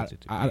what I, killed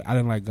it. I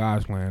didn't like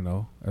God's Plan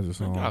though as a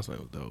song. God's Plan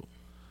was dope.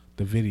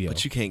 The video.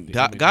 But you can't. The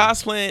image.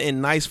 God's Plan and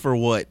Nice for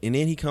What? And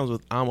then he comes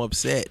with I'm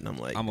Upset, and I'm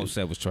like, I'm dude,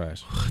 upset was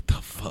trash. what the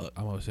fuck?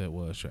 I'm upset it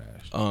was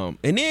trash. And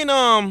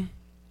then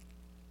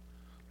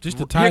Just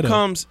the here title.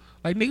 comes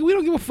Like nigga, we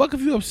don't give a fuck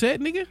if you upset,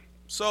 nigga.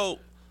 so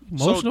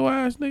Emotional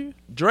ass nigga.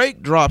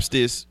 Drake drops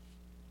this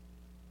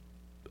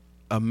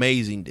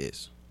amazing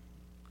diss.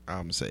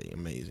 I'm gonna say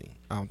amazing.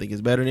 I don't think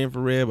it's better than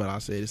Infrared, but I'll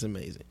say it's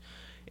amazing.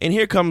 And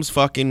here comes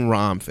fucking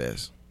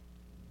Rhymefest.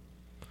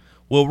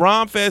 Well,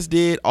 Rhymefest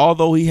did,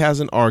 although he has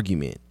an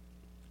argument,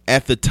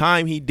 at the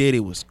time he did it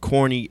was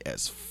corny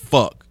as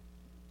fuck.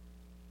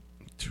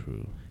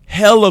 True.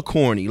 Hella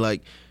corny.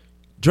 Like,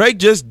 Drake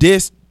just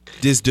dissed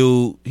this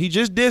dude. He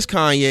just dissed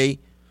Kanye.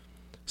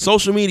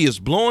 Social media is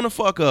blowing the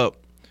fuck up.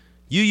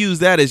 You use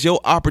that as your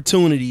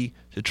opportunity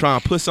to try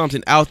and put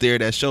something out there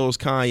that shows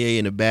Kanye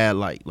in a bad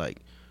light. Like,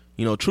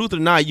 You know, truth or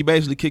not, you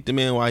basically kicked him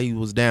in while he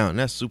was down.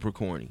 That's super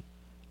corny.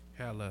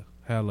 Hella,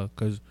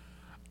 because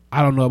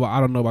I don't know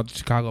about the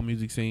Chicago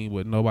music scene,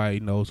 but nobody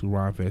knows who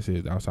Ron Fest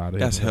is outside of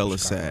That's him. hella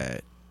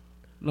sad.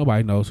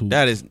 Nobody knows who.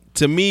 That is,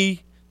 to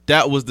me,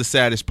 that was the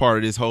saddest part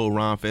of this whole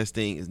Ron Fest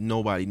thing is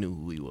nobody knew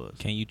who he was.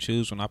 Can you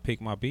choose when I pick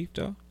my beef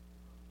though?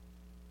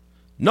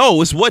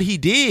 No, it's what he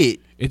did.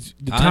 It's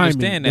the I timing.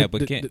 understand that,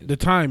 but the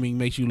timing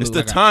makes you look It's the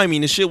like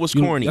timing. The shit was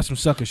corny. That's some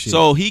sucker shit.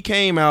 So he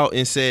came out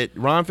and said,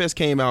 Ron Fest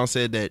came out and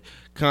said that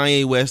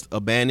Kanye West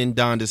abandoned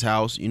Donda's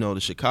House, you know, the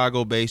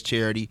Chicago-based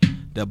charity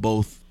that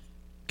both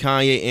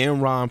Kanye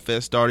and Ron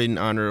Fest started in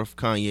honor of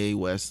Kanye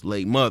West's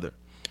late mother.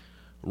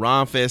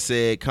 Ron Fest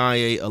said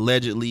Kanye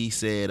allegedly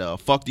said,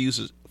 fuck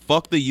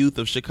the youth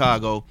of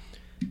Chicago,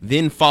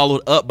 then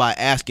followed up by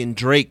asking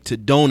Drake to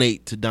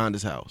donate to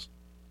Donda's House.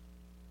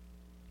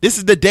 This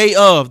is the day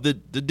of the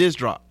diss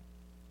drop.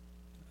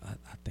 I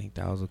think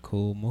that was a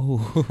cool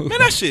move. Man,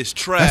 that shit's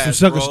trash, That's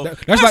some sucker bro.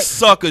 shit. That's like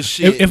sucker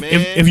shit, man.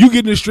 If you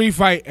get in a street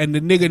fight and the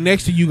nigga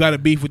next to you got a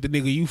beef with the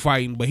nigga you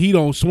fighting, but he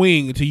don't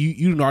swing until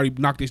you done already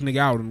knocked this nigga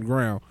out on the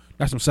ground,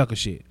 that's some sucker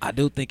shit. I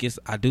do think it's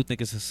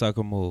a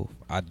sucker move.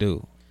 I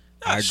do.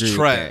 I That's agree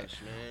trash, with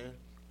that. man.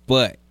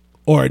 But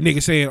Or a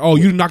nigga saying, "Oh,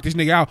 you knocked this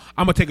nigga out.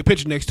 I'm gonna take a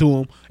picture next to him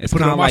and It's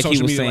put it kinda on my like he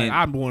social was media. saying- Like,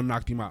 I'm the one who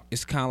knocked him out."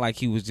 it's kind of like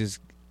he was just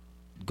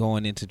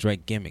going into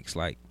Drake gimmicks.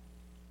 Like,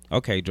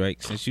 okay,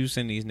 Drake, since you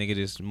send these niggas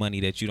this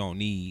money that you don't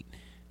need,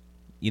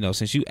 you know,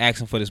 since you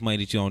asking for this money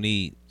that you don't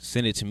need,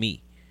 send it to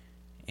me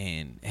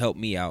and help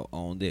me out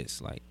on this.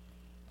 Like,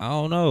 I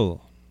don't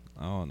know.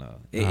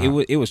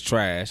 It was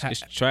trash. It's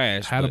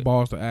trash. Had the but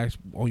balls to ask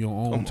on your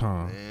own Come on,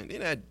 time. man. Then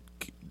that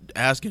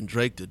asking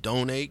Drake to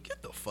donate,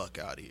 get the fuck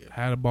out of here.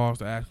 Had the balls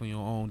to ask on your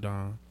own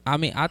time. I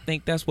mean, I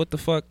think that's what the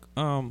fuck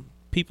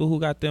people who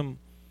got them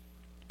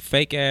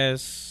fake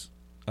ass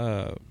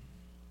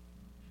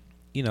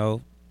you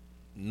know,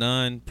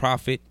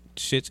 non-profit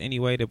shits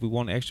anyway that we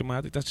want extra money.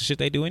 I think that's the shit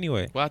they do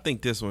anyway. Well, I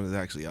think this one is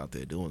actually out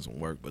there doing some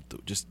work, but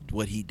just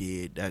what he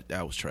did,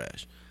 that was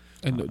trash.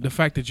 And the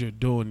fact that you're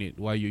doing it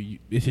while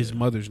it's his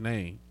mother's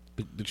name.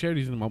 The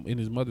charity's in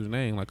his mother's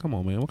name. Like, come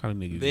on, man. What kind of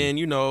nigga is Then,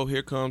 you know,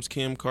 here comes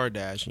Kim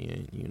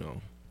Kardashian, you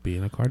know.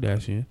 being a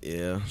Kardashian?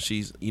 Yeah,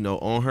 she's, you know,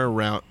 on her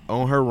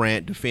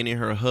rant defending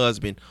her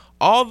husband.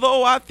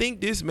 Although I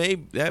think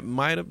that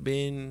might have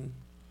been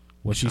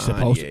Was she Kanye.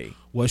 supposed to?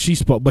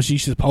 But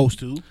she's supposed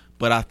to.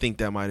 But I think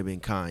that might have been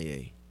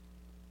Kanye,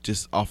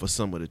 just off of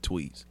some of the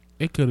tweets.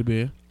 It could have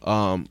been.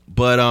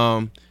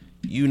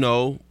 You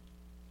know,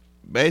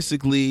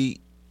 basically,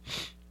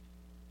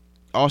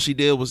 all she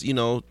did was, you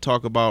know,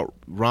 talk about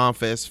Ron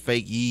Fest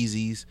fake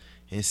Yeezys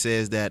and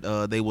says that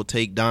they will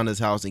take Donda's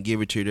house and give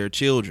it to their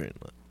children.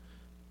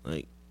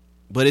 Like,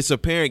 but it's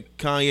apparent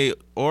Kanye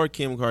or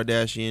Kim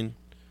Kardashian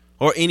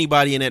or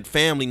anybody in that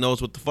family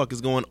knows what the fuck is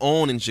going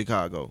on in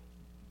Chicago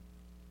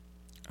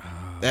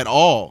at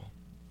all.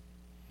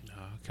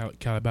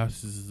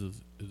 Calabasas is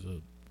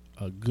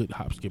a good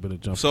hop, skip, and a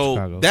jump. So in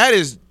Chicago. that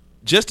is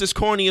just as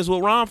corny as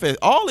what Ron Fest.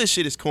 All this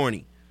shit is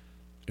corny.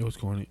 It was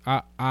corny.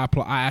 I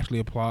actually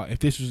applaud. If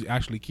this was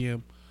actually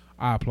Kim,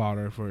 I applaud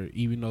her for it.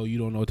 Even though you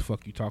don't know what the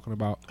fuck you talking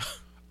about,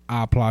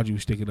 I applaud you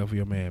sticking up for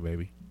your man,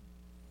 baby.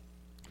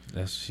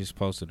 That's what she's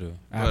supposed to do.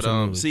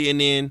 Absolutely. But see, and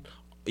then,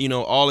 you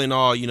know, all in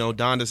all, you know,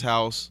 Donda's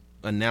House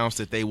announced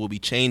that they will be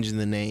changing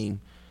the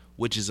name,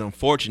 which is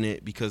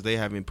unfortunate because they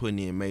haven't put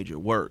in major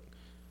work.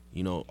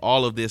 You know,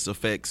 all of this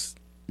affects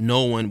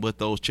no one but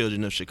those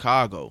children of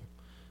Chicago.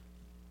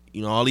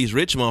 You know, all these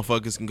rich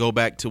motherfuckers can go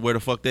back to where the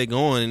fuck they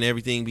going and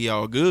everything be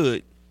all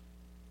good.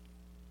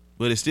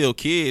 But it's still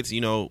kids,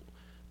 you know,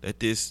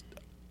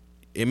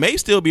 it may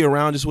still be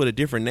around just with a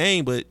different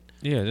name, but,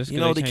 Yeah, just you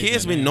know, the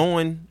kids been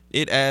knowing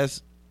it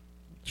as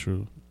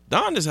True.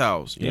 Donda's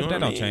House. You Yeah, know that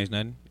what I don't mean? change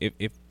nothing.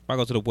 If I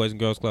go to the Boys and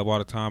Girls Club all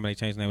the time and they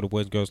change the name of the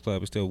Boys and Girls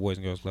Club, it's still Boys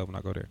and Girls Club when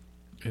I go there.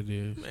 It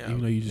is. Yeah,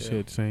 Even though you just yeah.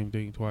 said the same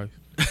thing twice.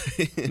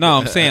 No,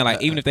 I'm saying,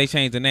 like, even if they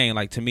change the name,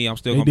 like, to me, I'm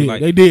still They gonna be did.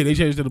 like, They did. They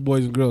changed it to the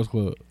Boys and Girls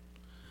Club.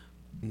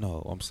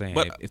 no, I'm saying,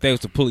 But- if they was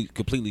to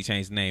completely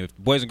change the name, if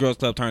the Boys and Girls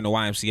Club turned to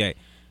YMCA,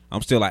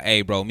 I'm still like,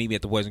 hey, bro, meet me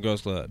at the Boys and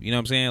Girls Club. You know what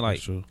I'm saying? Like,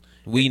 That's true.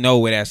 we know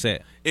where that's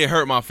at. It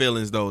hurt my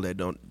feelings though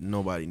that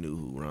nobody knew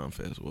who Ron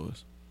Fest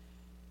was.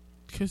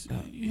 Because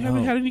you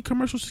haven't had any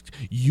commercials.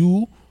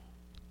 You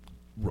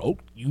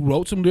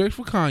wrote some lyrics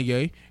for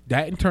Kanye.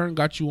 That in turn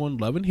got you on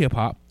Love and Hip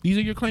Hop. These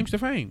are your claims to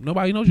fame.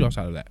 Nobody knows you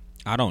outside of that.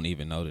 I don't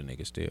even know the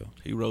nigga still.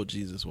 He wrote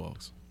Jesus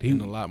Walks He-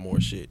 and a lot more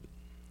shit.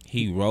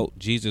 He wrote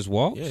Jesus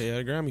Walks? Yeah, he had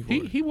a Grammy for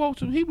it. He wrote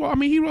some. He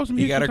wrote some.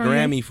 He hits got a for Kanye.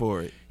 Grammy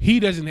for it.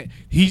 He doesn't.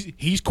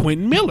 He's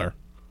Quentin Miller.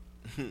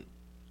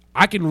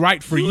 I can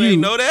write for you.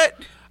 ain't know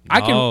that?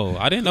 I can. Oh,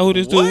 I didn't know who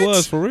this What? dude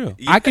was for real.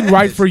 I can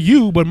write for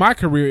you, but my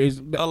career is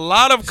A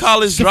lot of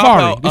college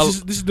Safari.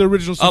 dropout. This is the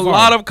original A Safari.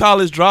 lot of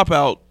college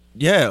dropout.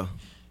 Yeah.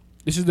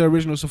 This is the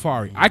original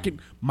Safari.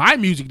 My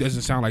music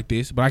doesn't sound like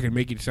this, but I can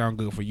make it sound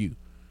good for you.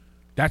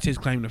 That's his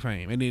claim to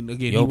fame. And then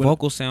again, Your he went,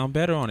 vocals sound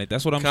better on it.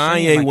 That's what I'm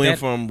saying. Kanye Like went that-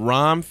 from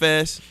Ron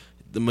Fest.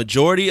 The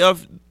majority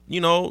of, you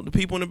know, the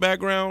people in the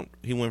background,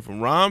 he went from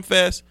Ron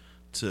Fest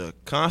to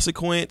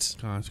Consequence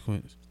to That's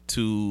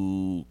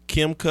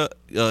Kid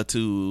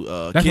what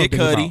I'm thinking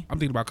about. Cudi I'm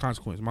thinking about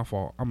Consequence. My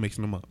fault. I'm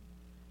mixing them up.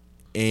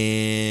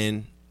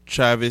 and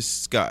Travis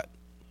Scott.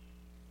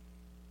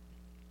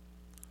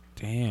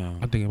 Damn.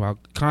 I'm thinking about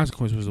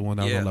Consequence was the one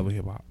that was Yeah. on Love and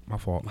Hip Hop. My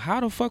fault. How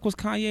the fuck was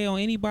Kanye on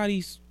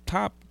anybody's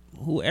top?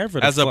 Whoever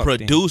the As a fuck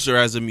producer,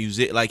 as a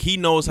music, like he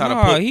knows how then?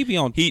 to Nah, put. he be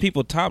on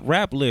people top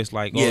rap list.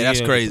 Like, Yeah, oh,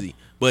 that's crazy.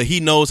 But he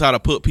knows how to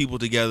put people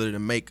together to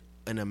make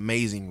an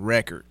amazing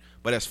record.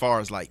 But as far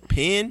as like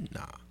pen,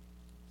 nah.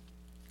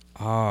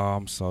 Oh,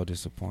 I'm so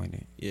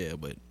disappointed. Yeah,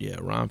 but yeah,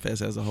 Rhymefest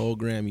has a whole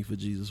Grammy for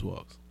Jesus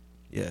Walks.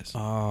 Yes.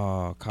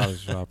 Oh,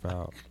 College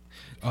Dropout.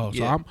 Oh, so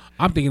Yeah.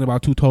 I'm thinking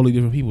about two totally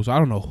different people. So I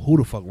don't know who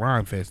the fuck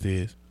Rhymefest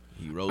is.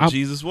 He wrote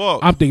Jesus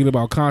Walks. I'm thinking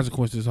about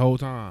Consequence this whole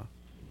time.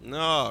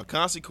 No,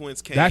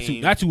 Consequence came.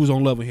 That's who was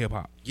on Love and Hip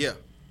Hop. Yeah.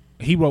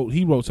 He wrote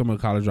some of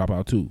the College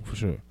Dropout too, for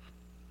sure.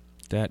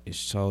 That is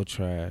so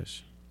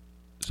trash.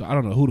 So I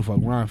don't know who the fuck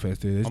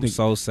Rhymefest is. I'm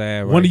so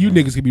sad. One right of you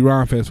now. niggas could be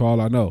Rhymefest for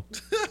all I know.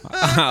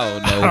 I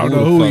don't don't know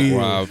know who who he the is.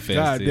 fuck Rob Fest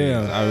God is.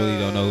 damn. I really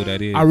don't know who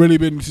that is. I really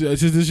been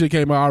since this shit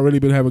came out. I really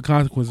been having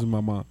Consequences in my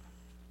mind.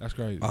 That's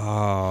crazy.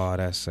 Oh,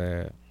 that's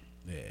sad.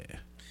 Yeah.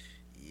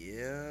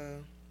 Yeah.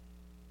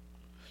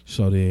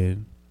 So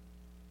then,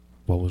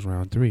 what was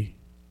round 3?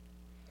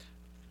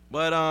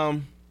 But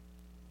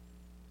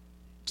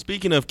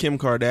speaking of Kim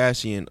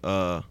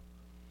Kardashian,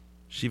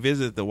 she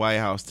visited the White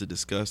House to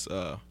discuss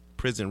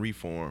prison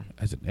reform.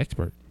 As an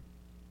expert.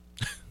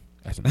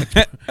 As an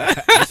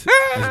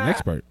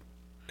expert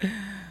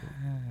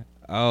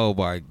Oh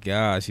my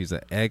God, she's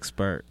an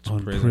expert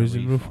on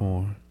prison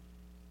reform.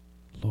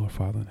 Lord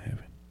Father in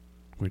heaven,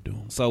 we're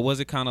doomed. So was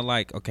it kind of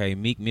like, okay,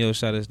 Meek Mill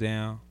shut us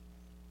down,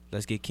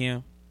 let's get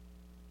Kim?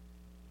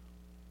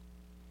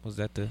 Was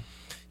that the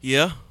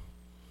Yeah.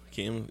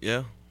 Kim,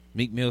 yeah.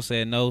 Meek Mill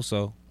said no,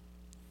 so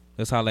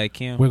let's holler at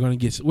Kim. We're gonna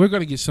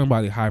get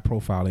somebody high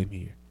profile in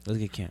here. Let's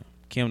get Kim.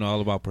 Kim know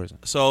all about prison.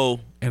 So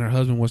And her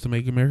husband wants to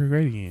make America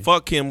great again.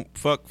 fuck Kim,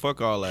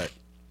 fuck all that.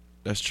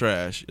 That's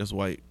trash. That's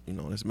white. You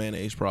know, that's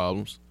mayonnaise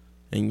problems.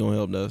 Ain't gonna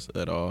help us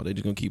at all. They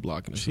just gonna keep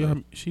blocking us.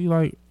 She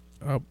like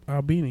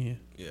Albanian.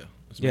 Yeah.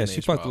 It's Yeah, she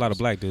mayonnaise fucked a lot of problems.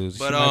 black dudes.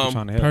 But, she might be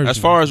trying to help. Persian. As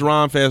far as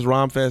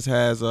Rhymefest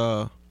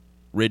has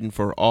written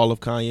for all of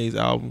Kanye's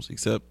albums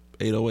except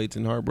 808s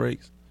and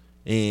Heartbreaks,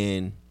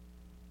 and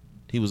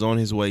he was on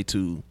his way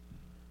to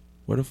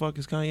where the fuck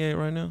is Kanye at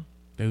right now?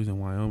 They was in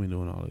Wyoming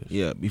doing all this.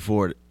 Yeah,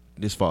 before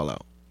this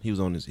fallout, he was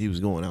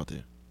going out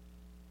there.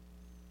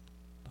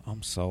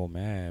 I'm so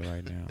mad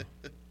right now.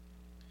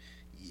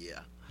 Yeah.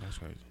 That's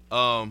crazy.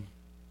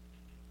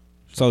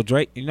 So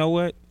Drake, you know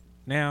what?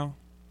 Now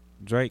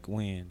Drake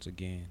wins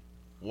again.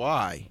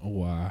 Why?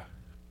 Why?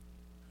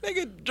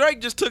 Nigga,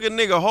 Drake just took a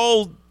nigga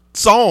whole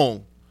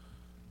song.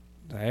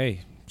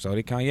 Hey, so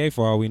did Kanye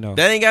for all we know.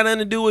 That ain't got nothing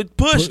to do with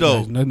Push though.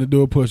 Has nothing to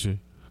do with Pusha.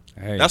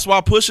 Hey, That's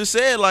why Pusha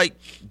said like,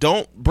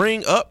 don't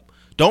bring up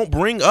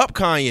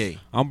Kanye.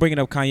 I'm bringing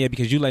up Kanye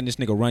because you letting this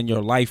nigga run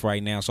your life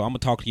right now. So I'm gonna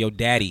talk to your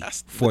daddy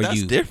That's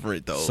you.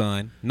 different though.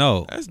 Son.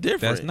 No, That's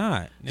different. That's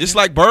not. Just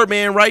like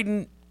Birdman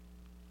writing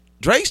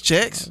Drake's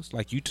checks. It's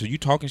like you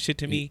talking shit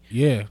to me.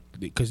 Yeah,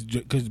 because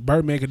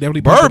Birdman could definitely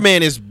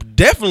Birdman is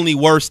definitely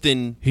worse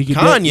than he could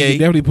Kanye. he could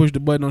definitely push the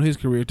button on his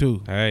career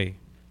too. Hey,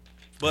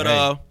 but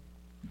hey.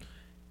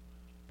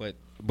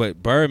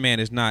 But Birdman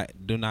is not.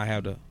 Do not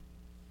have the.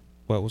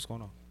 What's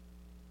going on?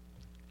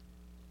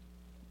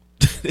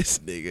 this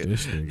nigga.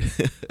 This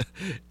nigga.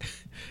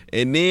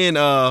 And then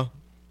Oh!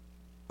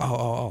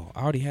 I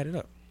already had it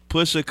up.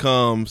 Pusha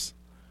comes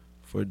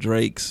for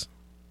Drake's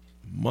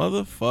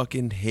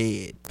motherfucking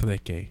head.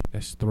 Treque.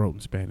 That's throat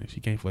in Spanish. He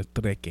came for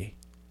treque.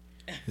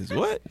 Is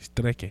what? It's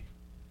treque.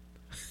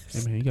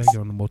 Hey man, you gotta get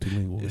on the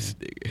multilingual. This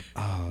Man. nigga.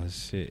 Oh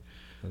shit!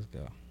 Let's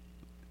go.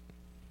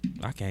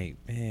 I can't,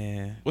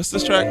 man. What's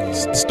this track?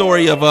 It's the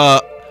story of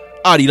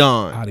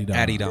Adidon.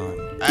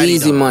 Adidon.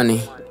 Easy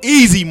money.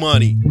 Easy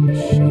money.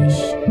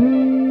 Sheesh.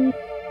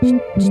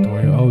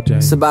 Story of OJ.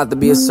 It's about to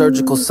be a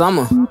surgical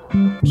summer.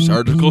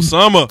 Surgical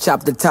summer.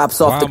 Chop the tops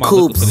Why off the am I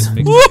looking for coops. this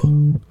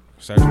mixtape?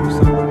 Surgical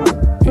Summer.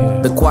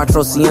 Yeah. The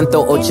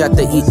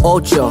 488.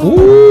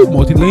 Ooh,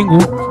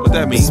 multilingual. What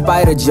that mean?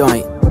 Spider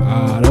joint.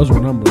 Those were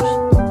numbers.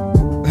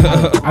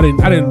 I didn't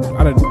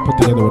put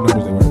together what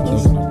numbers they were.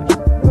 Those were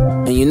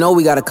numbers. And you know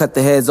we gotta cut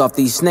the heads off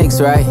these snakes,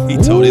 right? He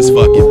tore this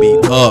fucking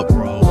beat up,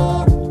 bro.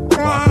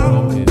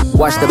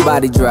 Watch the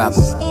body drop.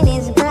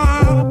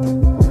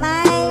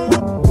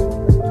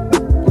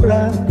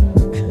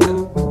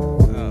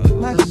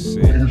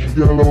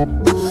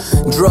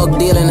 Drug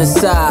dealing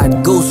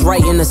aside, ghost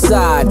writing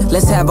aside.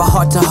 Let's have a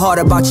heart to heart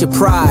about your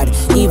pride.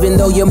 Even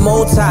though you're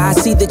multi, I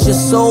see that your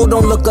soul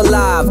don't look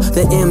alive.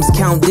 The M's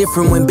count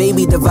different when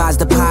baby divides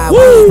the pie.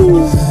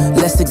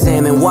 Let's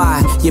examine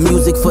why your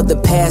music for the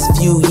past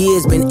few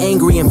years been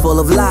angry and full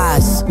of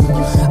lies.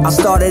 I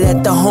started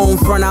at the home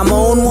front, I'm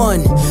on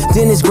one.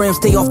 Then his gram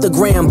stay off the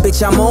gram,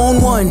 bitch, I'm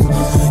on one.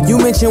 You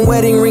mentioned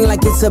wedding ring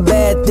like it's a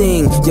bad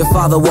thing. Your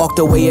father walked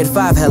away at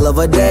 5, hell of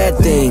a dad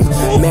thing.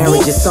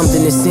 Marriage is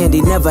something that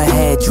Sandy never had.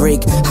 had,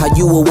 Drake. How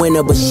you a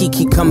winner, but she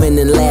keep coming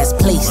in last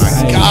place.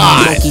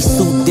 God. Monkey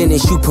suit,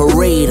 Dennis, you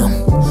parade him.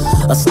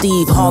 A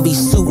Steve Harvey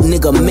suit,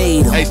 nigga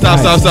made him. Hey,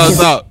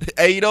 stop.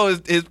 Hey, you know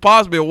his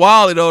pops been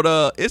wilding on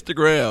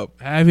Instagram.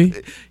 Have he?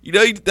 You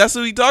know that's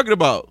who he talking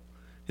about.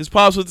 His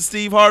pops with the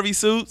Steve Harvey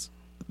suits,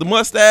 the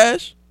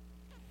mustache,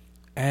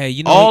 Hey,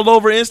 you know, all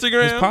over his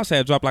Instagram. pops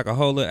had dropped like a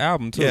whole little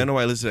album too. Yeah,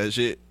 nobody listen to that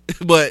shit.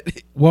 But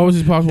What was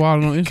his pops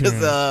wilding on Instagram?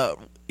 because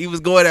he was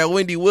going at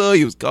Wendy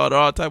Williams, called her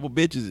all type of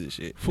bitches and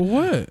shit. For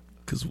what?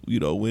 Because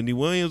Wendy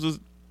Williams was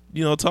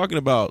talking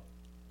about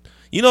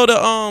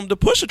the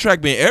Pusha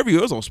track being everywhere.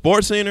 It was on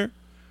Sports Center.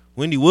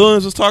 Wendy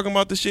Williams was talking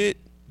about the shit.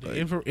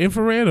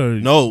 Infrared or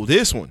No,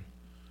 this one.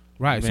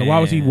 Right. So Man. why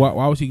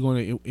was he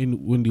going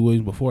in Wendy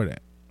Williams before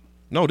that?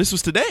 No, this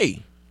was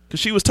today. Because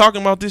she was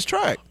talking about this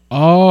track.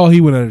 Oh, he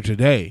went at her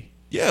today.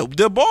 Yeah,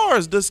 the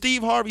bars, the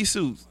Steve Harvey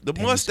suits, the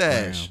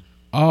mustache.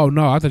 Oh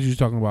no, I thought you was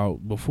talking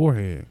about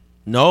beforehand.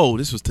 No,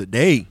 this was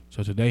today.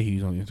 So today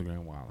he's on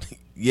Instagram wilding.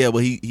 Yeah,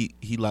 but he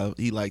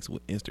likes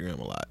Instagram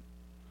a lot.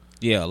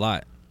 Yeah, a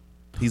lot.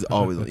 He's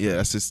always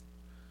that's his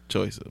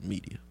choice of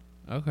media.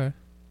 Okay.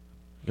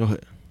 Go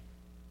ahead.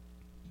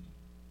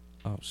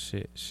 Oh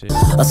shit.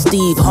 A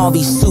Steve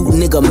Harvey suit,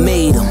 nigga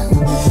made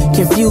him.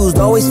 Confused,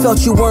 always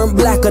felt you weren't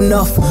black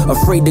enough.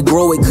 Afraid to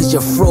grow it cause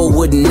your fro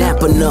wouldn't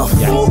nap enough.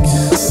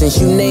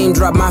 Since you name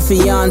dropped my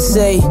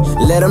fiance,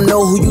 let him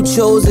know who you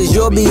chose as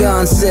your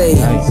Beyonce.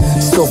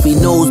 Sophie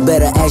knows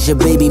better as your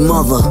baby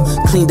mother.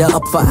 Cleaned her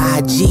up for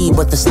IG,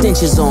 but the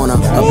stench is on her.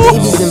 A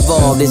baby's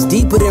involved, it's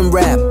deeper than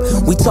rap.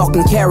 We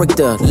talking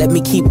character, let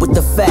me keep with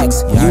the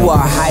facts. You are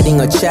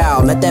hiding a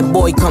child, let that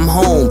boy come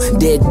home.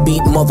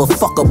 Deadbeat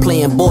motherfucker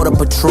playing border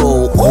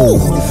patrol. Ooh,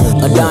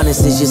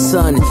 Adonis is your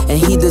son, and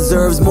he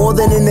deserves more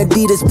than an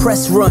Adidas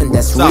press run.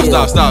 That's real.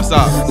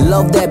 Stop.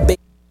 Love that baby.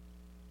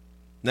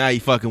 Now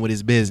you fucking with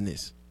his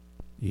business.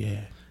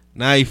 Yeah.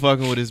 Now you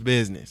fucking with his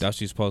business. That's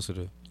what you're supposed to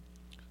do.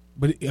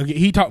 But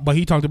he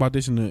talked about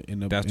this in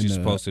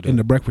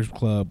the Breakfast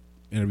Club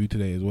interview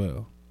today as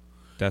well.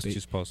 That's what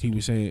you're supposed to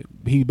do.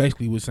 He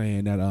basically was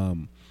saying that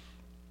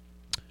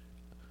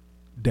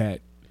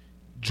that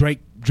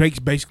Drake's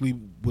basically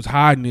was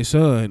hiding his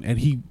son,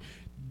 and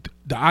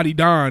the Adi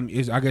Don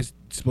is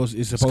supposed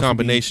It's a to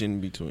combination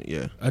between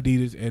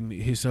Adidas and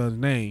his son's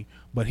name,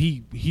 but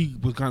he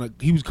was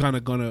kind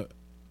of gonna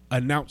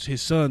announce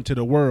his son to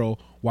the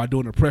world while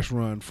doing a press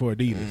run for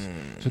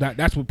Adidas. So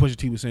that's what Pusha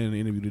T was saying in the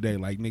interview today.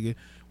 Like, nigga,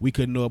 we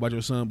couldn't know about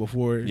your son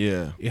before.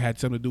 Yeah, it had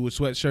something to do with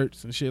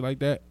sweatshirts and shit like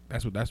that.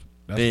 That's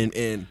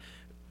and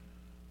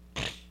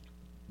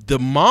the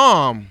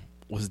mom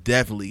was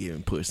definitely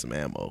giving Push some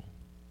ammo.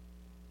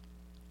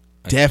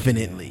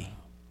 Definitely.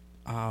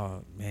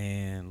 Oh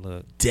man,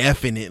 look.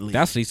 Definitely.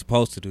 That's what he's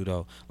supposed to do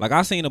though. Like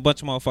I seen a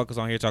bunch of motherfuckers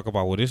on here talk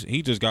about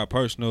he just got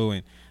personal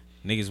and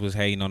niggas was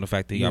hating on the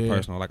fact that he got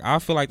personal. Like I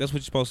feel like that's what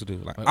you're supposed to do.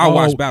 Like I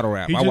watch battle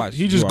rap.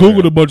 He just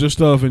Googled a bunch of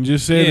stuff and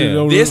just said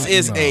it. This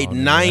is a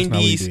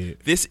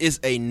 90s. This is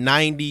a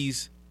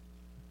 90s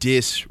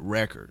diss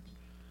record.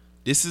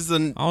 This is I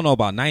don't know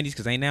about 90s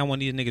because ain't now one of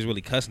these niggas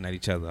really cussing at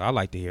each other. I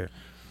like to hear.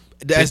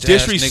 As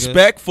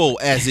disrespectful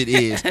as it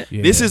is.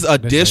 This is a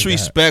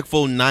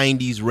disrespectful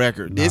 90s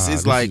record. This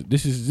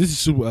is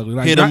super ugly.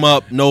 Like, hit them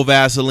up, no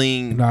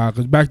Vaseline. Nah,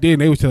 because back then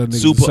they was telling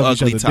niggas super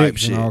ugly type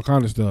shit and all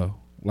kind of stuff.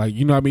 Like,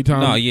 you know how many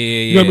times? No, yeah.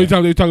 You know how many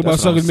times they were talking about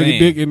sucking nigga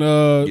dick and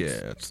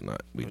it's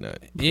not. We not.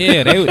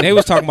 Yeah, they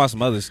was talking about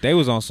some others. They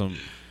was on some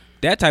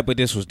that type of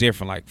diss was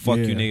different. Like fuck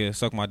you, nigga,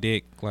 suck my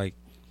dick. Like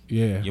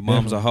your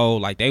mom's a hoe.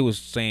 Like they was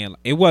saying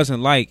it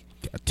wasn't like.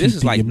 This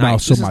is like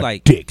nice. This is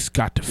like dicks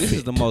got to fit. This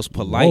is the most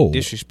polite,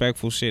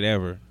 disrespectful shit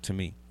ever to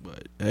me.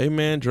 But hey,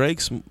 man, Drake,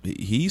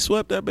 he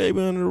swept that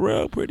baby under the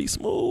rug pretty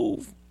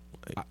smooth.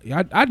 Like,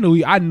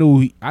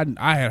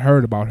 I had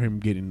heard about him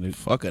getting the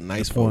fuck a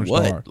nice porn for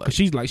what? Star. Like,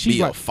 she's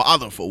be a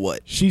father for what?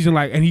 She's in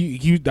like, and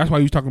he that's why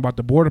he was talking about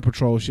the border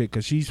patrol shit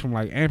because she's from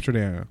like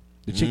Amsterdam.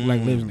 The chick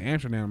like lives in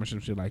Amsterdam or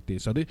some shit like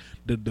this. So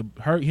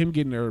him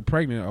getting her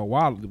pregnant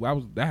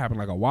that happened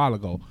like a while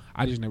ago.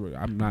 I just never.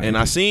 I'm not. And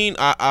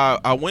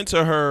I went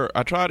to her.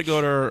 I tried to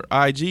go to her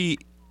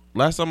IG.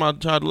 Last time I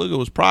tried to look, it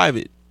was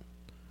private.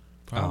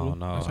 Oh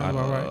no, that sounds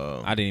about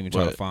right. I didn't even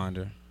try to find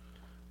her.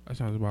 That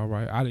sounds about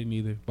right. I didn't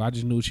either, but I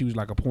just knew she was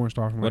like a porn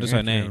star from. What is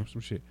her name?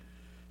 Some shit.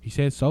 He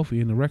said Sophie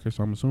in the record,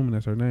 so I'm assuming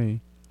that's her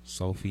name.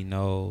 Sophie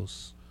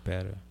knows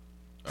better.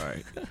 All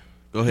right,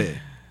 go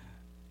ahead.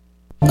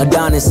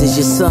 Adonis is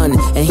your son,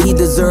 and he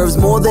deserves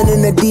more than an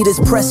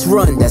Adidas press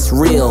run. That's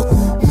real.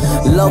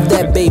 Love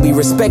that baby,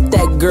 respect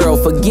that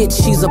girl. Forget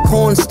she's a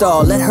porn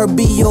star, let her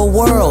be your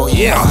world.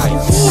 Yeah.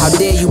 How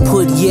dare you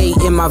put yay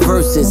in my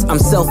verses? I'm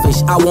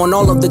selfish, I want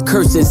all of the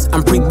curses.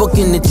 I'm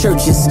pre-booking the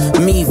churches,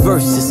 me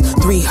versus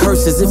 3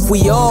 hearses. If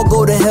we all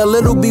go to hell,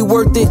 it'll be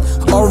worth it.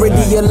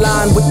 Already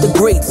aligned with the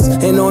greats,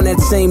 and on that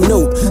same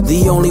note,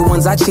 the only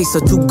ones I chase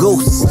are 2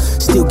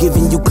 ghosts. still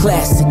giving you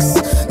classics.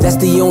 That's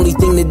the only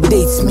thing that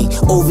dates me.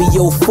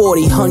 OVO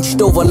 40,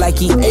 hunched over like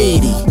he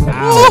 80.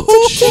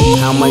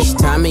 How much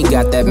time he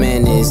got? That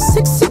man is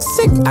sick, sick,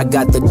 sick. I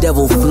got the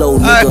devil flow,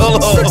 nigga. All right,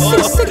 hold on, Sick, hold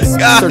on. sick, sick.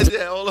 God Search-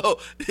 damn, hold on.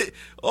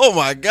 Oh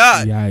my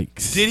God.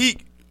 Yikes.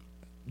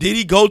 Did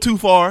he go too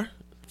far?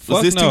 Was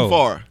Fuck this no. too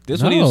far?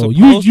 This what he was No,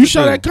 supposed you to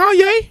shot do. at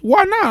Kanye?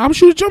 Why not? I'm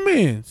shooting at your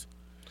mans.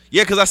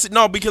 Yeah, because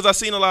I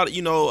seen a lot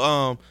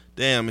of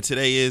damn, and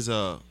today is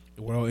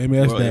World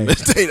MS World Day.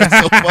 MS Day. That's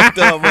so fucked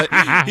up.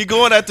 But he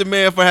going at the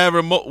man for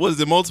having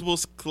multiple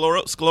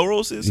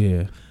sclerosis.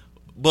 Yeah.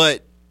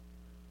 But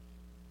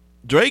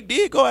Drake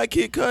did go at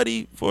Kid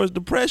Cudi for his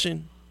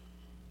depression,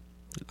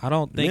 I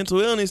don't think mental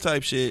illness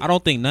type shit. I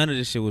don't think none of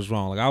this shit was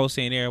wrong. Like I was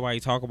saying,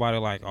 everybody talk about it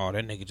like, oh,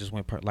 that nigga just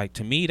went. Like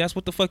to me, that's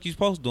what the fuck you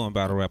supposed to do in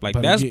battle rap. Like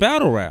But that's again,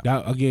 battle rap.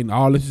 That, again,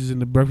 all this is in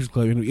the Breakfast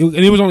Club, and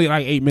it was only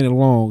like 8 minutes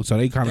long, so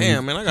they kind of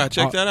Damn, man, I gotta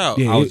check that out.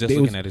 Yeah, I was just it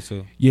looking was, at it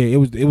too. Yeah,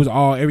 it was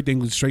all everything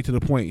was straight to the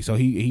point. So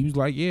he was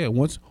like, yeah,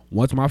 once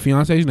my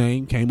fiance's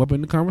name came up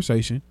in the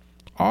conversation,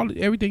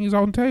 everything is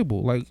on the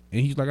table. Like,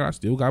 and he's like, I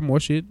still got more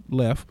shit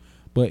left,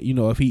 but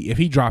if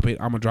he drop it,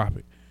 I'm gonna drop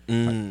it.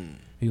 Mm.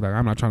 He's like,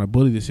 I'm not trying to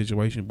bully this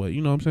situation, but you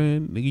know what I'm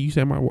saying, nigga,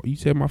 you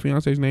said my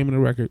fiance's name in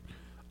the record,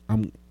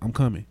 I'm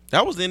coming.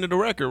 That was the end of the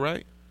record,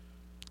 right?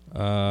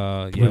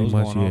 Yeah, Pretty it was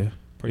much, going yeah. off.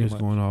 Pretty It's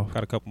much. going off.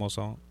 Got a couple more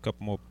songs,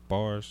 couple more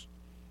bars,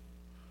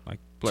 like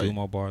Play. 2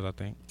 more bars, I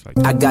think. It's like,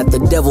 I got the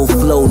devil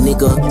flow,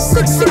 nigga.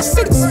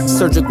 666.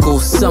 Surgical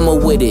summer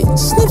with it.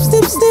 Snip,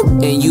 snip, snip.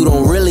 And you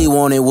don't really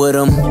want it with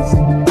him.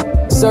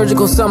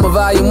 Surgical Summer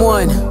Volume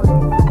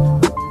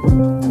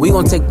 1. We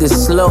gonna take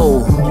this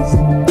slow.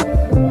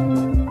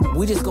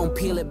 We just gonna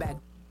peel it back.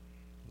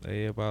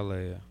 layer by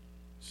layer.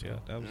 Yeah,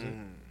 that was it.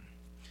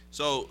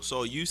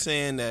 So you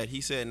saying that he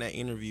said in that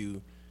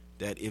interview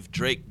that if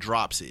Drake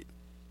drops it,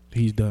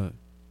 He's done.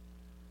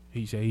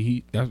 He said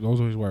those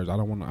are his words. I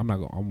don't want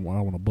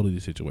to bully the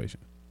situation.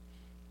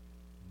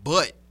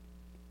 but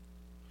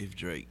if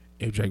Drake,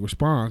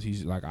 responds,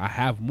 he's like, I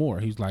have more.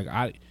 He's like,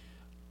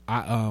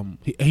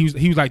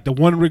 he was like the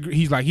one regret.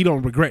 He's like, he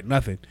don't regret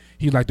nothing.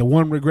 He's like, the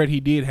one regret he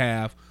did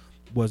have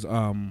was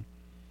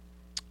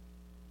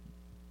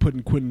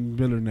putting Quentin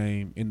Miller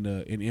name in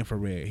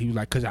infrared. He was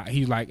like,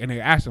 he's like, and they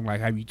asked him like,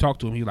 have you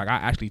talked to him? He was like, I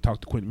actually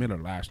talked to Quentin Miller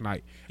last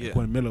night. And Yeah.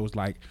 Quentin Miller was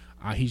like,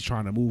 he's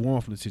trying to move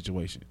on from the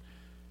situation.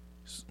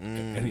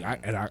 And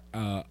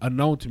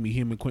unknown to me,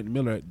 him and Quentin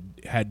Miller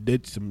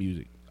did some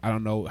music. I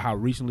don't know how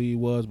recently it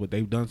was, but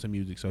they've done some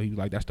music. So he was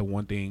like, that's the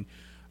one thing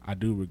I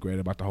do regret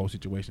about the whole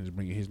situation, is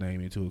bringing his name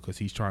into it, because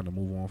he's trying to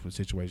move on from the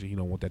situation. He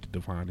don't want that to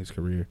define his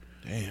career.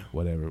 damn.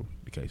 Whatever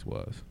the case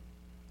was.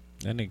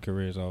 That nigga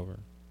career's over,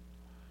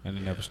 and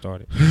it never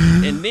started.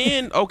 And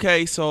then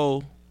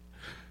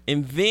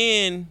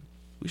then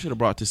we should have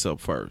brought this up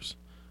first,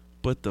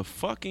 but the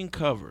fucking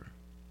cover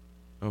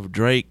of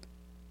Drake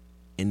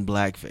in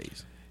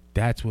blackface.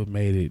 That's what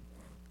made it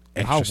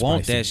extra I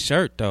want spicy. that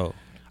shirt though.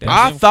 That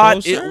I Jim thought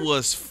Crow shirt? it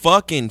was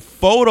fucking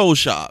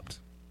photoshopped,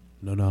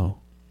 No.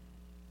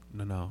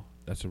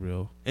 That's a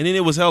real. and then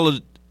it was hella.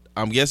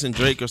 I'm guessing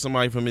Drake or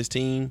somebody from his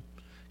team,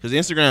 because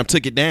Instagram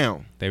took it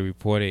down. They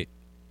reported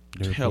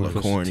Hella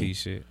Pusha corny. T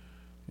shit.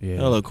 Yeah.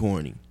 Hella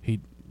corny.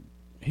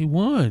 He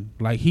won.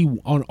 Like, he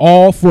on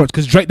all fronts,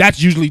 because Drake.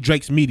 That's usually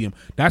Drake's medium.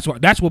 That's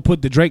what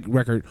put the Drake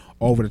record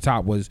over the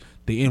top, was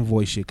the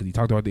invoice shit. Because he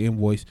talked about the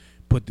invoice,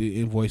 put the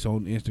invoice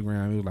on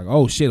Instagram. It was like,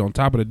 oh shit! On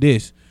top of the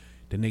diss,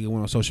 the nigga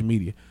went on social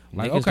media.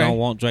 Like, Niggas okay, don't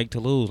want Drake to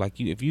lose. Like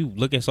if you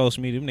look at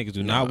social media, them niggas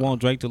do not want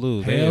Drake to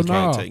lose. They Hell just no.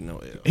 Can't take no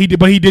L. he did,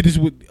 but he did this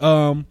with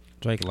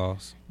Drake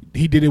lost.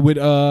 he did it with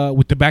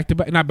the back to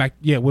back, not back,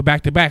 yeah, with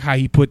back to back. How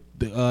he put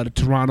the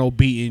Toronto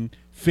beating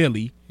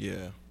Philly Yeah.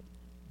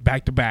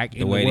 back to back The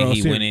in way the that World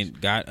he Series. went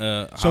and got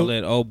So- hollered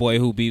at old boy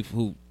who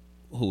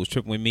was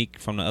tripping with Meek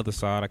from the other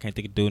side. I can't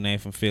think of dude name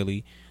from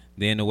Philly.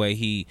 Then the way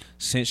he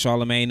sent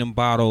Charlamagne them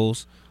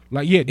bottles.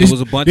 Like, yeah, this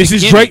was a bunch This of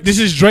is gimmicks. Drake. This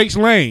is Drake's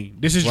lane.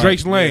 This is Right,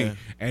 Drake's lane, yeah.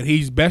 and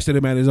he's bested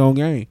him at his own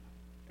game,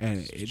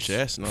 and it's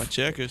Chess, not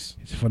checkers.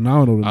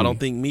 phenomenal. To I me. don't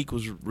think Meek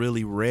was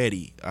really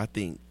ready. I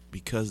think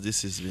because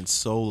this has been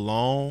so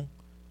long,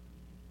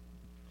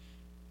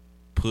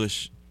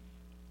 Push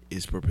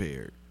is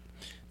prepared.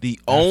 The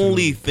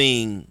only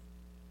thing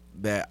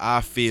that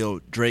I feel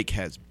Drake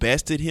has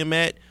bested him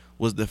at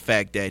was the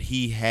fact that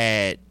he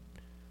had,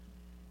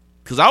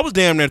 because I was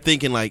damn near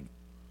thinking like,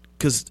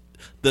 because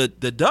the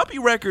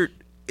W record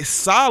is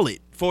solid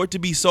for it to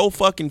be so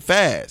fucking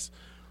fast.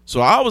 So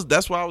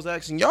that's why I was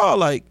asking y'all,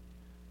 like,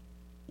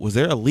 was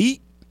there a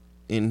leak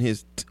in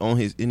his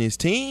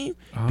team?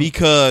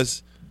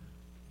 Because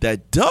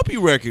that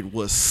W record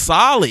was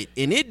solid,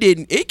 and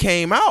it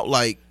came out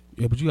like,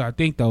 Yeah, but you gotta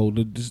think though.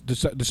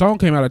 The song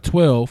came out at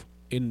 12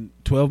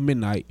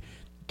 midnight.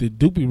 The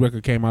Doopy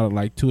record came out at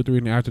like 2 or 3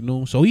 in the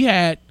afternoon. So he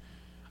might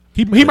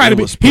have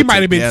been sitting on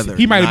the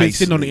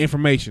nicely.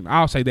 information.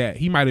 I'll say that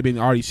he might have been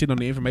already sitting on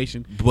the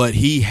information. but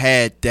he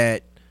had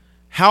that.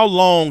 How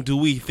long do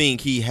we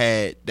think he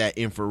had that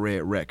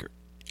infrared record?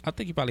 I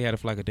think he probably had it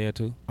for like a day or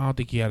two. I don't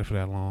think he had it for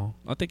that long.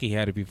 I think he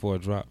had it before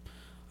it dropped.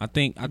 I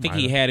think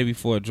he had it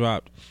before it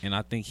dropped, and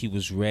I think he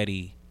was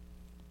ready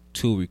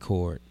to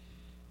record.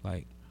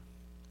 Like,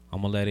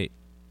 I'm gonna let it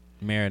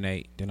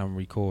marinate, then I'm gonna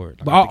record.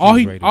 Like, But I think all was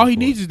he ready to all he record.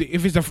 needs is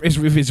if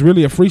it's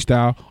really a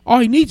freestyle, all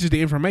he needs is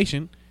the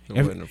information. It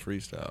wasn't a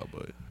freestyle,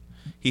 but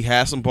he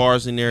has some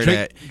bars in there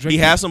Drake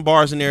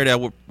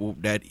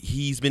that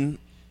he's been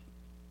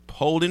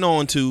holding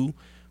on to,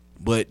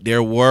 but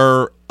there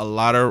were a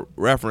lot of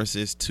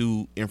references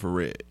to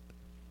Infrared.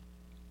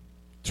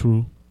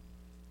 True.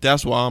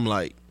 That's why I'm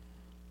like,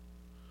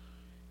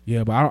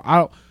 Yeah, but I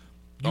don't.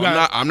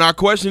 I'm not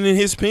questioning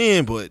his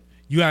pen, but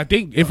You gotta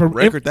think if a a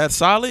record that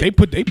solid. they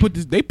put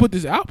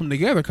this album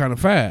together kind of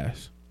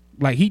fast.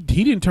 Like he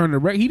didn't turn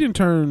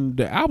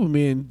the album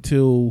in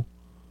till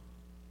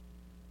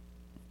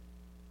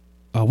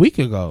a week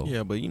ago.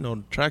 Yeah, but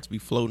the tracks be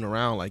floating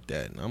around like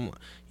that, and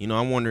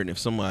I'm wondering if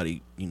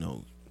somebody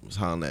was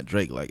hollering at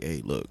Drake like,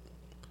 "Hey, look,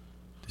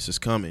 this is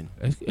coming."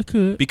 It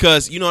could.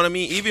 Because you know what I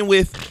mean. Even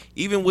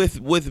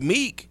with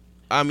Meek,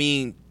 I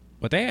mean,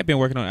 But they had been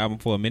working on the album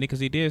for a minute because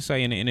he did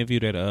say in the interview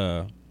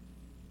that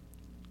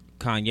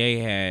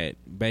Kanye had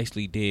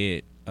basically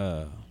did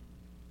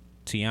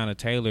Tiana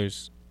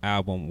Taylor's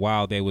album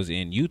while they was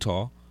in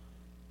Utah.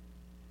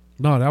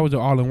 No, that was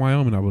all in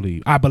Wyoming,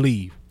 I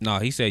believe. No,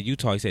 he said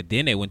Utah. He said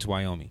then they went to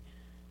Wyoming.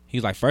 He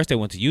was like, first they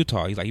went to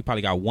Utah. He's like, he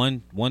probably got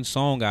one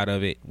song out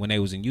of it when they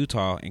was in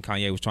Utah and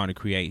Kanye was trying to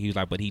create. He was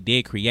like, but he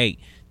did create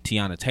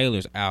Tiana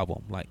Taylor's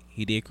album. Like,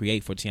 he did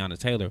create for Tiana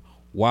Taylor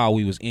while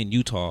we was in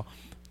Utah.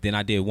 Then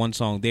I did one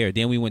song there.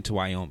 Then we went to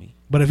Wyoming.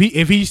 But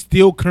if he's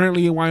still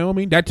currently in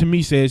Wyoming, that to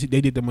me says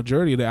they did the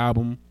majority of the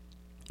album.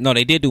 No,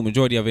 they did do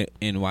majority of it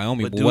in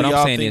Wyoming. But do what I'm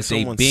y'all saying think is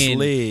someone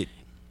slid?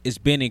 it's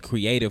been in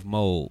creative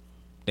mode.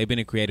 They've been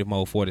in creative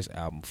mode for this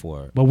album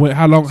for. But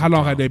how long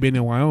have they been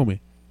in Wyoming?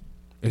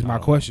 Is my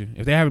question.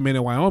 If they haven't been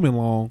in Wyoming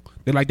long,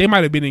 they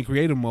might have been in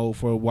creative mode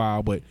for a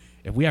while. But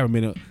if we haven't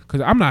been,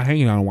 because I'm not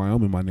hanging out in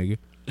Wyoming, my nigga.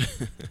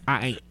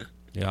 I ain't.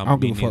 Yeah, I don't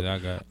give a fuck.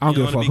 I don't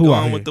give a fuck who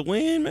out here. With the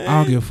wind, man.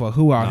 I don't give a fuck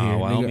who out here.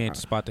 Wyoming Nigga. ain't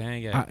the spot to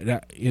hang at.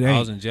 I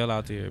was in jail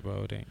out there,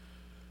 bro. It ain't.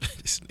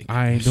 This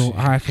nigga.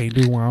 I can't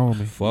do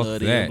Wyoming. Fuck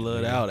blood that. in,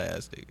 blood yeah. out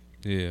ass nigga.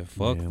 Yeah,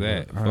 fuck Yeah,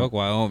 that. well, Fuck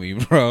Wyoming,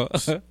 bro.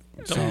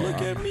 Don't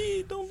look at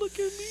me. Don't look at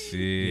me.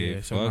 Shit,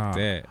 Yeah, so fuck nah.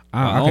 that.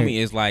 I Wyoming can't-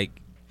 is like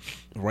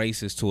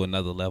racist to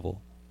another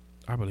level.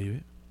 I believe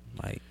it.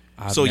 Like,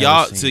 I've So never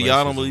y'all seen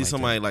don't racism believe like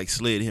somebody that. like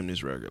slid him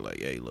this record? Like,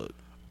 hey, look.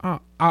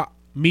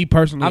 Me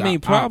personally, I mean,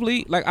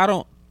 probably like I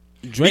don't.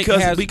 Drake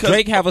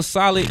have a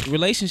solid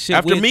relationship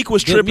After with Meek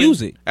was good tripping,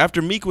 music.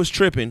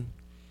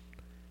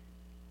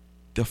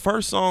 the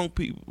first song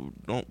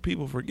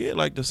people forget.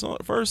 Like the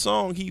first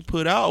song he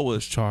put out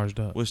was charged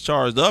up.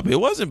 charged up. It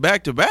wasn't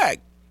back to back.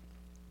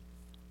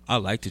 I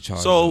like to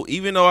charge. So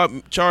even though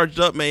I charged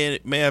up may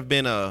have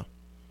been a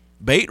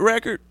bait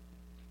record,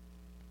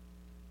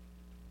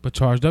 But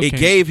charged up. it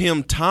gave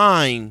him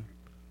time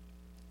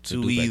To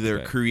to do either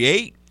back-to-back.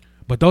 create.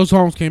 But those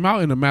songs came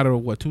out in a matter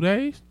of what, 2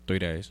 days? 3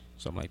 days,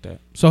 something like that.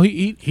 So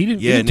he didn't.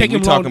 Yeah, it and didn't take we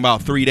him talking long.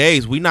 about 3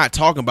 days. We not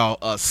talking about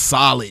a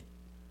solid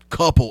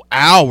couple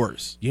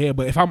hours. Yeah,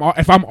 but if I'm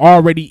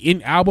already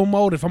in album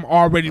mode, if I'm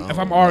already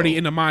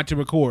in the mind to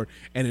record,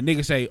 and the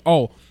nigga say,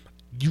 "Oh,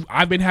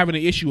 I've been having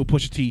an issue with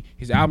Pusha T.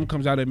 His album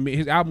comes out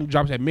his album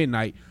drops at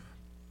midnight."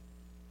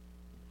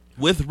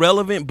 With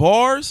relevant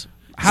bars,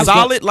 How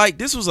solid. Like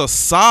this was a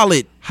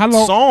solid How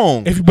long?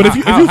 song. If you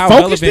how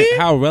focused relevant, in,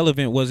 how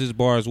relevant was his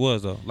bars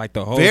was though? Like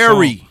the whole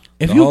Very. song?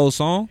 If The you- whole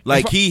song.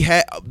 Like he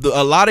had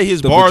a lot of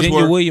his The bars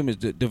Virginia were Williams.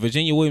 The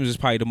Virginia Williams is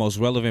probably the most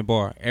relevant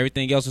bar.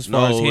 Everything else as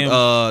far as him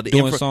the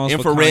doing songs for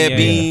infrared Kanye.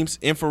 beams.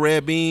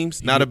 Infrared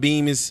beams. Not a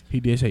beam is he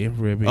did say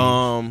infrared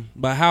beam.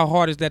 But how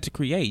hard is that to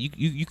create?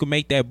 You can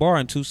make that bar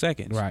in 2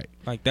 seconds. Right.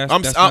 Like that's.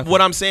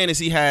 what I'm saying is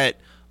he had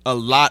a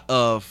lot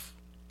of.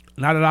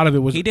 Not a lot of it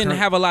was. He didn't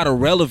have a lot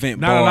of relevant.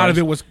 Not bars. a lot of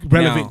it was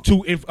relevant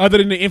Now, to. Other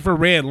than the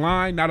infrared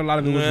line, not a lot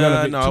of it was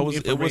relevant. No, to it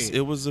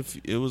was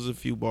infrared. it was a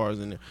few bars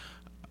in there.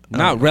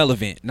 not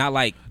relevant. Not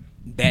like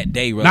that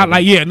day relevant.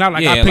 Not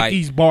like I picked like,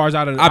 these bars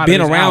out of. I've out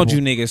been of this around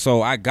album. you niggas,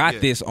 so I got Yeah,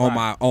 this on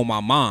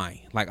my mind.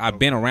 Like I've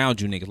been around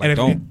you niggas. Like And if-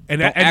 don't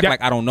and act that-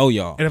 like I don't know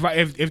y'all. And if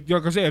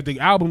like I said, if the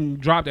album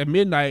dropped at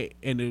midnight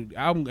and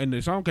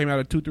the song came out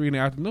at 2-3 in the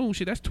afternoon,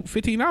 shit, that's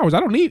 15 hours. I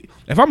don't need.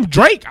 If I'm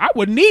Drake, I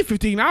would need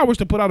 15 hours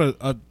to put out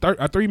a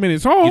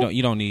 3-minute song.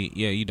 You don't need.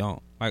 Yeah, you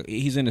don't. Like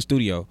he's in the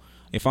studio.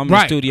 If I'm in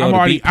Right, the studio, I'm the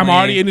already beat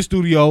playing, in the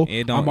studio.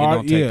 It don't. I'm It already,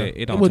 don't take yeah.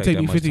 that. It don't wouldn't take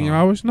take me that 15 much time.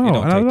 hours. No, it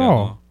don't not take at that all.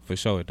 long. For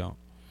sure, it don't.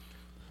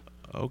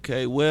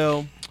 Okay,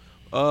 well,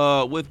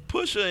 with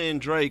Pusha and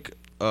Drake,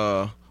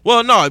 well,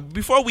 no,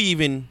 before we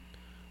even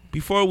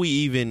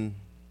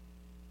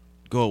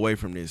go away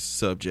from this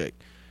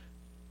subject,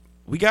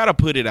 we gotta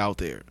put it out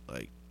there.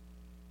 Like,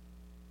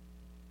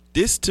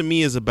 this to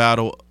me is a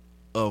battle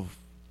of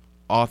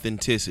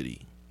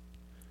authenticity.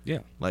 Yeah.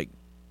 Like,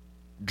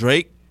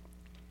 Drake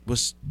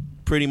was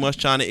pretty much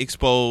trying to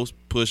expose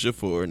Pusha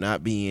for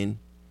not being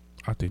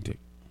Authentic.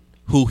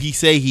 who he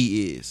say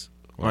he is,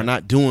 or Right.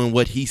 not doing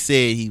what he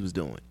said he was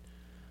doing.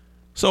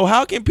 So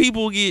how can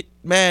people get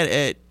mad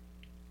at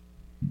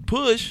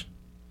Push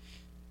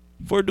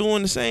for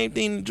doing the same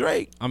thing to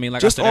Drake. I mean,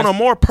 like just I said, on a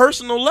more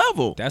personal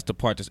level. that's the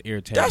part that's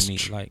irritating That's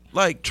me.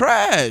 like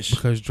trash.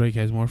 Because Drake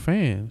has more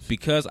fans.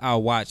 Because I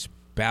watch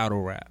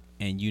battle rap,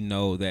 and you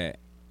know that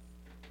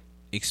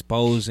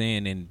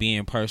exposing and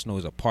being personal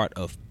is a part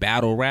of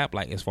battle rap,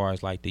 like as far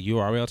as like the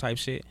URL type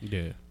shit.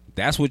 Yeah.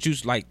 That's what you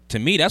like. To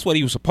me, that's what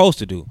he was supposed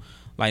to do.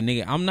 Like,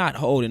 nigga, I'm not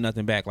holding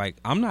nothing back. Like,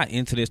 I'm not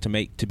into this to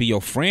be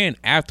your friend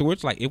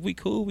afterwards. Like, if we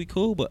cool, we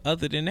cool. But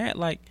other than that,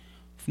 like,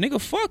 nigga,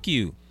 fuck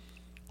you.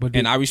 But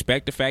And I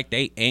respect the fact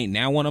they ain't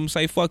now one of them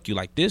say fuck you.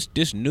 Like, this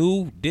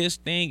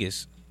thing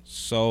is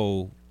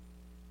so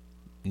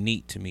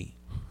neat to me.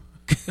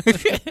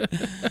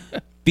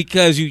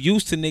 Because you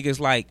used to niggas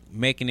like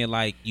making it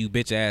like you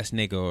bitch ass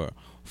nigga or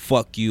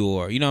fuck you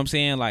or you know what I'm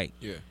saying? Like,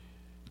 Yeah.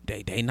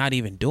 They not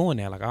even doing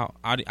that. Like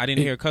I didn't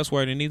hear a cuss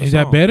word in either is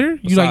song. that better?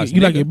 You like Besides it,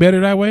 you like nigga. it better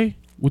that way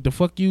with the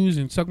fuck yous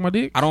and suck my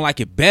dick? I don't like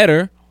it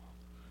better.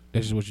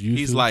 That's just what you used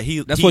He's to. like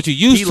That's what you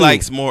used he to.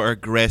 likes more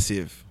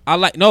aggressive I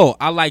like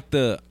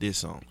the diss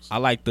songs. I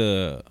like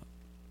the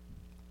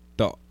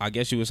I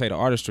guess you would say the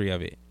artistry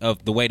of it,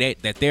 of the way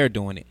that they're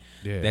doing it.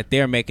 Yeah. That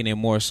they're making it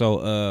more so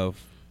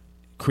of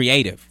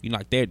creative. You know,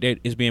 like they're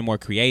it's being more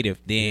creative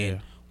than Yeah.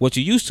 what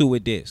you used to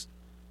with this.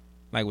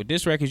 Like with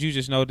this record, you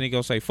just know the nigga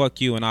gonna say fuck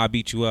you and I'll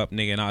beat you up,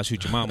 nigga, and I'll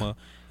shoot your mama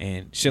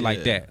and shit like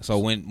Yeah. that. So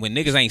when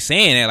niggas ain't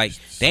saying that, like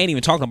they ain't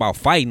even talking about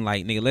fighting,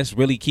 like nigga, let's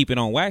really keep it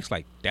on wax.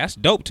 Like that's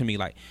dope to me.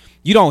 Like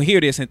you don't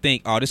hear this and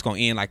think, oh, this gonna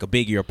end like a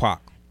Biggie or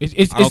Pac.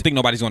 it's I don't think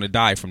nobody's gonna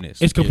die from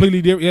this. it's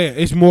completely different. Yeah,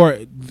 it's more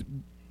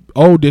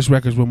old disc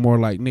records were more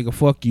like nigga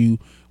fuck you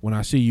when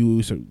I see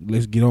you, so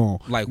let's get on.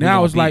 Like, we now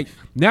gonna it's like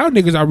now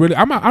niggas are really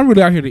I'm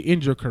really out here to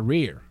end your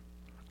career.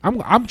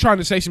 I'm trying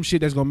to say some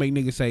shit that's gonna make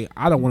niggas say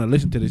I don't want to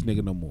listen to this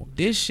nigga no more.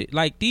 This shit,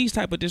 like these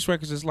type of disc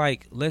records, is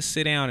like let's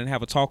sit down and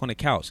have a talk on the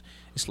couch.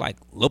 It's like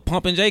Lil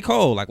Pump and J.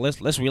 Cole. Like let's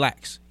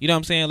relax. You know what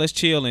I'm saying? Let's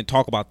chill and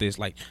talk about this.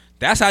 Like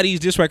that's how these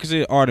disc records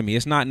are to me.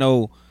 It's not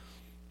no.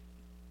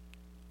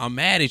 I'm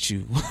mad at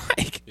you,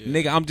 like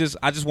nigga.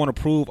 I just want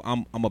to prove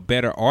I'm a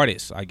better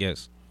artist. I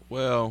guess.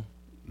 Well,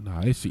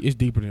 Nah, it's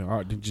deeper than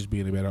art than just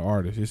being a better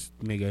artist. It's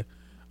nigga.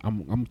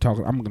 I'm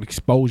talking. I'm gonna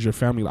expose your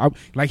family.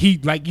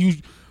 You.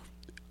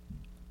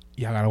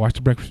 Y'all gotta watch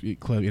the Breakfast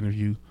Club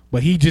interview.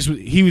 But he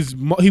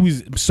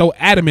was so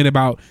adamant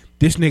about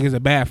this nigga's a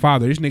bad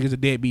father. This nigga's a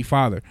deadbeat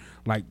father.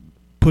 Like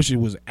Pusha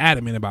was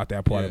adamant about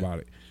that part about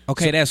it.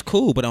 Okay, that's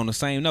cool. But on the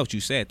same note, you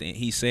said that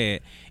he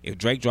said if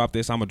Drake dropped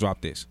this, I'm gonna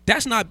drop this.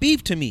 That's not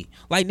beef to me.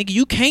 Like nigga,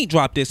 you can't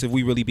drop this if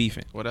we really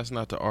beefing. well, that's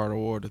not the art of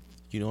war.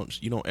 You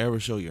don't ever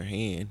show your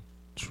hand.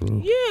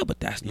 True. Yeah, but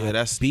that's not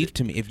that's beef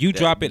to me. If you That-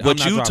 drop it, what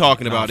I'm not you dropping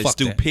talking it. Nah, about is fuck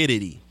that.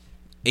 stupidity.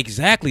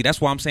 Exactly.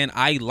 That's why I'm saying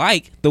I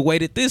like the way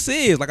that this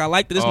is. Like I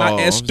like that it's not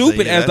as I'm saying,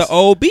 stupid yeah, as the that's-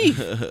 old beef.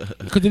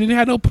 Because it didn't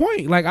have no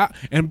point. Like I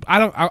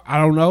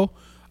don't know.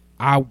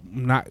 I'm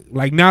not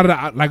like now that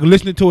I like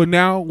listening to it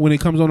now when it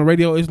comes on the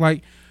radio. It's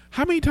like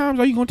how many times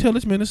are you gonna tell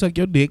this man to suck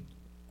your dick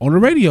on the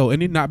radio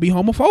and it not be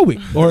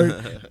homophobic or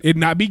it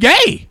not be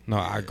gay? No,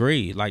 I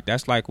agree. Like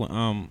that's like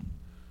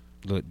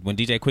when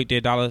DJ Quick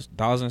did dollars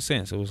and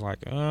cents. It was like,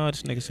 oh,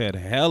 this nigga said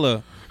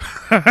hella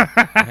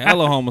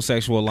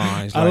homosexual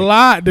lines. A Like,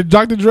 lot. The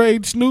Dr. Dre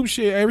Snoop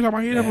shit. Every time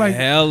I hear them, like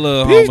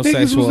hella these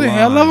homosexual niggas was lines.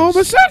 hella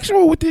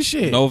homosexual with this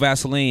shit. No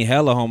Vaseline,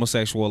 hella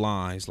homosexual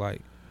lines.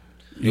 Like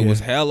it Yeah. was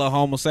hella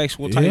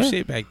homosexual type Yeah.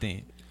 shit back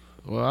then.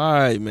 Well, all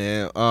right,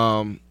 man.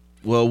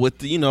 Well, with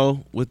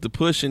the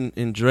Push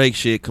and Drake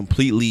shit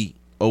completely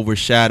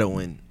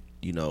overshadowing,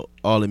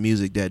 all the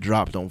music that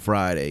dropped on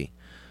Friday.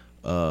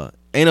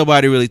 Ain't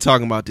nobody really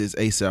talking about this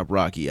A$AP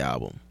Rocky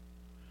album.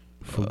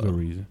 For good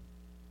reason.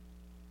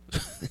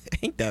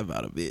 Ain't that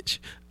about a bitch?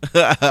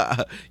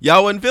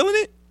 Y'all wasn't feeling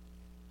it?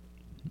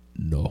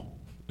 No.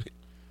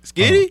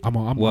 Skitty?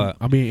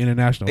 I'm being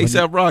international.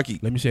 A$AP Rocky.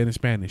 Let me say it in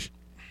Spanish.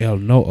 El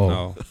no.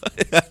 No.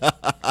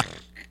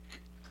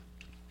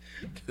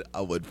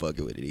 I wasn't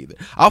fucking with it either.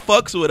 I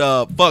fucks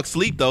with Fuck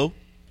Sleep though.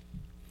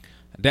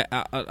 That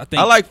I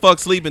think I like Fuck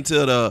Sleep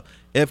until the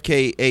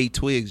FKA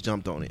Twigs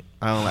jumped on it.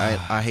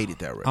 I hated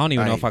that record. I don't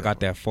even know if hated I got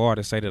that far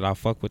to say that I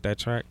fuck with that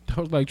track. That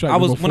was like track I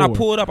was number when I 4.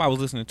 pulled up, I was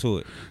listening to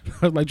it.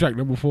 That was like track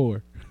number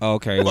 4.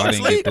 Okay, well I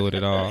didn't get through it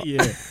at all.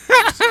 Yeah.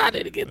 I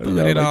didn't get through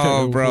it at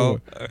all, bro.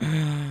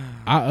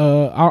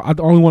 I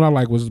the only one I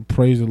like was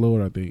Praise the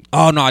Lord, I think.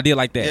 Oh no, I did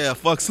like that. Yeah,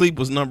 Fuck Sleep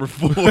was number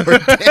 4.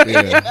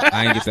 Yeah,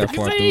 I didn't get that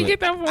far through it.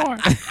 that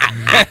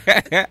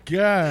far.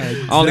 God.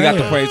 I only got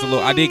to praise the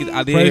Lord. I did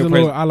Praise hear the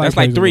praise. Lord. I like That's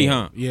like Praise the 3,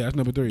 Lord. huh? Yeah, that's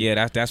number 3.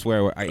 Yeah, that's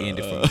where I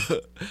ended from.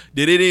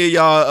 Did any of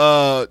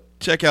y'all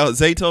check out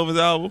Zaytoven's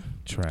album?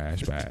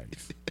 Trash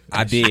bags.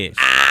 I did.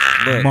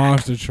 Look,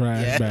 Monster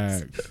trash Yes.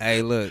 bags.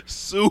 hey, look.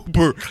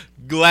 Super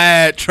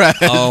glad trash.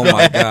 Oh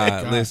my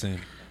bag. God! Listen,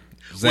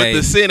 With Zay,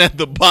 the sin at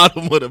the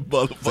bottom of the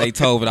motherfucker.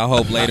 Zaytoven. I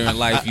hope later in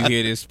life you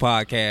hear this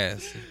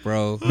podcast,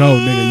 bro. No,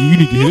 nigga, you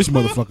need to hear this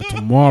motherfucker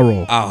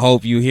tomorrow. I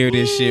hope you hear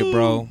this shit,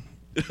 bro.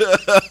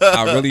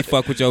 I really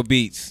fuck with your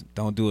beats.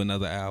 Don't do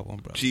another album,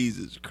 bro.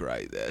 Jesus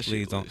Christ, that Please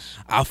shit don't. was-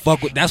 I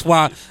fuck with. That's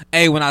why.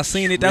 Hey, when I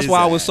seen it, that's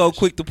why I was so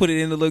quick to put it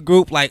in the little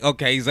group. Like,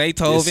 okay, This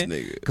Zaytoven,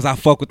 nigga. because I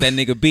fuck with that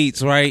nigga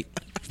beats, right?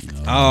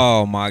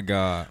 Oh my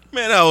god.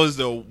 Man, that was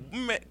the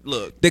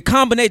look. The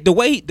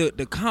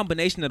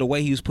combination of the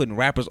way he was putting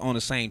rappers on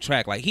the same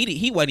track, like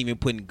he wasn't even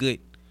putting good.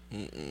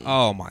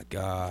 Oh my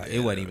god, it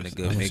wasn't even a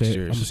good I'm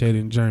mixture. gonna say it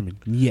in German.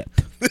 Yet.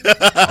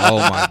 Oh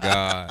my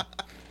god,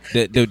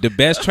 the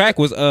best track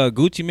was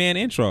Gucci Man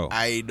intro.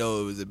 I ain't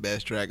know it was the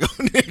best track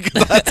on there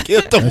because I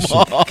skipped them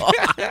all.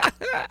 That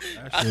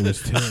shit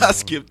was terrible. I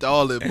skipped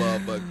all them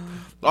motherfuckers.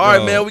 All right,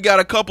 Bro. man, we got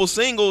a couple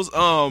singles.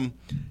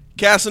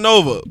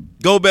 Casanova,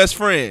 Go Best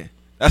Friend.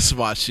 That's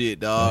my shit,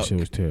 That dog. shit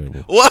was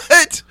terrible.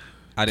 What?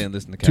 I didn't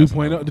listen to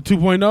 2.0, the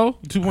 2.0,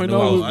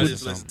 2.0. I was-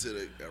 just listened to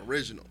the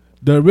original.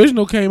 The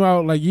original came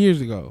out like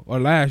years ago or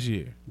last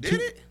year. Did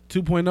it?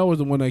 2.0 was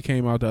the one that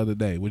came out the other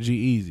day with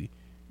G-Eazy,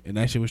 and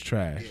that shit was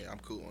trash. Yeah, I'm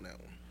cool on that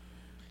one.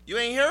 You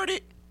ain't heard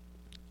it?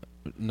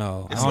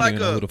 No, I It's don't like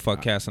even know a- who the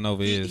fuck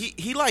Casanova is.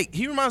 He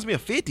reminds me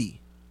of 50.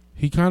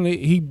 He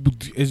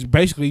is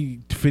basically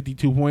 50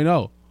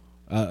 2.0,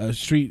 a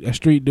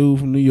street dude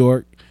from New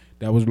York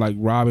that was like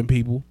robbing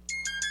people.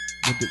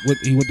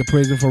 He went to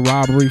prison for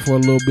robbery for a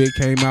little bit,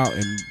 came out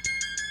and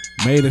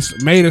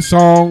made a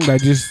song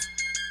that just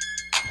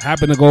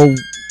happened to go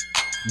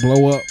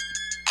blow up.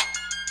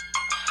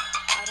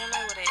 I don't know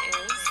what it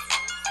is,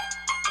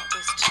 but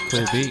there's too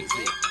Cool much beat.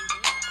 music.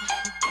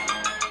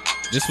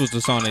 This was the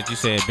song that you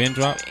said Ben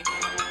dropped.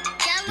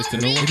 This the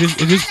new one?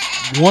 It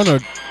just one or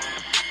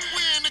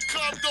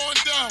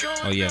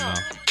Oh yeah, no.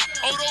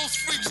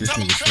 this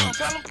nigga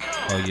stink.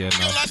 Oh yeah,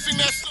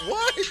 no.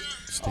 What?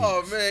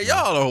 Oh man,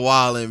 y'all are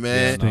wildin',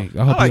 man. Stink.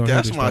 I hope like you don't that. hear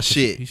That's this my stuff.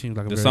 shit. He seems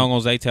like a The very- song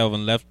on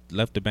Zaytoven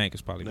left the bank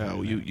is probably.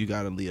 No, you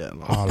gotta leave that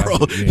alone, Oh, bro.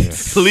 like it,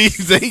 yeah. Leave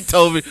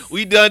Zaytoven.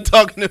 We done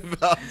talking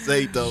about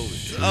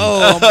Zaytoven.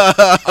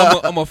 Oh,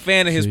 I'm a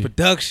fan of his See.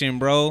 production,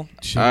 bro.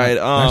 Shit, All right,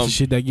 that's the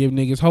shit that give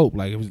niggas hope.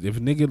 Like if a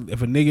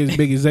nigga as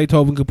big as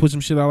Zaytoven could put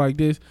some shit out like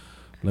this,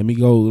 let me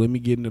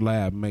get in the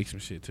lab and make some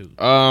shit too.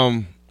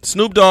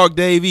 Snoop Dogg,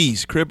 Dave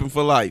East, Crippin'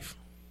 for Life.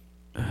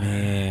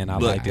 Man, I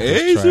Look, liked hey,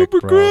 this track,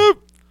 Super bro. Crip.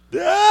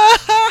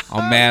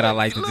 I'm mad I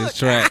liked this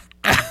track.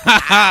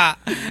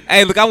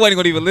 Hey, look, I wasn't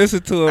gonna even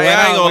listen to it. Hey, right?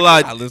 I ain't was gonna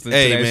like, lie. I listened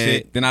Hey, to that man.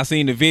 shit. Then I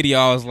seen the video.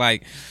 I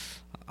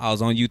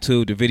was on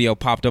YouTube. The video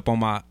popped up on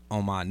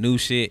my new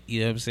shit.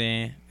 You know what I'm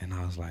saying? And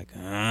I was like,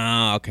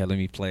 okay, let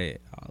me play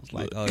it. I was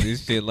like, oh,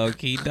 this shit low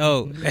key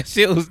dope. That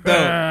shit was dope.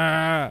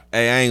 Hey, I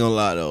ain't gonna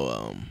lie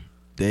though.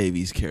 Dave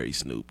East carry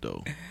Snoop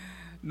though.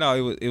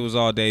 No, it was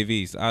all Dave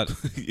East. I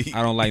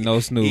don't like no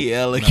Snoop. He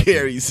hella nothing.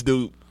 carry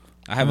Snoop.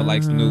 I haven't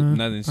liked Snoop.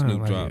 Nothing I ain't Snoop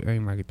like dropped. it. I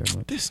ain't like it that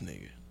much. This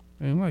nigga.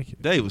 I ain't like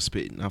it. Dave was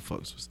spitting. I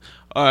fucks with.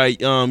 All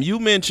right. You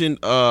mentioned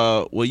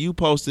you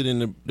posted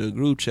in the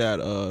group chat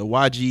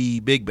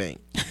YG Big Bang.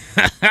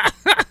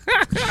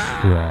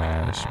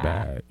 Trash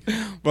bag.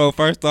 Bro,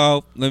 first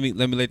off, let me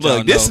let y'all Look,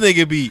 know. this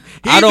nigga be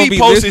I don't be be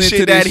posting listening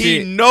shit to this that he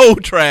shit. know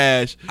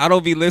trash. I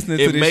don't be listening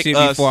It to this make shit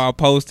us- before I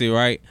post it,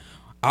 right?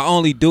 I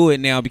only do it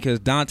now because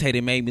Dante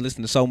done made me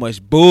listen to so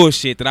much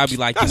bullshit that I be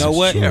like, you know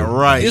what? Yeah,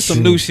 right. There's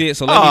some new shit,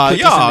 so let me put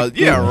y'all, this in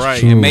the yeah, group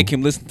right. and make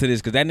him listen to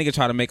this because that nigga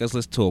try to make us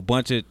listen to a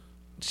bunch of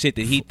shit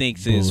that he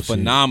thinks is Bullshit.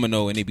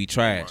 phenomenal and it be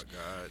trash.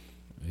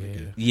 Yeah.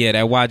 Yeah,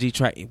 that YG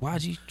track,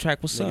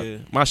 what's up?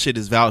 Nigga, my shit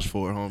is vouched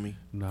for, homie.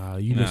 Nah,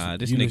 you Nah, listen.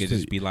 this you nigga listen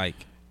just to, be like,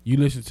 You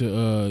listen to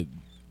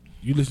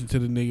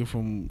the nigga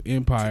from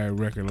Empire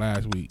record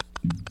last week.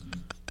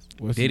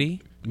 What's did the-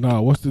 he?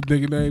 No, what's the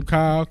nigga name?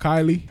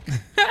 Kylie.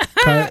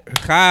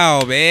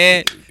 Kyle,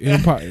 man.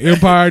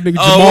 Empire nigga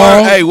Oh,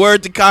 Jamal. hey,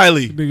 word to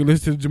Kylie. Nigga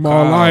listen to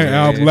Jamal Kyle, Lyon man.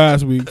 album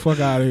last week. Fuck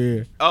out of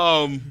here.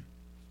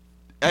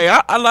 Hey,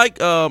 I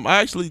like I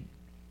actually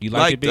You like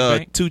liked it, Big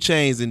Bang? 2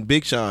 Chainz and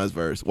Big Sean's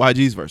verse.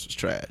 YG's verse was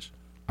trash.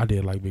 I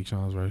did like Big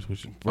Sean's verse,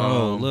 which Bro,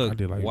 I look,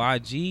 did like it.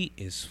 YG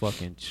is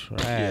fucking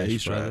trash. Yeah,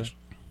 he's brother.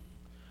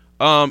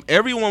 trash.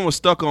 Everyone was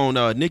stuck on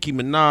Nicki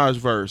Minaj's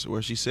verse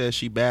where she said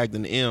she bagged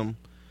an M.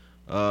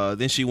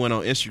 Then she went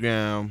on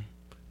Instagram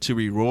to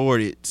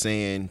reward it,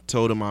 saying,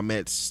 "Told him I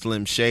met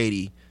Slim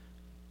Shady.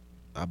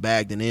 I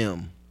bagged an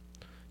M."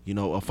 You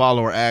know, a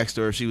follower asked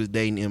her if she was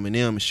dating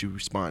Eminem, and she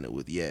responded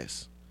with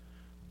yes.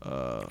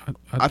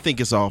 I think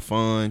it's all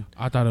fun,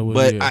 I thought it was.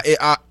 but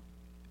yeah.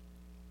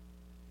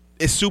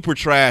 it's super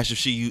trash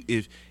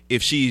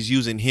if she's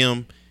using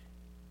him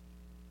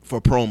for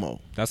promo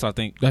That's what I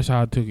think. That's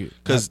how I took it.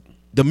 because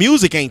the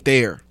music ain't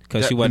there.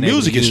 Because she The wasn't able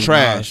music to is use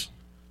trash. Nas.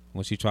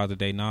 When she tried to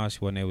date Nas, she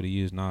wasn't able to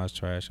use Nas'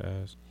 trash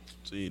ass.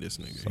 See this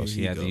nigga. So Here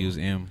she you had go. to use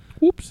M.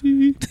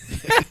 Whoopsie.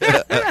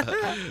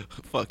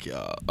 Fuck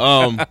y'all.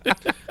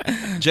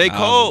 J.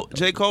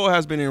 Cole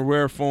has been in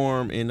rare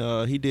form,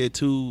 and he did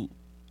 2,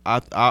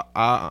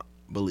 I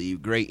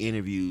believe, great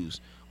interviews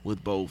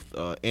with both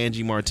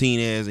Angie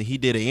Martinez, and he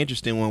did an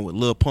interesting one with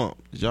Lil Pump.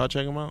 Did y'all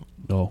check him out?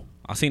 No.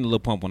 I seen the Lil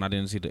Pump one. I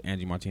didn't see the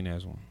Angie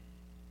Martinez one.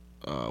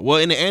 Well,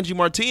 in the Angie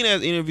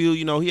Martinez interview,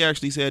 you know, he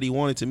actually said he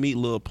wanted to meet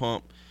Lil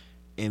Pump,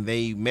 and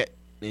they met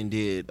and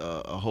did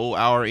a whole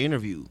hour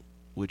interview,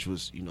 which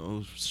was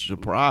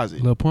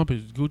surprising. Lil Pump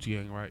is Gucci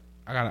Gang, right?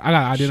 I got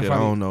identify. Shit, I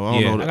don't know. I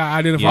don't Yeah. know. I that. got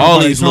identify. All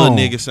by these their little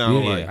song. niggas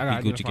sound Yeah. like. I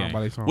got He Gucci identify Gang. by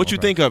their song. What you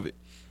Okay. think of it?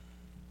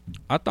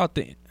 I thought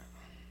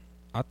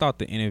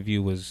the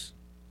interview was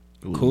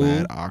It was Cool.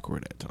 mad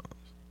awkward at times.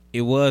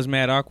 it was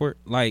mad awkward.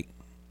 Like,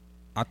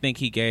 I think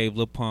he gave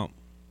Lil Pump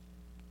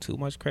too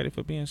much credit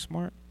for being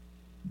smart.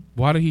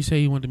 Why did he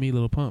say he wanted to meet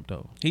Lil Pump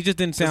though? He just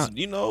didn't sound.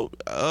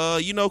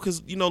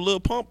 Because Lil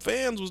Pump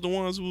fans was the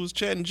ones who was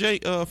chatting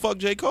fuck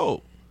J.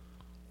 Cole.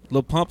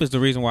 Lil Pump is the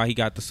reason why he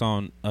got the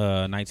song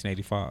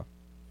 1985.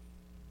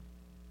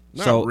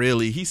 Not So-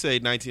 really. He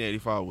said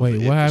 1985 was Wait, a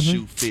what If the happened?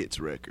 Shoe Fits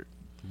record.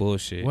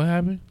 Bullshit. What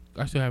happened?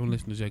 I still haven't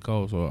listened to J.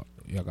 Cole, so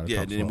y'all gotta Yeah,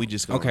 talk then slow. we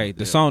just Okay,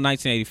 the song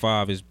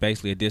 1985 is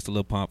basically a diss to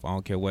Lil Pump. I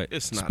don't care what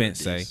It's not Spence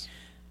a say.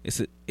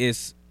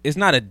 diss. It's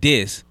not a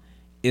diss.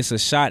 It's a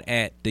shot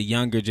at the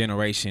younger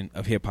generation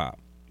of hip hop,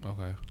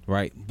 Okay.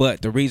 right?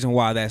 But the reason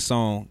why that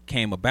song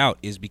came about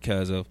is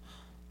because of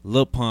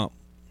Lil Pump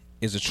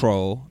is a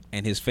troll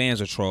and his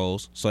fans are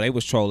trolls, so they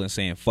was trolling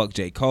saying fuck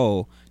J.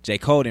 Cole. J.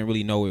 Cole didn't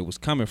really know where it was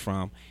coming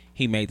from.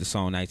 He made the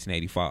song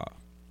 1985.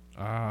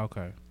 Ah,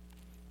 okay.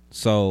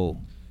 So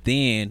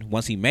then,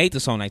 once he made the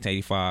song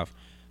 1985,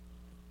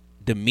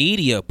 the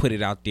media put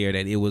it out there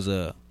that it was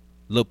a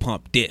Lil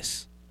Pump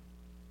diss.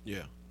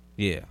 Yeah.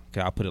 Yeah,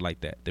 okay, I'll put it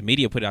like that. The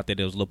media put it out there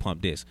that it was Lil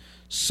Pump diss.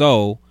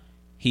 So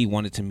he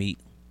wanted to meet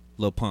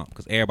Lil Pump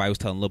because everybody was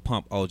telling Lil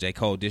Pump, oh, J.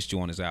 Cole dissed you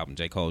on his album.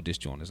 J. Cole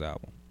dissed you on his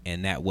album.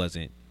 And that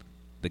wasn't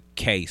the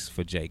case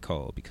for J.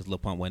 Cole because Lil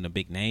Pump wasn't a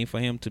big name for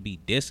him to be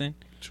dissing.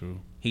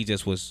 True. He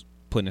just was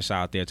putting a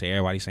shot out there to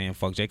everybody saying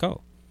fuck J.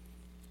 Cole.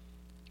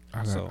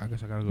 I So-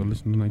 guess I gotta go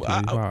listen to Well,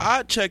 1985.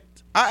 I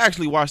checked. I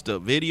actually watched a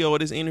video of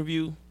this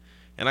interview,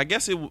 and I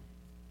guess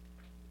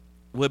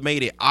what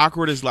made it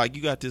awkward is like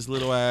you got this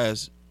little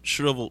ass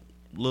shriveled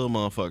little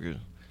motherfucker,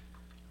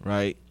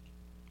 right?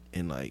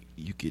 And like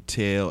you could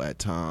tell at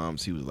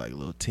times he was like a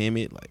little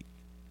timid. Like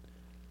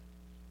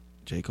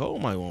J. Cole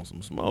might want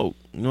some smoke.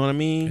 You know what I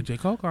mean? And J.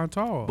 Cole kind of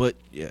tall. But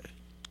yeah,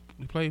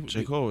 he played.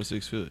 J. Cole was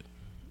 6 foot.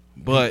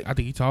 But I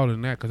think he taller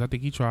than that because I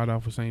think he tried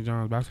out for St.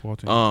 John's basketball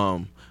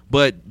team.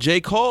 But J.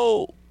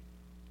 Cole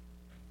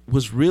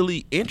was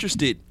really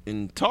interested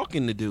in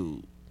talking to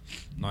dude.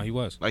 No, he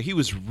was. Like he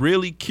was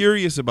really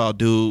curious about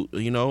dude,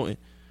 you know. And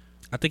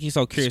I think he's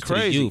so curious to the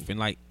crazy. youth, and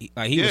like he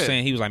was Yeah.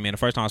 saying, he was like, man, the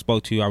first time I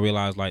spoke to you, I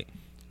realized like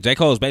J.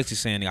 Cole was basically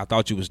saying, I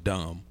thought you was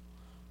dumb,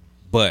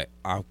 but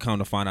I've come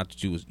to find out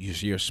that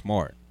you're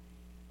smart.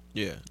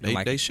 yeah,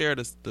 like- they share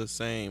the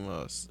same.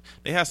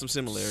 They have some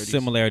similarities.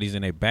 Similarities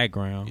in their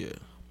background. Yeah,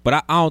 But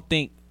I don't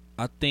think.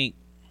 I think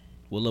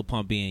with Lil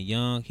Pump being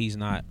young, he's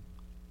not.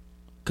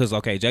 Cause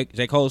okay, J.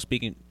 Cole's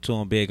speaking to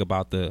him big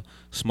about the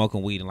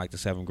smoking weed in like the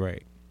 7th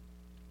grade,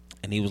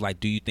 and he was like,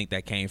 "Do you think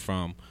that came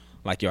from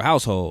like your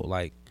household,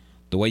 like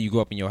the way you grew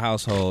up in your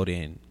household,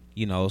 and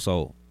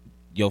so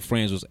your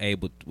friends it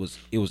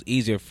was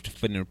easier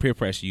for them to peer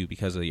pressure you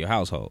because of your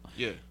household."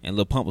 yeah. And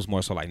Lil Pump was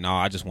more so like, "No,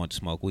 I just want to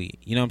smoke weed."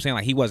 You know what I'm saying?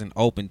 Like he wasn't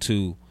open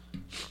to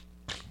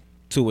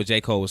what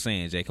J. Cole was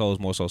saying. J. Cole was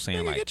more so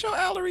saying like, Get your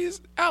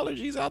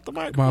allergies out the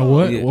My microphone.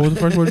 what? Yeah. What was the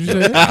first word you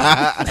said?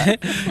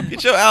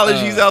 Get your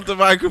allergies out the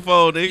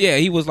microphone, nigga. yeah,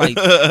 he was like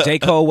J.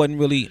 Cole wasn't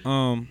really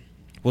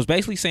was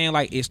basically saying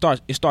like it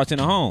starts in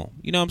the home.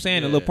 You know what I'm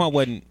saying? And Lil Yeah. Pump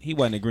wasn't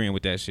agreeing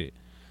with that shit.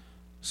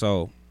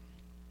 So,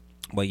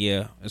 but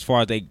yeah, as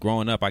far as they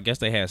growing up, I guess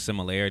they had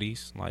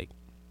similarities. Like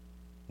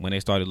when they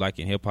started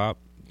liking hip hop.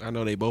 I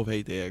know they both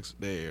hate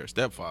their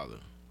stepfather.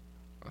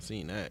 I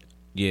seen that.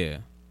 Yeah,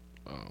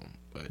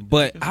 But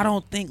but I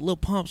don't think Lil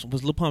Pump's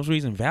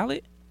reason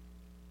valid.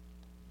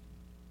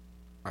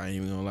 I ain't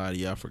even gonna lie to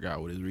you. I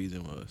forgot what his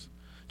reason was.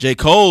 J.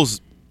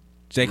 Cole's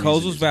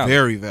Cole's was is valid.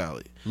 very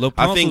valid. Lil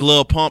I Pump think was-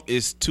 Lil Pump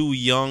is too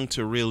young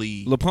to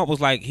really. Lil Pump was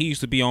like, he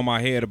used to be on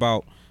my head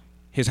about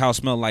his house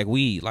smelled like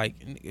weed. Like,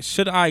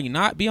 should I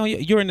not be on you?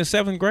 You're in the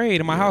 7th grade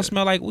and my house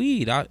smelled like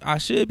weed. I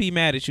should be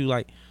mad at you.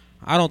 Like,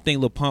 I don't think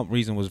Lil Pump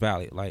reason was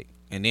valid. Like,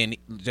 and then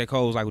J.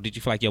 Cole was like, well, did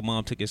you feel like your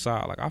mom took his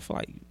side? Like, I feel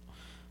like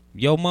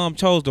your mom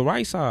chose the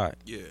right side.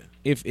 Yeah.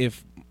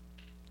 If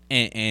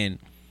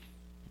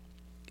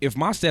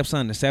my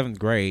stepson in the 7th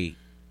grade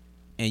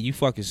and you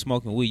fucking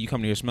smoking weed, you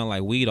come here smelling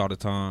like weed all the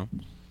time,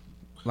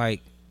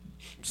 like,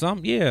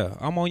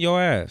 I'm on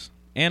your ass.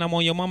 And I'm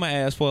on your mama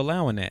ass for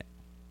allowing that.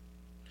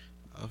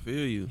 I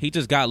feel you. He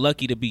just got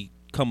lucky to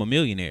become a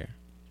millionaire.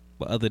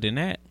 But other than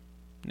that,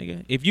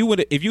 nigga, if you would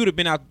have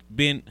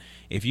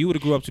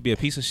grew up to be a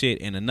piece of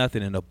shit and a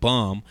nothing and a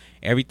bum,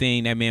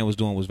 everything that man was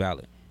doing was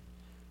valid.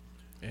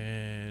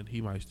 And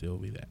he might still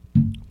be that.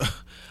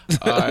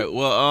 All right.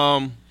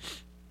 Well,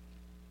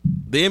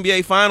 the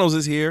NBA Finals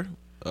is here.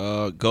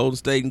 Golden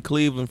State and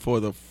Cleveland for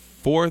the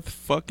 4th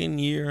fucking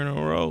year in a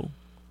row.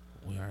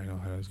 We already know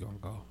how that's gonna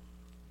go.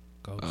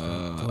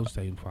 Golden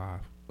State in 5.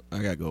 I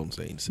got Golden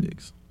State in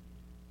 6.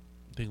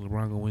 Think LeBron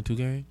gonna win 2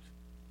 games?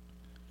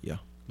 Yeah.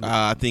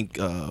 I think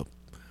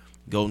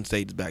Golden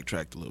State is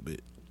backtracked a little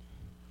bit.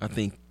 I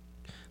think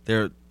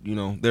they're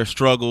their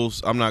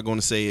struggles. I'm not going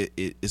to say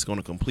it's going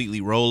to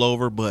completely roll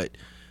over, but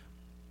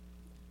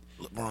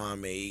LeBron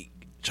may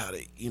try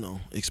to,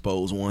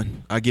 expose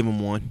one. I give him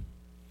one.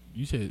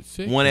 You said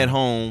 6? One at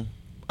home.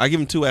 I give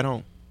him 2 at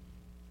home.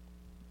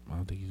 I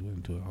don't think he's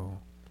winning 2 at home.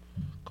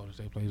 Golden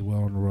State plays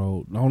well on the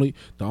road. The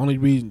only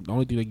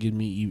thing that gives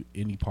me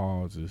any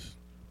pause is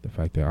the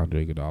fact that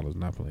Andre Iguodala is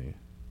not playing.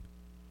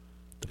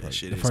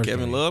 Is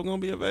Kevin Love gonna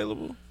be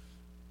available?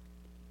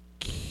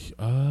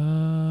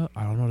 I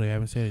don't know. They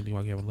haven't said anything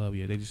about Kevin Love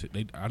yet.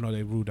 I know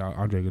they ruled out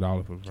Andre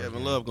Iguodala for the first Kevin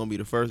game. Love gonna be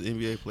the first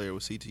NBA player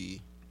with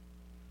CTE.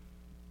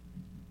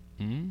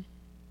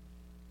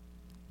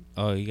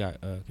 Oh, he got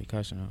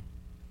concussion, huh?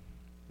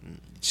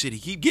 Shit, he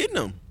keep getting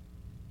them.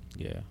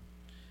 Yeah.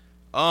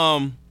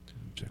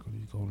 Check on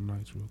these Golden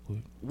Knights real quick.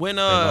 When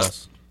They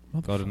lost.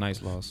 Golden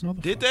Knights lost.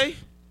 did they?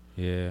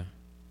 Yeah.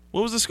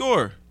 What was the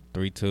score?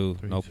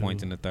 3-2. No 3-2.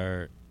 points in the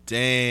third.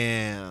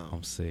 Damn.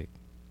 I'm sick.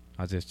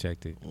 I just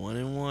checked it.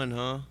 1-1,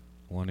 huh?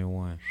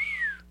 1-1.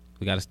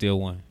 We got to steal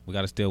one. We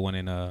got to steal one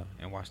in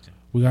Washington.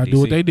 We gotta DC. do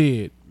what they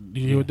did.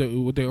 Did you hear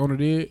what their owner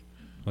did?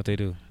 What they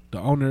do? The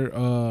owner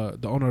of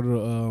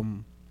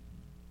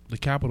the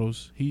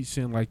Capitals, he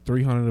sent like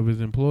 300 of his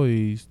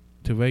employees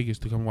to Vegas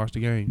to come watch the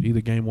game,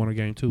 either game 1 or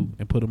game 2,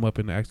 and put them up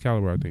in the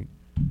Excalibur, I think.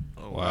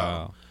 Oh,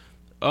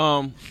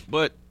 wow.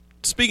 But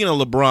speaking of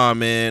LeBron,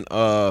 man,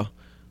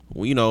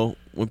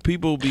 when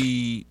people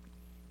be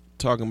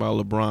talking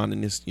about LeBron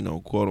and this,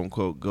 quote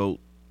unquote GOAT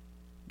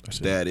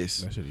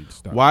status, That shit need to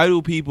stop. why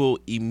do people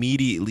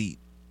immediately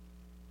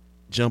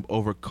jump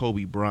over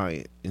Kobe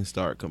Bryant and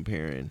start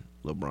comparing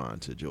LeBron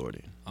to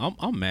Jordan?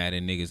 I'm mad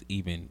at niggas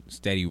even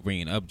steady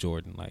bringing up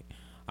Jordan. Like,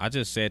 I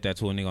just said that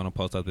to a nigga on a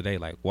post the other day.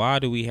 Like, why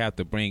do we have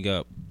to bring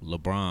up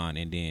LeBron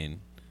and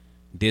then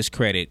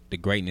discredit the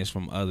greatness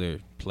from other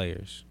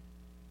players?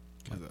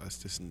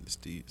 It's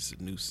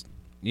a new.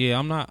 Yeah,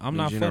 I'm not for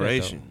that,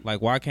 generation. though.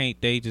 Like, why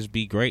can't they just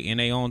be great in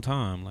their own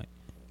time? Like,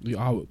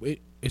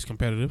 It's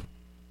competitive.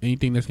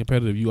 Anything that's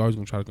competitive, you always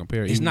gonna try to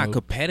compare. it's even not though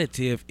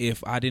competitive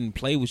if I didn't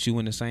play with you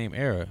in the same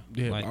era.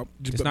 Yeah, like,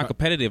 just- it's not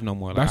competitive no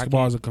more. Like,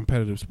 basketball is a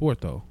competitive sport,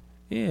 though.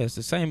 yeah, it's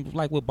the same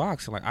like with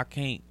boxing. Like, I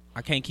can't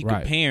keep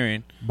Right.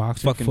 comparing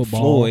Boxing, fucking football,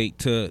 Floyd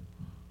to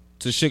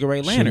Sugar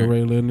Ray Leonard. Sugar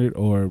Ray Leonard,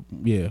 or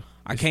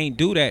I can't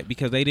do that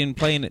because they didn't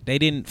play they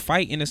didn't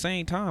fight in the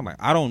same time. Like,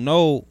 I don't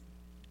know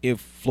if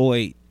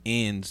Floyd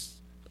ends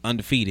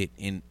undefeated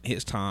in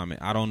his time.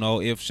 I don't know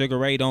if Sugar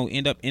Ray don't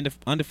end up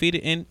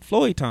undefeated in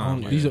Floyd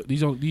time. Only,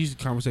 these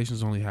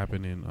conversations only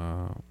happen in.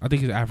 I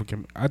think it's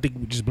African. I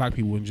think just black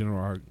people in general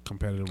are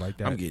competitive like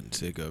that. I'm getting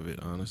sick of it,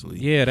 honestly.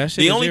 Yeah, that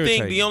shit. The is only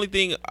irritating.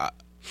 thing,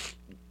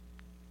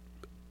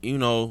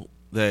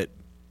 that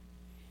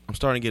I'm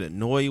starting to get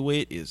annoyed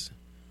with is,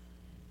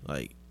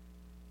 like,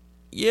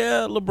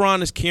 yeah,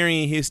 LeBron is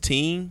carrying his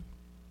team.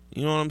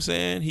 You know what I'm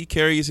saying? He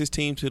carries his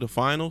team to the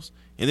finals,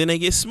 and then they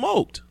get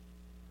smoked.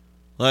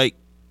 Like,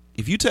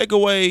 if you take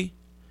away,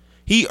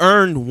 he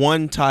earned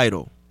one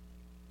title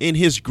in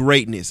his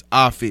greatness.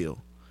 I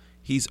feel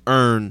he's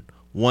earned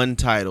one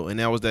title, and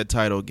that was that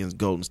title against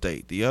Golden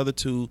State. The other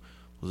 2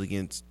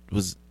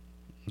 was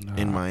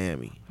in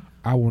Miami.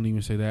 I won't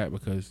even say that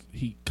because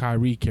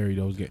Kyrie carried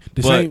those games.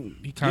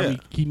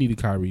 He needed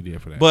Kyrie there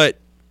for that. But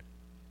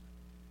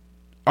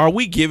are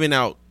we giving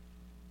out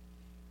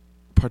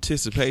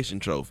participation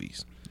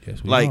trophies?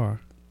 Yes, we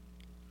are.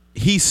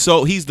 He's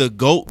the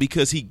GOAT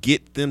because he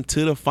get them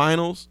to the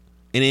finals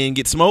and then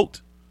get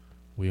smoked.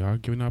 We are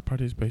giving out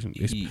participation,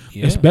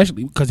 Yeah.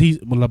 especially because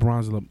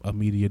LeBron's a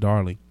media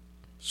darling.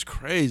 It's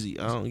crazy.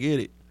 I don't get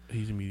it.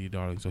 He's a media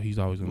darling, so he's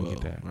always going to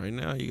get that. Right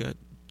now, you got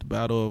the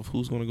battle of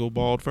who's going to go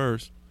bald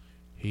first.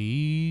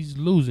 He's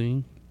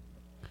losing.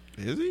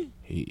 Is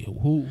he?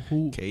 Who?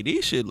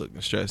 KD shit looking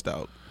stressed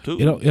out too.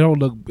 It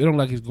don't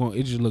like it's going.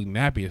 It just look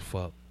nappy as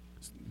fuck.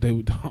 They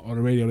on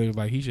the radio. They was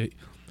like he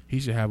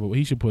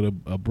should put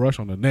a brush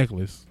on the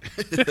necklace.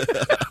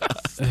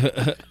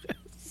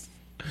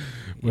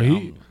 But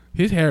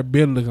his hair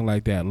been looking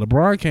like that.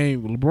 LeBron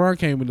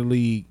came in the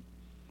league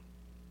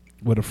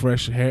with a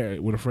fresh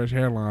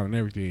hairline and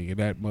everything, and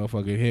that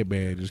motherfucking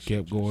headband just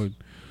kept going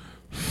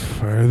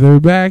further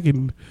back,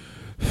 and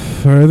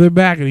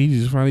he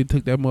just finally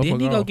took that motherfucker.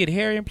 Didn't he go off. get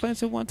hair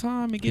implants at one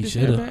time and get He his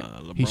hair shoulda. back?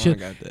 LeBron He should-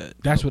 got that.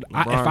 That's what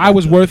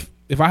LeBron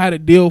if I had a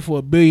deal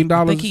for $1 billion.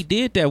 I think he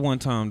did that one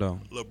time though.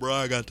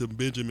 LeBron got the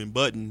Benjamin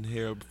Button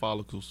hair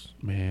follicles.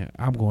 Man,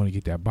 I'm going to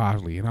get that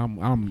Bosley, and I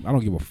don't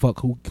give a fuck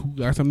who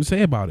got something to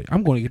say about it.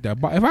 I'm going to get that.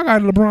 If I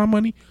got LeBron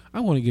money,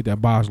 I'm going to get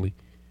that Bosley.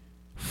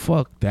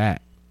 Fuck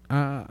that.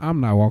 I'm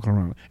not walking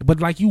around. But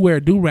like you wear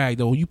a do rag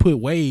though, you put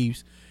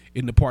waves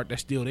in the part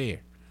that's still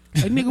there.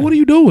 Like nigga, what are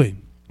you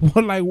doing?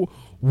 What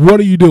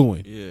are you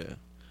doing? Yeah.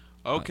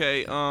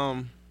 Okay.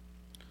 I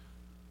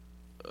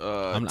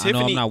know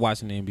Tiffany, I'm not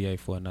watching the NBA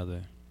for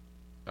another.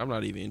 I'm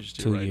not even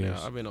interested 2 right years.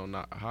 now. I've been on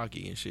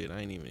hockey and shit. I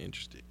ain't even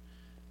interested.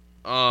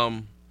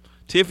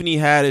 Tiffany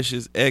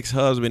Haddish's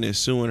ex-husband is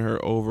suing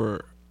her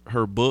over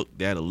her book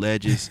that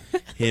alleges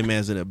him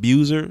as an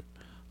abuser.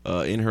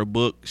 In her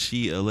book,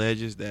 she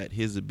alleges that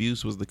his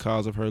abuse was the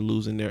cause of her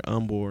losing their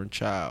unborn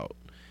child.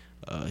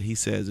 He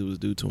says it was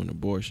due to an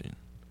abortion.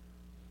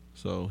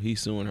 So he's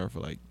suing her for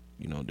like,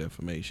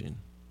 defamation,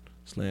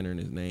 slandering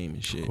his name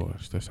and shit. Of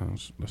course, that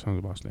sounds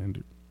about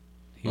standard.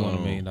 He won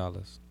 $1 million.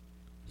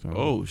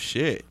 Oh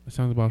shit! That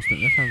sounds about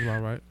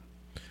right.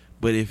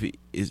 But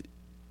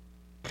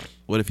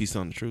what if he's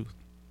telling the truth?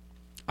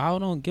 I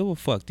don't give a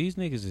fuck. These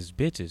niggas is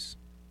bitches.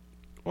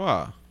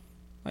 Why?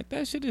 Like,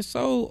 that shit is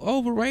so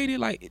overrated.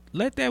 Like,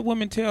 let that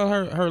woman tell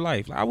her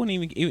life. Like, I wouldn't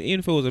even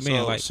if it was a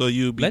man. So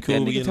you'd be let cool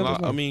that with nigga getting tell loud?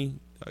 his life. I mean,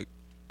 like,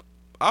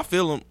 I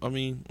feel him. I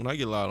mean, when I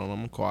get loud on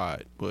him, I'm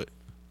quiet. But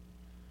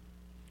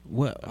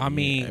Well, I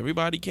mean,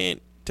 everybody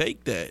can't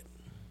take that.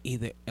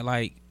 either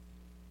like,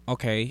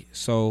 okay,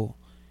 so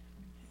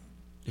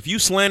If you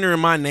slandering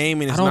my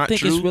name and it's I don't not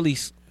think true, it's really.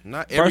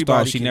 not First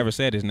everybody. off, she can. never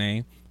said his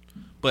name,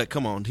 But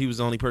come on, he was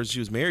the only person she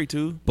was married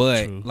to.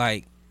 but True.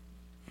 like,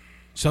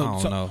 So,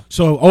 I don't know.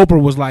 So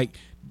Oprah was like,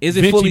 is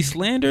it Vinci- fully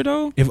slander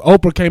though? if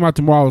Oprah came out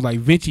tomorrow, was like,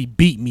 Vinci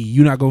beat me,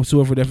 you not gonna sue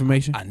her for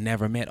defamation? I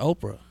never met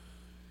Oprah.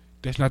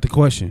 That's not the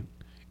question.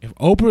 If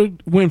Oprah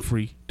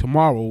Winfrey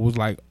tomorrow was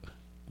like,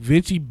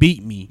 Vinci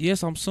beat me,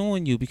 Yes, I'm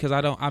suing you because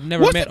I've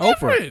never what's met the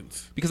Oprah.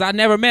 difference? Because I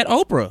never met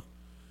Oprah.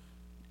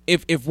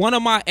 If one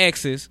of my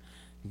exes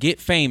get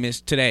famous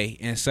today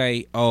and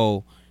say,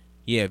 "Oh,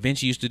 yeah,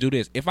 Vinci used to do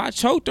this," if I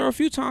choked her a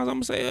few times, I'm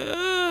gonna say,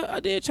 "I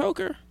did choke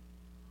her."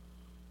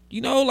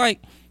 Like,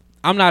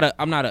 I'm not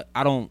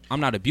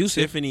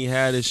abusive. Tiffany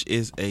Haddish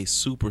is a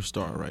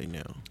superstar right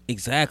now.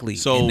 Exactly.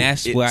 So and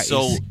that's why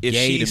so it's if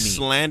gay to me. she's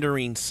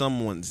slandering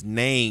someone's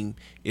name,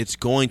 it's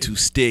going to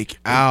stick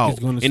out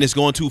gonna and it's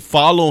going to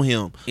follow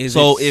him. Is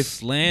so it if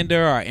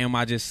slander, or am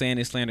I just saying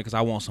it's slander because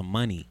I want some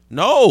money?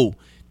 no,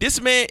 this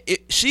man,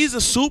 she's a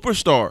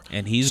superstar,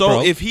 And he's so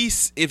broke.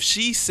 if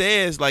she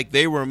says like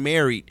they were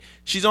married,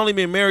 she's only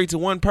been married to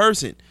one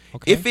person.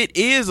 Okay. If it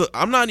is,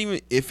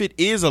 if it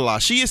is a lie,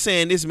 she is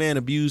saying this man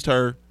abused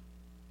her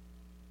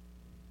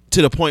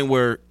to the point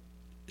where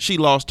she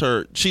lost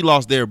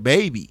their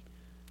baby.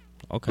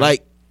 Okay.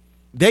 Like,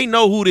 they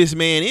know who this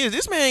man is.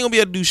 This man ain't gonna be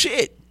able to do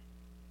shit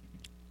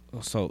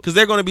so because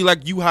they're gonna be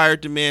like, you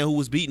hired the man who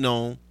was beating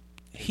on.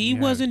 he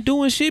wasn't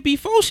doing shit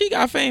before she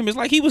got famous.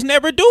 Like, he was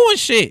never doing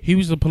shit. He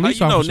was a How police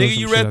you know, officer. or nigga? some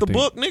You shit, read I the think.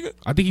 book, nigga.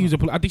 I think he was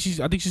I think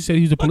she said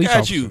he was a Look police at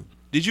officer. you.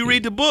 Did you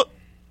read the book?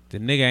 The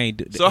nigga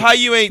ain't. So how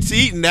you ain't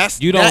see? And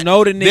that's You don't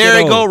know the nigga, There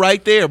it though. go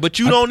right there. But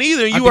you don't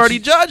either. I You think already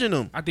she- judging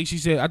him. I think she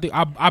said.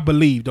 I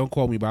believe. Don't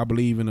quote me, but I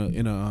believe in an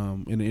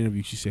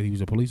interview she said he was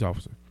a police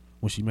officer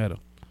when she met him.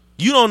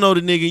 You don't know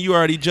the nigga. You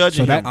already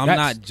judging So him. I'm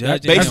not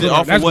judging Based him.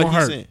 off of that's what gonna he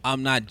hurt. said.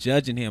 I'm not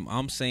judging him.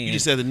 I'm saying You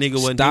just said the nigga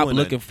wasn't stop doing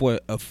looking nothing. for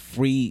a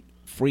free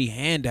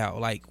handout.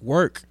 Like,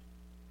 work.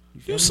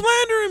 You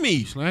slandering me.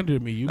 You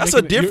slandered me. You That's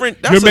making a different-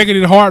 You're, that's you're a-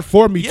 making it hard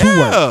for me to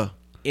work.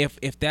 Yeah.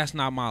 If that's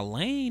not my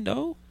lane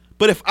though,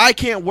 But if I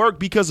can't work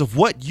because of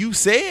what you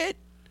said,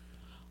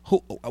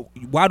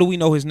 why do we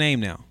know his name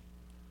now?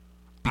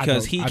 I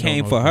Because don't- he I don't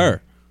came know for his name.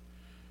 her.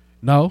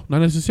 No, not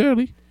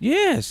necessarily.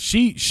 Yes.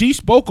 She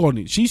spoke on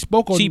it. She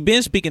spoke on. She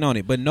been speaking on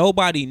it, but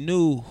nobody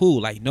knew who.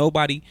 Like,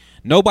 nobody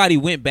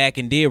went back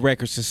and did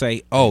records to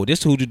say, "Oh,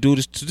 this who to do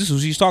this. This is who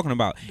she's talking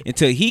about."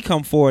 Until he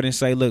come forward and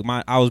say, "Look,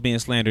 I was being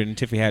slandered in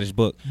Tiffany Haddish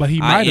book. But he I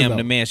might have, am though.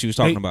 the man she was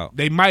talking They- about."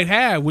 They might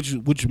have,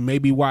 which may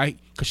be why,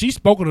 because she's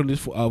spoken on this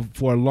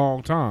for a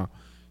long time.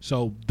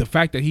 So the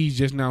fact that he's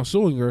just now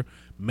suing her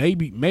may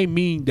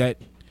mean that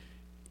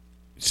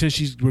since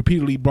she's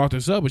repeatedly brought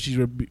this up and she's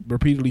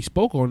repeatedly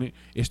spoke on it,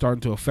 it's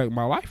starting to affect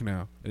my life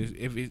now.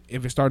 If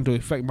it's starting to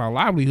affect my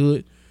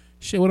livelihood,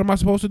 shit, what am I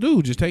supposed to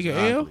do? Just take an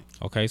L?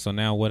 Okay, so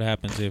now what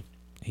happens if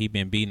he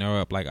been beating her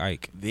up like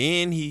Ike?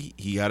 then he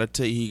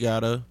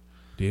gotta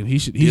Then he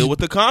should deal with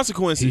the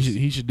consequences.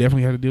 he should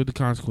definitely have to deal with the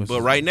consequences.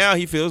 But right now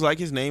he feels like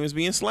his name is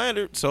being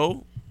slandered.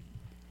 So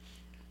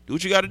do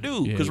what you got to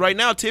do. Yeah. Because right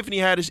now Tiffany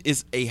Haddish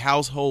is a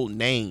household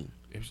name.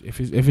 if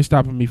it's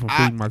stopping me from I-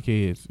 feeding my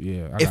kids,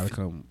 yeah, I If- gotta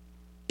come.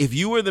 If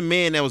you were the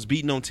man that was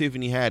beating on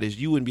Tiffany Haddish,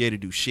 you wouldn't be able to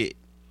do shit.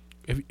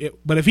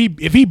 But if he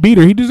beat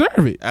her, he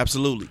deserve it.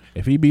 Absolutely.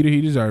 If he beat her,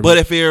 he deserve But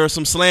it. if there is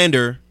some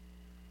slander,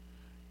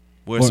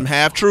 where Or- some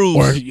half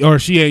truths, or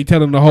she ain't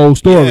telling the whole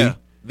story. yeah,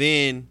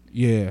 then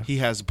Yeah, he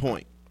has a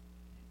point.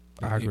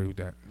 I agree with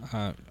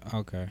that.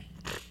 Okay.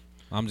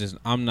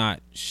 I'm not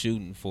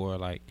shooting for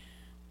like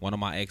one of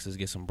my exes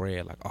get some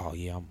bread. Like, oh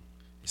yeah,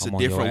 It's I'm a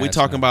on your different. We're ass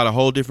talking now. about a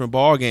whole different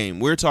ball game.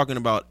 We're talking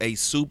about a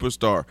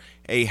superstar,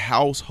 a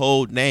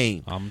household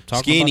name. I'm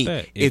talking Skinny.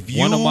 about that. If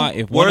one you of my-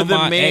 if were one of the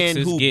my man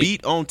exes who get-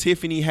 beat on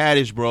Tiffany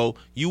Haddish, bro,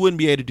 you wouldn't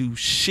be able to do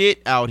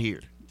shit out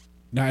here.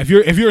 Now, if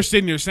you're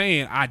sitting there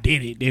saying I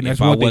did it, then that's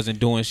if I one thing. wasn't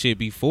doing shit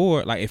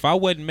before, like if I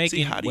wasn't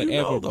making how do you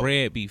whatever know, though?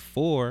 bread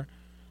before,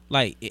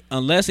 like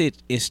unless it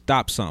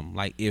stopped something,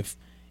 like if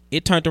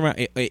it turned around,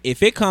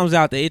 if it comes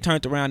out that it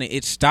turned around and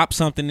it stopped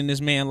something in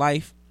this man's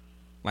life,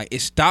 like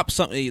it stopped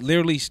something, it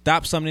literally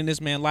stopped something in this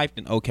man's life,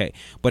 then okay.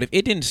 But if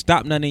it didn't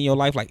stop nothing in your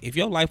life, like if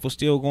your life was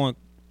still going,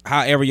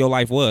 however your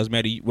life was,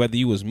 whether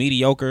you was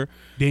mediocre,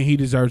 Then he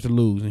deserves to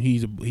lose, and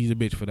he's a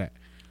bitch for that.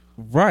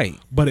 Right.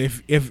 But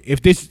if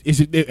this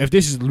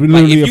is literally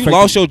Like if you affecting-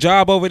 lost your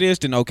job over this,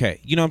 then okay.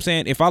 You know what I'm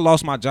saying? If I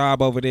lost my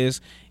job over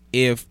this,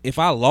 if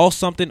I lost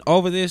something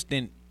over this,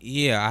 then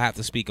yeah, I have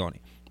to speak on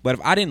it. But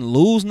if I didn't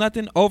lose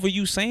nothing over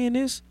you saying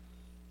this,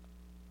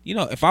 you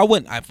know, if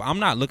I'm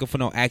not looking for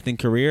no acting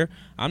career,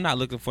 I'm not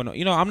looking for no,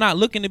 you know, I'm not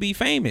looking to be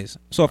famous.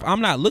 So if I'm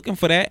not looking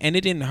for that and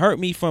it didn't hurt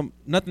me from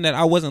nothing that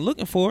I wasn't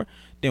looking for,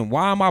 then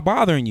why am I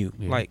bothering you?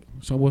 Yeah. Like,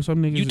 some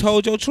niggas you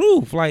told your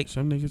truth. Like,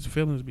 some niggas'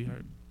 feelings be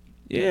hurt.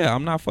 yeah,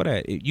 I'm not for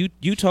that.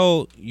 You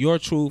told your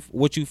truth,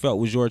 what you felt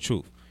was your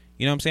truth.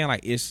 You know what I'm saying?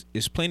 Like, it's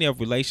plenty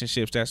of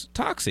relationships that's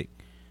toxic.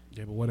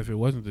 Yeah, but what if it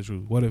wasn't the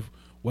truth? What if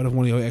one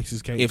of your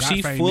exes came? If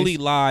she fully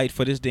lied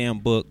for this damn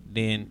book,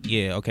 then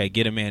yeah, okay,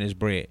 get a man his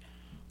bread.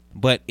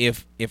 But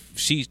if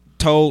she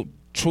told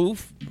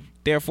truth,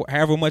 therefore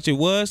however much it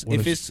was,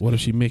 what if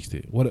she mixed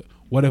it? What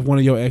if one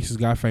of your exes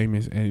got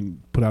famous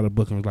and put out a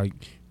book and was like,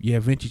 yeah,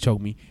 Vinci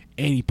choked me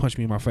and he punched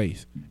me in my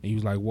face, and he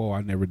was like, whoa,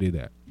 I never did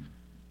that.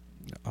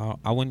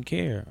 I wouldn't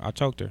care. I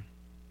choked her.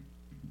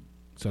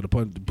 So the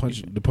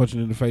punching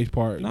in the face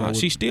part. No,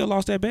 she still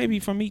lost that baby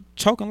from me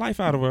choking life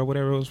out of her, or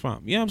whatever it was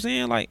from. You know what I'm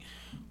saying? Like,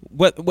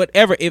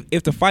 whatever.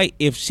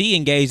 If she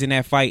engaged in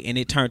that fight and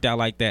it turned out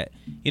like that,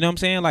 you know what I'm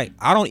saying? Like,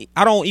 I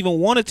don't even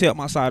want to tell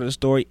my side of the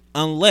story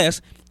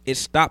unless it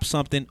stops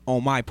something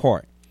on my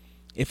part.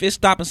 If it's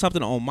stopping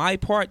something on my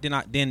part,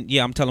 then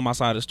yeah, I'm telling my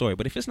side of the story.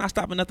 But if it's not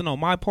stopping nothing on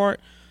my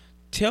part,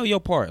 tell your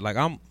part. Like,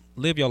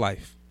 live your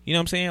life. You know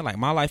what I'm saying? Like,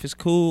 my life is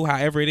cool,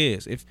 however it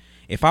is.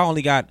 If I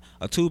only got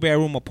a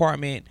 2-bedroom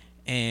apartment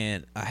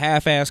and a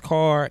half-ass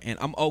car and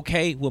I'm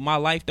okay with my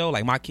life though,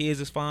 like my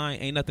kids is fine,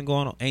 ain't nothing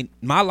going on,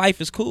 my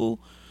life is cool,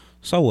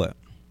 so what?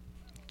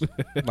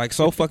 Like,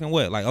 so fucking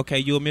what? Like, okay,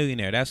 you a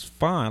millionaire, that's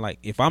fine. Like,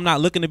 if I'm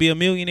not looking to be a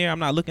millionaire, I'm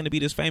not looking to be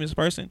this famous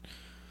person,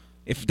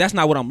 if that's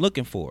not what I'm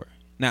looking for.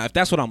 Now, if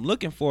that's what I'm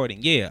looking for, then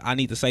yeah, I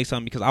need to say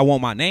something because I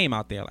want my name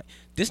out there. Like,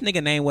 this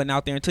nigga name wasn't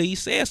out there until he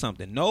said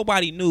something.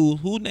 Nobody knew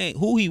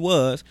who he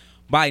was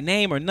by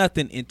name or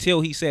nothing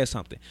until he said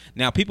something.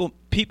 Now, people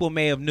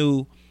may have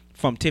knew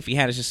from Tiffany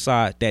Haddish's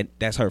side that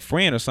that's her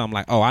friend or something,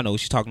 like, oh, I know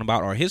what she's talking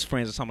about, or his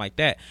friends or something like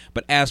that.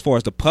 But as far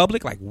as the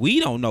public, like, we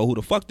don't know who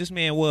the fuck this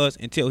man was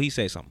until he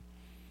said something.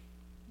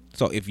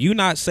 So if you're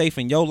not safe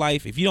in your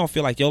life, if you don't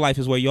feel like your life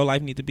is where your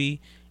life need to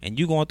be, and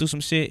you going through some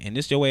shit, and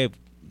this your way of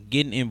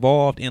getting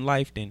involved in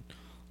life, then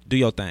do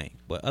your thing.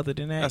 But other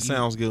than that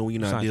sounds good when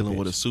you're not dealing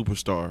with a bitch.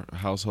 superstar, a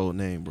household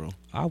name, bro.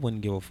 I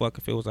wouldn't give a fuck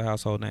if it was a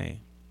household name.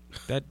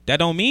 That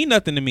don't mean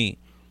nothing to me.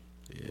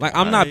 Yeah, like,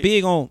 I'm not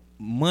big on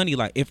money.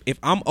 Like, if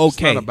I'm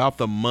okay, it's not about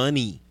the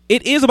money.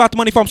 It is about the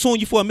money. If I'm suing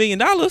you for $1 million,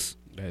 that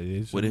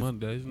is money.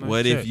 That is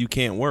what if you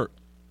can't work?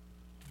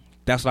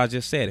 That's what I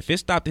just said. If it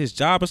stopped his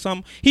job or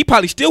something, he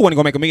probably still wasn't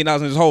gonna make $1 million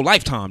in his whole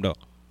lifetime though.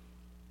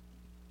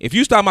 If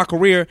you start my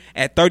career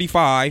at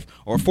 35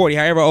 or 40,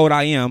 however old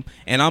I am,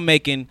 and I'm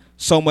making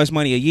so much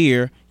money a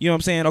year, you know what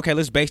I'm saying? Okay,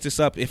 let's base this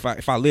up. If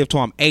I live till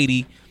I'm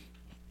 80,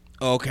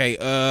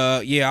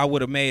 okay, yeah, I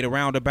would have made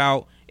around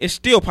about. It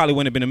still probably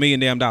wouldn't have been $1 million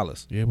damn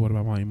dollars. Yeah, but what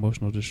about my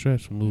emotional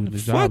distress from losing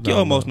this job? Fuck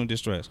your emotional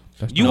distress.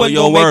 That's You not- wasn't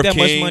Know gonna your make worth, that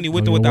much King. money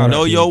with Know or your without worth, her.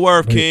 Know your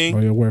worth, Know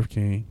King. your worth,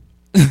 King.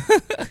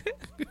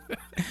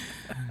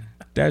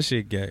 That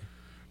shit gay.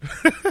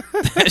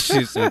 That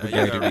shit super You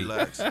gay gotta to me.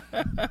 relax.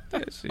 That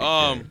shit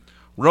gay.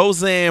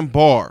 Roseanne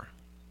Barr.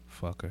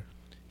 Fucker.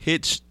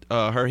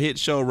 Her hit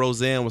show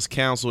Roseanne was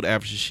canceled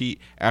after she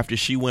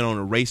went on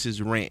a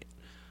racist rant.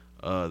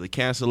 The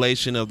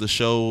cancellation of the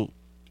show.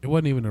 It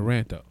wasn't even a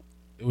rant though.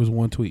 It was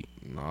one tweet.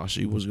 No,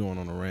 she was going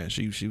on a rant.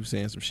 She was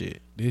saying some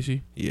shit. Did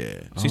she?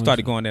 Yeah. She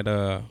started going at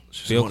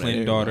She's Bill going at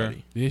Clinton's daughter.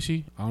 everybody. Did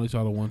she? I only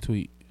saw the one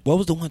tweet. What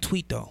was the one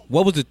tweet though?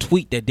 What was the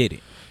tweet that did it?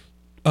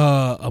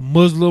 A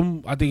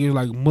Muslim. I think it was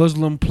like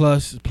Muslim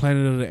plus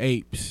Planet of the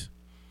Apes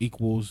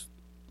equals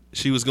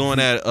She was going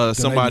at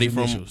somebody lady's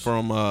from initials.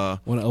 from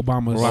one of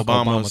Obama's. Barack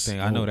Obama Obama's thing.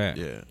 I know that.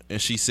 Yeah,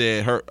 and she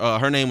said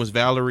her name was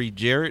Valerie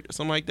Jarrett or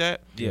something like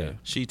that. Yeah.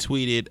 She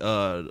tweeted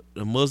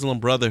the Muslim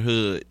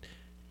Brotherhood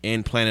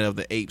and Planet of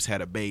the Apes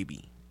had a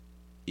baby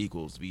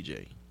equals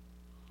VJ.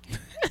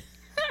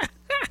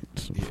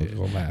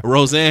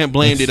 Roseanne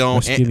blamed it on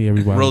That's skinny,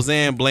 everybody.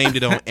 Roseanne blamed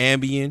it on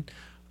Ambien,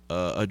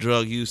 a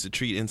drug used to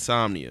treat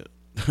insomnia.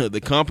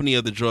 The company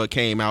of the drug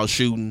came out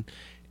shooting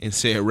and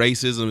said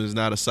racism is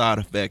not a side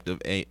effect of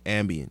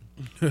Ambien.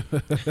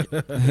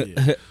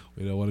 Yeah.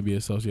 We don't want to be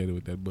associated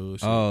with that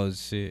bullshit. Oh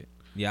shit.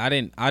 Yeah,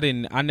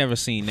 I never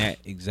seen that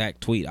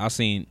exact tweet. I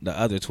seen the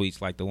other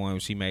tweets, like the one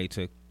she made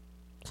to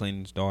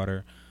Clinton's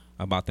daughter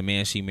about the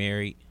man she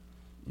married.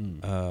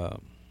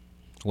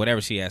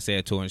 Whatever she had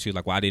said to her, and she was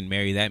like, well, I didn't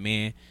marry that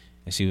man.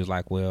 And she was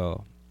like,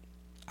 well,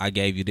 I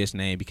gave you this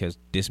name because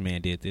this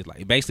man did this.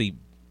 Like, basically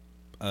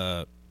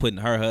putting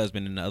her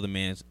husband and the other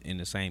man's in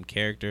the same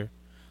character,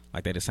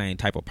 like they're the same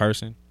type of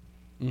person.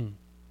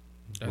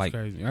 That's like-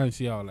 crazy. I didn't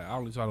see all that. I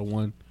only saw the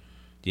one.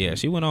 Yeah,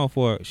 she went on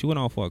for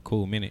a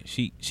cool minute.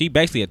 She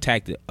basically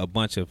attacked a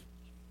bunch of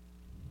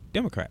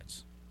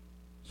Democrats.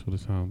 That's what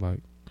it sounds like.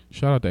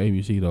 Shout out to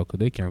ABC though, because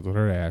they canceled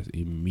her ass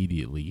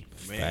immediately.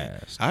 Man,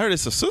 Fast. I heard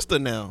it's a sister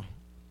now.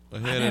 I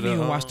never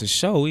even watched the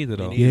show either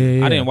though.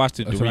 Yeah. I didn't watch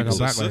the That's like a reboot.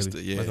 black lady.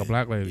 Sister, yeah. Like a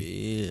black lady.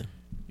 Yeah.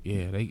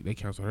 Yeah, they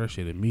canceled her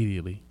shit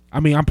immediately. I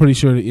mean, I'm pretty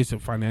sure that it's a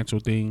financial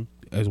thing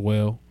as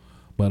well.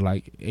 But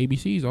like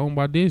ABC is owned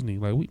by Disney.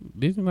 Like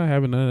Disney not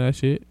having none of that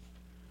shit.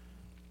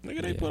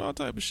 Nigga, they put all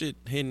type of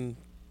hidden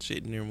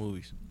shit in their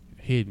movies.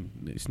 Hidden.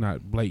 It's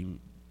not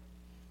blatant.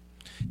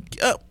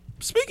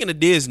 Speaking of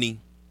Disney,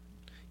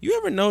 you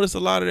ever notice a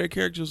lot of their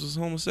characters was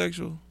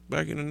homosexual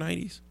back in the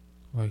 90s?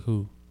 Like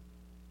who?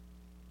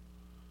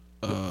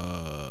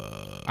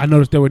 I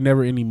noticed there were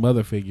never any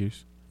mother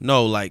figures.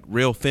 No, like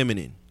real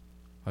feminine.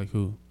 Like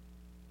who?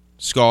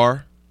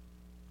 Scar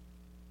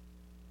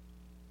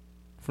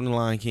from The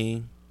Lion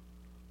King.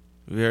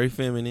 Very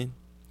feminine.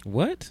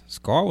 What?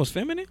 Scar was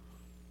feminine?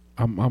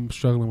 I'm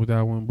struggling with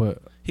that one, but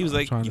He was I'm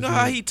like, trying you to know see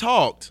how it. he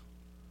talked?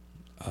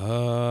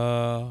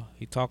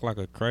 He talked like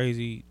a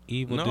crazy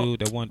evil No. dude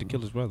that wanted to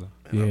kill his brother.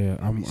 Yeah,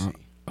 Let me see.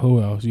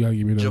 who else? You gotta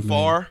give me those names.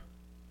 Jafar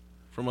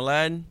from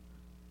Aladdin.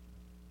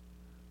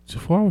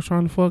 Jafar was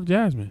trying to fuck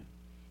Jasmine.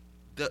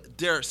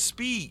 Their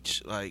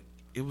speech, like,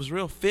 it was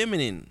real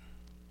feminine.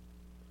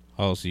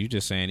 Oh, so you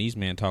just saying these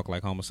men talk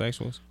like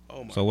homosexuals?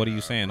 Oh my So what are you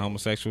God, saying? bro.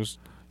 Homosexuals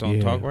don't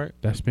Yeah, talk right?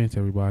 That's Spence,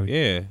 everybody.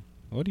 Yeah.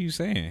 What are you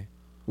saying?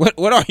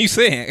 What are you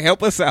saying?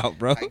 Help us out,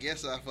 bro. I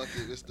guess I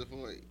fucking missed the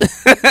point.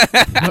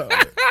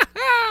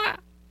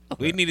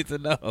 We needed to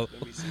know.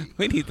 Let me see.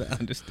 We need to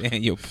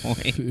understand your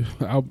point.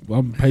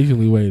 I'm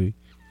patiently waiting.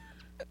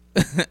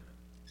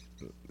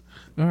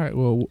 All right,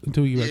 well,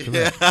 until we get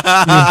back to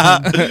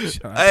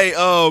that. Hey,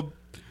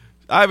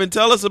 Ivan,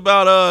 tell us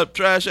about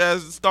trash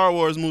ass Star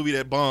Wars movie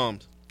that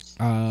bombed.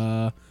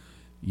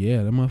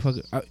 Yeah, that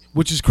motherfucker,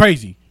 which is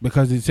crazy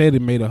because it said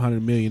it made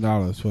 $100 million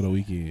for the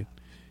weekend,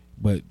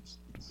 but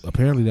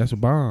apparently that's a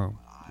bomb.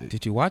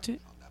 Did you watch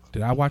it?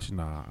 Did I watch it?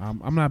 Nah,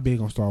 I'm not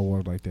big on Star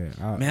Wars like that.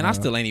 Man, I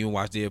still ain't even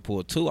watched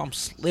Deadpool 2. I'm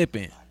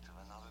slipping.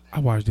 I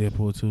watched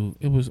Deadpool too.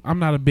 I'm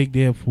not a big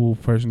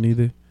Deadpool person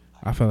either.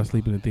 I fell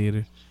asleep in the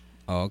theater.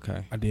 Oh,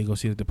 okay. I did go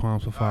see it at the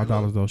Palms for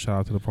 $5 though. Shout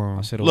out to the I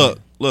Palms. should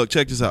Look,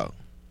 check this out.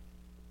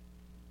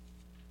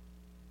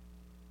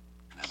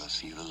 Never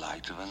see the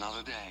light of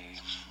another day.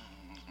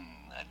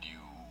 Adieu.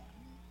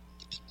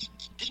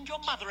 Didn't your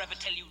mother ever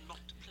tell you not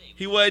to play?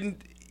 He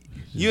wasn't.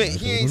 He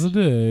ain't.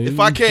 Day. If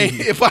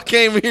I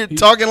came here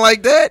talking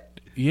like that,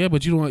 Yeah,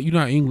 but you're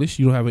not English.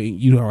 You don't have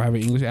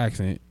an English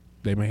accent.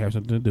 They may have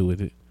something to do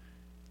with it.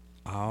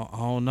 I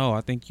don't know.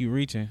 I think you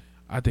reaching.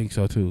 I think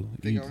so too.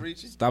 think I'm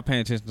reaching. Stop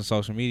paying attention to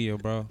social media,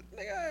 bro. Nigga,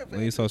 I ain't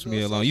Leave social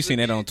media on alone. You seen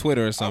that on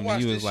Twitter or I something?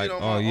 watched You this was like,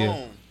 shit on oh my yeah.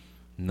 own.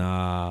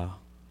 Nah.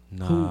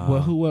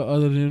 Who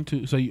other than them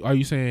two? So are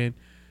you saying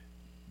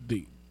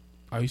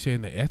Are you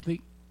saying the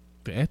ethnic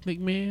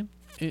man?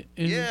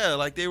 Yeah,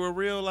 like they were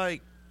real,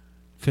 like.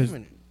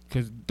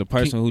 Because The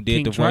person who did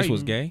King the voice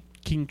was Triton- gay?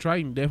 King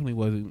Triton definitely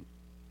wasn't.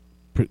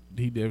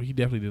 He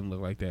definitely didn't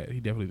look like that. He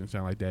definitely didn't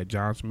sound like that.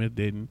 John Smith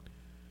didn't.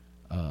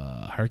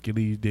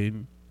 Hercules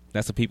didn't.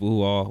 That's the people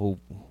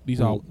who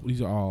These are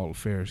all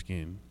fair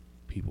skinned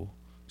people.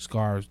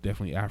 Scar's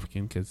definitely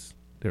African because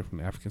they're from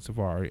the African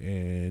safari,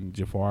 and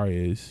Jafar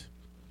is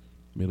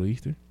Middle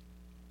Eastern.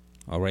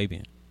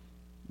 Arabian.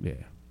 Yeah.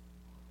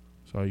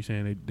 So are you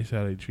saying this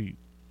how they treat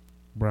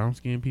brown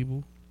skinned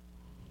people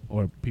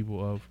or people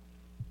of?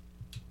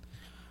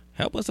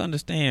 Help us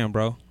understand,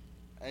 bro.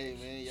 Hey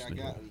man, y'all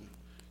got me.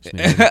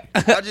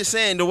 I'm just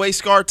saying the way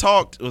Scar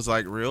talked was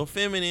like real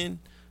feminine.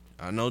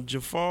 I know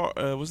Jafar.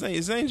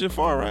 His name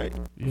Jafar, right?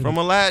 Yeah. From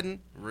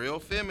Aladdin, real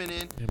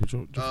feminine. Yeah, but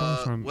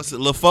Jafar's trying. What's it?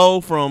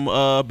 LaFoe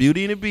from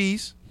Beauty and the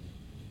Beast.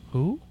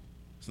 Who?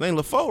 His name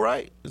LaFoe,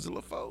 right? Is it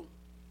LaFoe?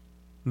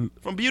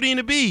 From Beauty and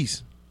the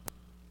Beast.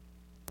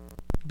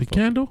 The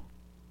candle?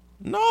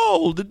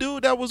 No, the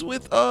dude that was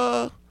with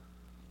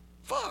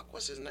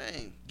what's his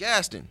name?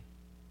 Gaston.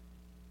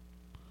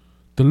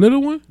 The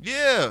little one?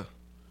 Yeah.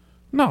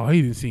 No,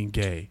 he didn't seem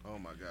gay. Oh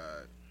my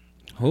God.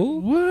 Who?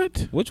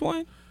 What? Which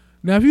one?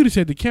 Now, if you'd have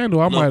said the candle,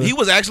 I might have. He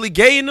was actually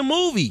gay in the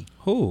movie.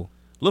 Who?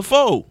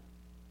 LaFoe,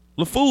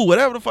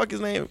 whatever the fuck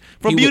his name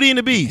from Beauty and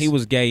the Beast. He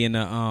was gay in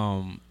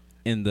the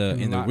in the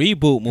li-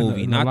 reboot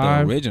movie, in the not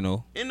live? the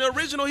original. In the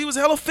original, he was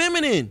hella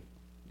feminine.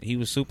 He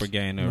was super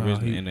gay in the Nah,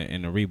 original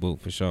in the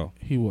reboot for sure.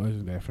 He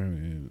wasn't that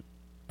feminine.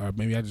 Or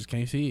maybe I just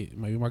can't see it.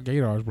 Maybe my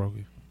gaydar is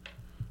broken.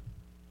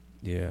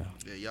 Yeah.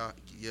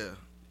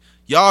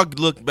 Y'all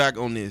look back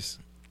on this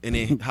and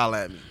then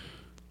holla at me.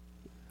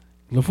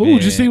 LaFool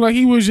just Man. seemed like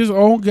he was just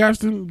on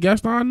Gaston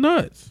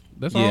nuts.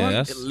 That's all.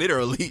 Yeah,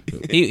 Literally.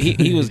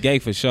 he was gay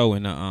for sure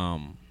in the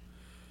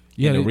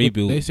Yeah, in the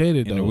reboot. They said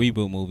it in though. the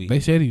reboot movie. They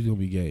said he was gonna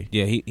be gay.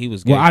 Yeah, he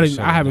was gay. Well, I for didn't.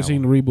 sure I in haven't that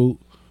seen one. the reboot,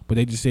 but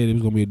they just said it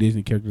was gonna be a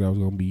Disney character that was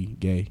gonna be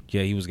gay.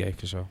 Yeah, he was gay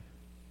for sure.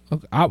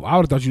 Okay, I would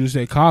have thought you would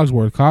say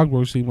Cogsworth.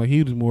 Cogsworth seemed like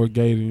he was more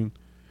gay than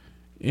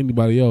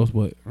anybody else,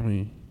 but I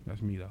mean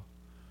that's me though.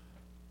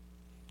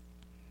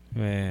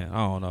 Man, I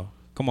don't know.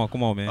 Come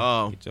on,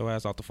 man. Get your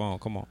ass off the phone.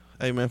 Come on.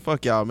 Hey man,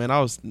 fuck y'all, man. I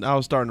was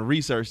starting to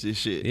research this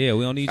shit. Yeah,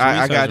 we don't need.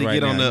 I got to right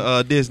get on now.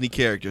 the Disney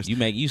characters. You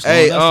Hey,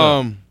 slowing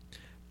us up.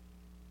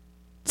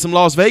 some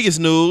Las Vegas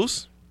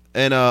news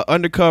and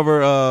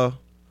undercover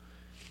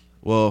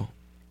Well,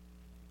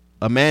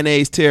 a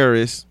mayonnaise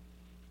terrorist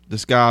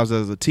disguised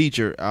as a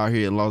teacher out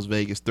here in Las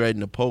Vegas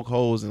threatened to poke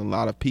holes in a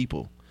lot of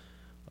people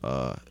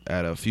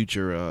at a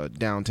future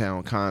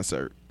downtown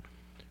concert.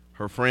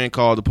 Her friend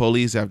called the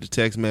police after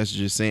text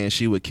messages saying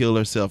she would kill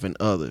herself and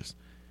others.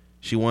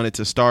 She wanted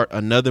to start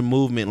another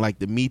movement like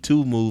the Me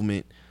Too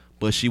movement,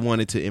 but she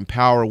wanted to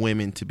empower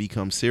women to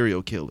become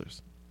serial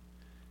killers.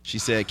 She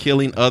said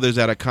killing others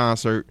at a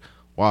concert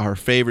while her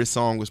favorite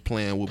song was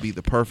playing would be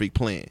the perfect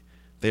plan.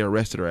 They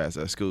arrested her ass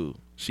at school.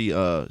 She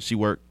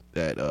worked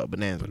at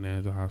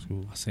Bonanza High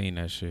School. I seen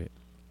that shit.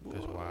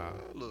 That's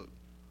wild. Look,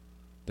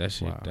 That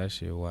shit. Wow. That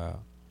shit. Wow.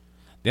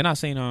 Then I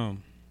seen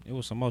it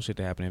was some more shit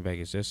that happened in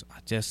Vegas. I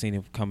just seen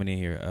him coming in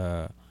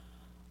here.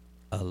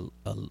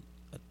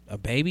 A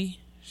baby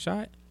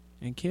shot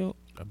and killed.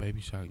 A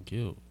baby shot and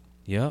killed.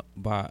 Yep,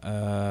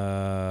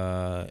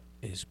 by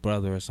his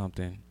brother or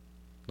something,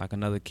 like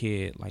another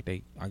kid. Like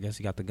I guess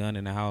he got the gun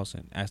in the house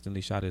and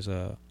accidentally shot his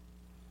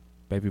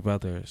baby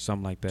brother or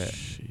something like that.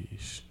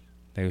 Sheesh.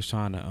 They was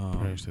trying to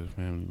Prayers to the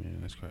family, man.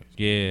 That's crazy.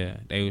 yeah,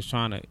 they was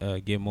trying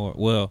to get more.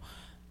 Well,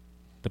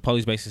 the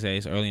police basically say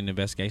it's early in the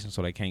investigation,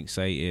 so they can't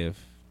say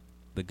if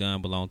the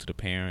gun belonged to the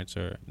parents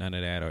or none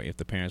of that, or if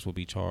the parents will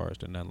be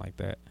charged or nothing like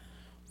that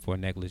for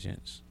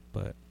negligence.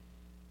 But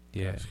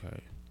yeah, That's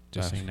crazy.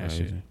 just seen that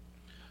shit.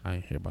 I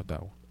ain't hear about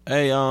that one.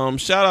 hey,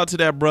 shout out to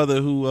that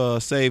brother who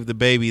saved the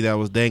baby that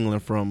was dangling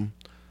from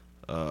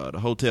the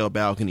hotel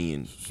balcony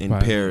in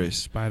Paris.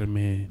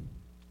 Spider-Man.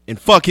 And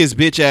fuck his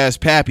bitch ass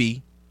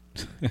pappy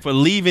for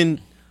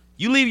leaving.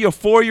 You leave your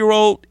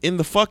 4-year-old in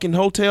the fucking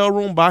hotel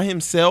room by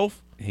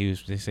himself They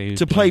say he was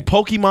to play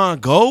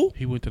Pokemon Go?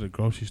 He went to the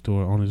grocery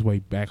store on his way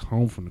back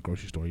home from the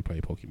grocery store. He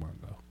played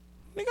Pokemon Go.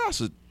 Nigga, I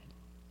should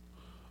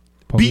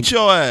beat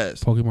your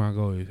ass. Pokemon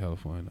Go is hella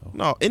fun though.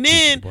 No, and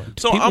then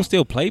so people I'm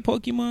still play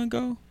Pokemon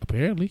Go.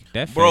 Apparently,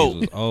 That phase bro.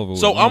 was over.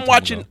 So a long I'm time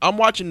watching. ago. I'm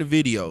watching the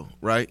video,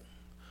 right?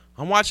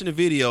 I'm watching the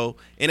video,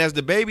 and as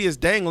the baby is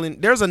dangling,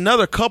 there's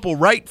another couple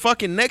right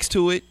fucking next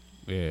to it,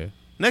 yeah.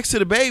 next to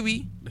the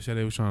baby. They said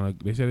they was trying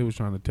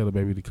to tell the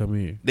baby to come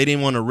in. They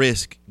didn't want to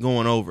risk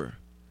going over.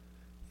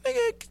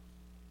 Nigga,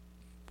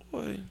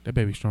 boy, That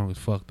baby strong as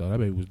fuck though. That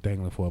baby was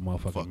dangling for a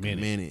motherfucking fucking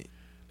minute. minute.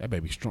 That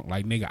baby strong.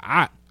 Like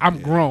nigga,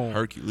 I'm grown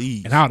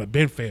Hercules. and I would have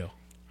been fell.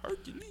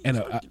 Hercules.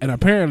 And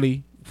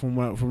apparently from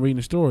reading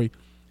the story,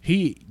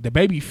 the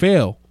baby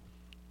fell.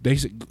 They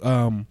said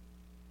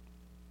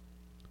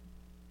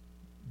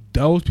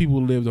those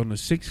people lived on the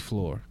 6th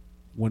floor.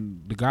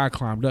 When the guy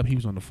climbed up, he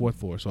was on the 4th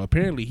floor. So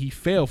apparently he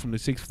fell from the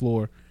 6th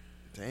floor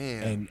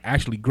Damn. and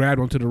actually grabbed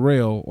onto the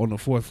rail on the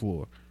 4th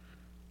floor.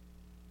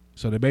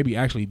 So the baby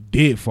actually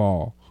did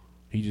fall.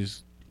 He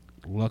just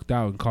lucked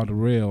out and caught the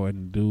rail,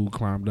 and the dude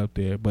climbed up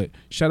there. But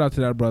shout out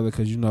to that brother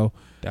because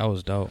that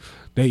was dope.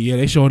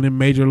 they showing him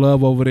major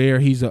love over there.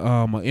 He's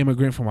an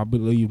immigrant from I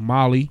believe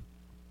Mali,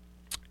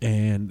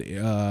 and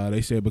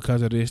they said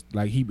because of this,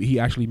 like he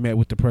actually met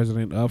with the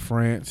president of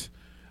France.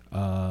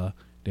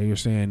 They were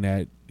saying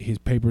that his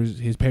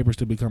papers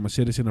to become a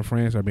citizen of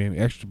France are being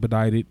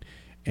extradited,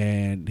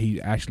 and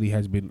he actually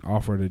has been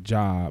offered a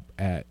job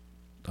at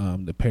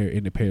in the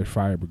Paris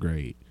Fire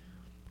Brigade.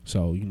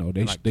 So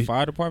they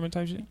fire department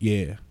type shit.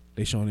 yeah,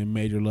 they showing him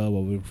major love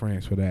over in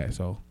France for that.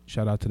 So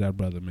shout out to that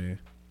brother, man.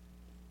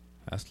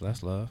 That's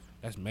love.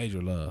 That's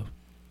major love.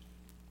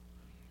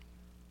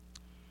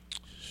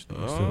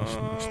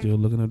 Still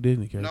looking up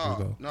Disney characters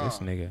though. This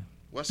nigga,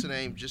 What's the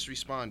name? Just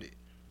responded.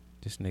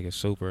 this nigga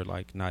super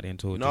like not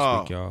into it No.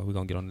 this week, y'all. We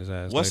gonna get on his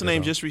ass. What's the later,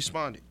 name? though. Just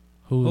responded.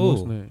 What's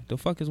his name? The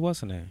fuck is what's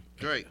the name?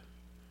 Drake.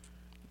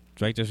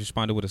 Drake just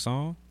responded with a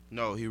song.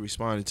 No, he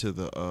responded to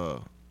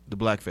the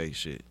blackface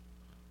shit.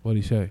 What'd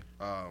he say?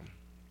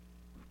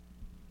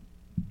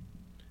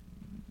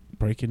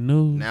 Breaking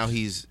news. Now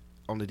he's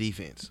on the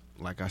defense.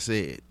 Like I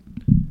said,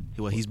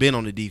 well, he's been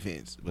on the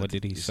defense. What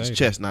did he This say? is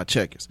chess, not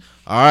checkers.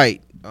 All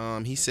right.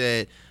 He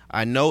said,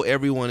 "I know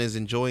everyone is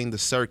enjoying the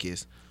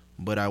circus,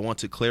 but I want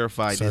to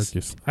clarify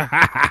Circus.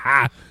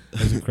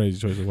 That's a crazy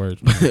choice of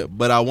words. this.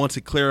 But I want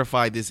to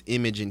clarify this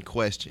image in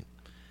question.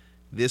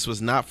 This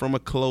was not from a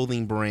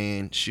clothing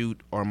brand,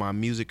 shoot, or my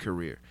music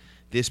career.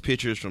 This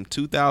picture is from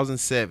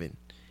 2007,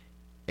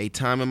 a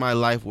time in my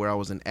life where I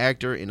was an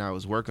actor and I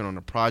was working on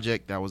a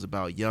project that was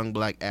about young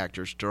black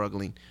actors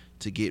struggling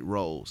to get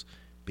roles,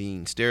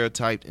 being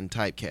stereotyped and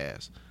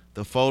typecast.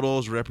 The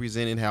photos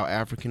represented how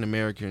African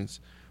Americans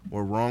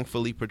were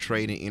wrongfully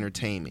portrayed in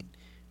entertainment.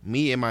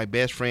 Me and my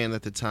best friend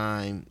at the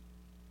time,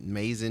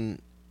 Mazen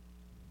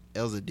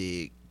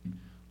Elzadig,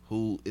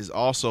 who is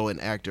also an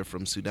actor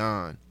from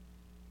Sudan.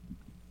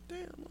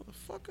 Damn,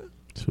 motherfucker.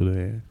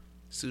 Sudan.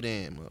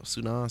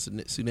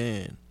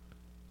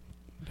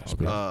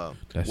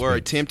 That's We're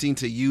big. attempting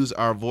to use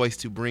our voice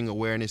to bring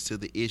awareness to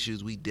the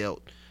issues we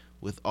dealt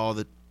with all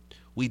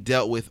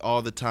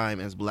the time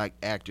as black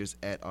actors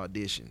at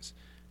auditions.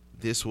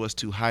 This was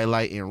to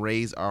highlight and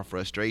raise our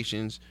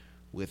frustrations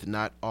with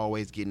not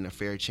always getting a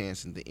fair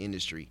chance in the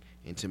industry,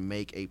 and to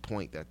make a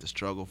point that the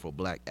struggle for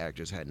black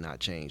actors had not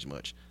changed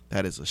much.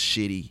 That is a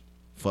shitty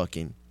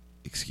fucking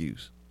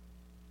excuse.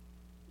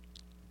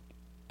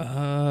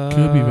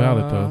 Could be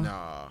valid though.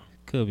 Nah.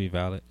 Could be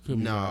valid.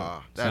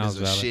 Nah, that Sounds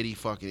is a valid. shitty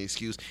fucking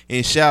excuse.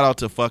 And shout out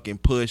to fucking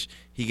Push.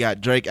 He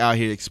got Drake out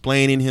here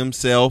explaining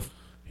himself.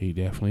 He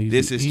definitely.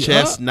 This is he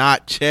chess, up.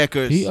 not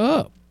checkers. He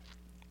up.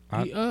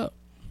 I- He up.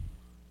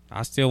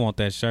 I still want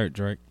that shirt,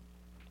 Drake.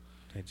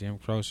 That Jim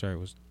Crow shirt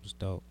was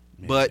dope.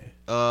 But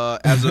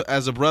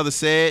as a brother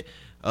said,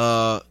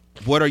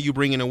 what are you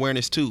bringing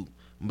awareness to?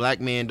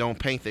 Black men don't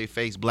paint their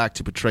face black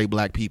to portray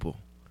black people.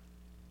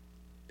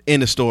 In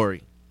the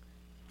story.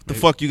 What the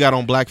fuck you got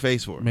on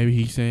blackface for? Maybe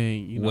he's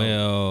saying, you know,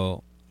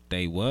 Well,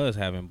 they was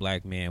having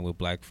black men with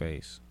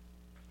blackface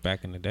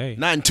back in the day.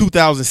 Not in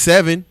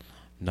 2007.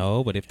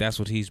 No, but if that's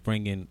what he's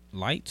bringing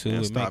light to,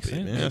 Man, it stop makes it,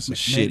 sense. man. That's a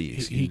maybe shitty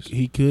excuse.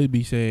 He could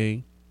be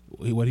saying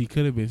what he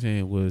could have been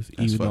saying was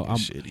That's even though fucking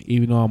shitty.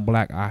 even though I'm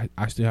black, I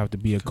still have to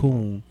be a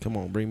coon. Come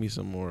on, bring me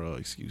some more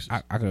excuses.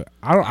 I'm I don't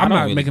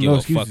not really making give no a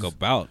excuses fuck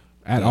about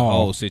at the all.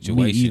 whole situation.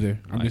 Me either.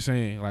 I'm Like, just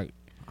saying, like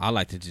I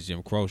like the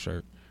Jim Crow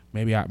shirt.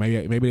 maybe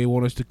they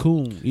want us to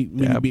coon.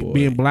 That boy.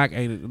 Being black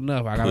ain't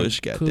enough. I got Push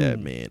got coon. that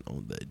man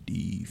on the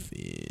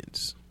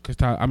defense. Because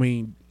Tyler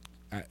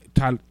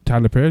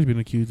Perry's been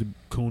accused of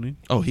cooning.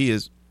 Oh, he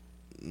is.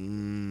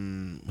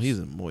 He's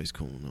a moist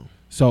coon though.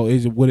 So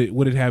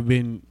would it have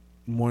been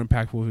more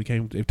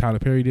impactful if Tyler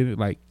Perry did it?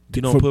 Like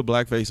You don't put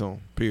blackface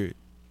on. Period.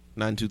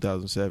 Not in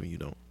 2007. You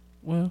don't.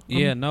 Well,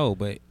 Yeah, no,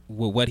 but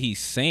with what he's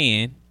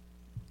saying,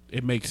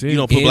 it makes sense. You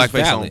don't put Is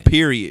blackface valid. on.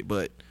 Period.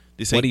 But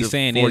this ain't what he's the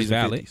saying 40s is and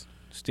valid. 50s.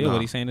 Still, Nah.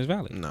 what he's saying is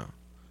valid. No,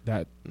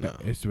 that No.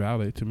 it's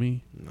valid to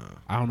me. no.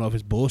 I don't know if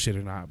it's bullshit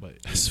or not,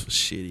 but That's a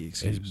shitty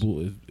excuse.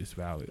 it's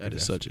valid. That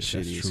is That's- such a that's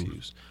shitty true.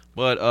 excuse.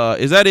 But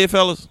is that it,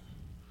 fellas?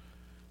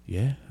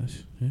 Yeah,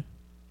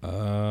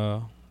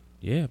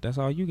 Yeah, if that's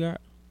all you got.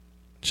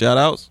 Shout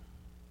outs.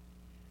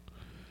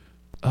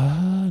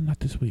 not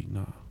this week,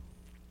 no.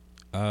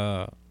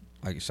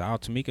 Like shout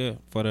out to Tamika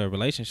for the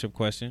relationship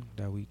question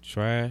that we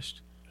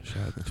trashed.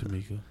 Shout out to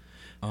Tamika.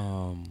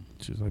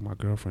 She was like my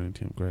girlfriend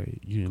in 10th grade.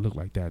 You didn't look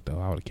like that though.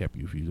 I would have kept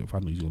you if I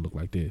knew you was gonna look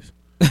like this.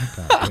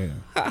 God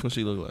damn. What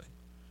she look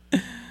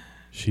like?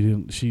 She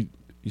didn't. She.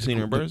 You seen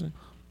her in person?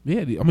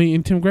 Yeah, I mean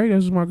in 10th grade, that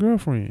was my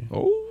girlfriend.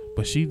 Oh,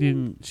 But she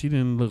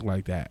didn't look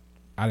like that.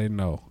 I didn't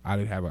know. I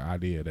didn't have an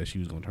idea that she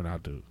was gonna turn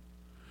out to.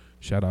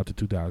 Shout out to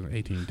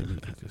 2018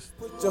 Tamika. Just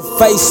Put your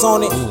face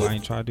on it. Ooh, I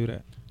ain't try to do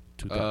that.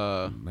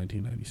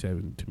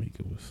 1997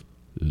 Tamika was.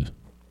 Ugh.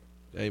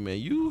 hey man,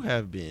 you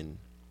have been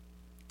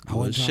I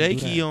wasn't trying to do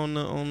shaky that. on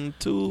the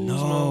tools.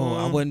 No, man.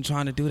 I wasn't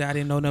trying to do that. I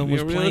didn't know nothing You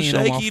was been real playing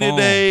on my shaky phone.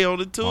 today on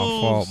the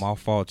tools. My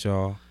fault,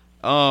 y'all.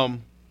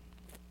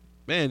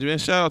 Man,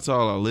 shout out to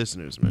all our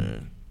listeners,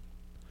 man.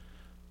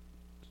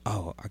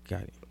 Oh, I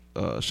got it.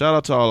 Shout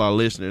out to all our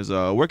listeners.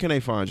 Where can they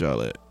find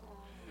y'all at?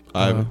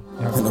 Ivan.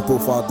 In the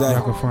booth all day.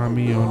 Y'all can find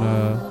me on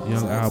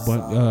Young Al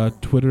Bundy,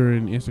 Twitter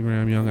and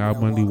Instagram, Young Al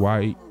Bundy,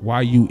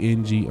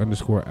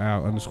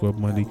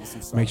 YUNG_Al_Bundy.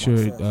 Make sure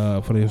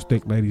for those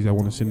thick ladies that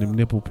want to send them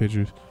nipple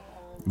pictures,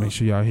 make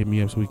sure y'all hit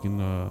me up so we can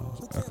I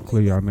can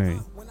clear y'all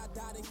name.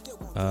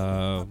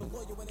 Y'all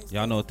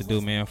know what to do,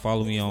 man.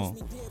 Follow me on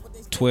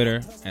Twitter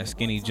at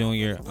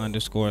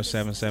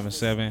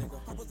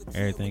skinnyjunior_777.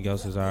 Everything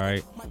else is all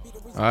right.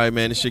 All right,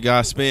 man. It's your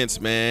guy Spence,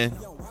 man.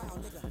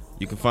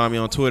 You can find me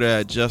on Twitter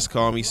at Just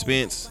Call Me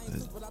Spence.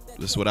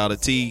 Just without a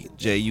T,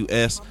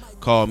 JUS.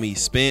 Call me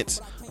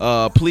Spence.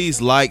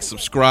 Please like,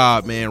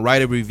 subscribe, man.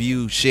 Write a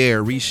review,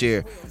 share,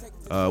 reshare.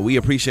 We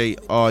appreciate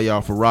all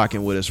y'all for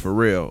rocking with us for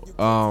real.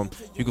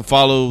 You can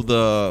follow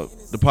the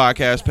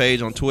podcast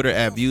page on Twitter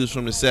at Views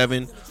from the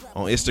 7,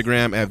 on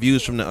Instagram at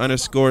Views from the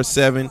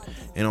 _7,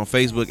 and on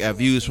Facebook at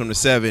Views from the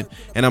 7.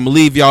 And I'm gonna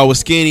leave y'all with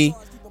Skinny.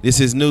 This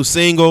is new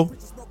single.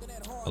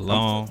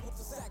 Along.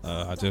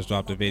 I just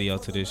dropped a video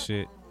to this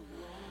shit.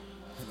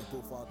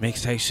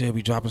 Mixtape should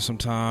be dropping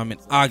sometime in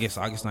August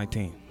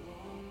 19th.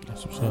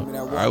 That's what's up.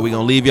 All right, we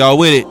gonna leave y'all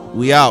with it.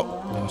 We out.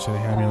 Y'all should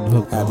have had me on the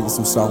hook. Had to get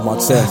some salt on my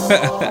chest.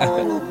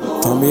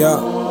 Turn me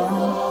up.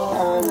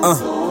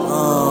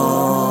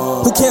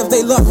 Who cares if they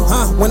love me,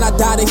 huh? When I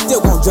die, they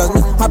still gon' judge me.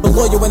 I been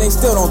loyal when they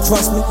still don't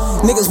trust me.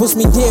 Niggas wish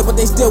me dead, but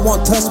they still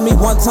won't touch me.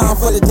 One time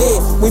for the dead,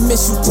 we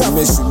miss you, tough. We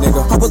miss you, nigga.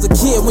 I was a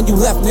kid when you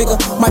left, nigga.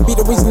 Might be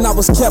the reason I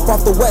was kept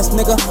off the west,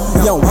 nigga.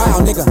 Yo,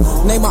 wow, nigga.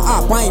 Name my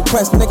op, I ain't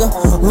pressed, nigga.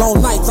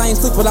 Long nights, I ain't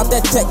sleep without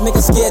that tech,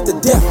 nigga. Scared to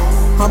death.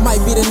 I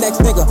might be the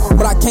next nigga,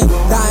 but I can't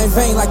die in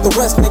vain like the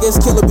rest,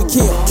 niggas. Kill or be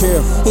killed.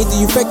 Either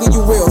you fake or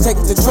you real. Take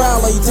it to trial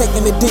or you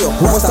taking the deal.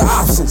 What's the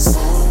options?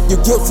 You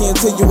guilty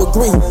until you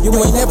agree. You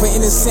ain't never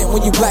innocent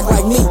when you black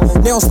like me.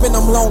 They don't spend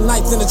them long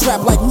nights in the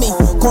trap like me.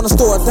 Corner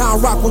store down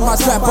rock with my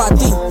trap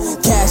ID.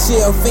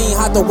 Cashier fiend,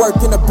 had to work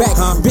in the back.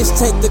 Bitch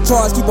take the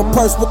charge, keep a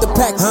purse with the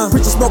pack.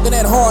 Preacher smoking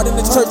that hard in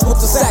the church with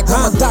the sack.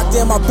 I'm a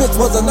doctor and my bitch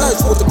was a nurse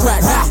with the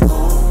crack.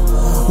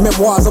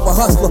 Memoirs of a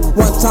hustler.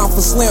 One time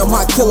for Slim,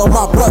 my killer,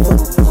 my brother.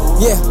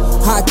 Yeah,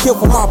 how I kill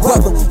for my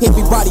brother. Hit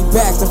me body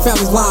bags and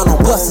families lying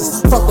on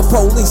buses. Fuck the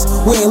police,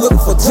 we ain't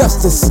looking for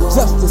justice.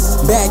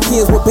 Bad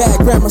kids with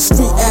bad grammar,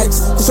 street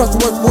addicts.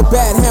 Construction workers with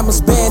bad hammers,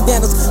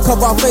 bandanas.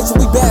 Cover our faces,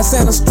 we bad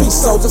Santa, street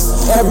soldiers.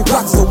 Every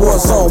block is a war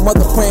zone.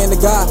 Mother praying to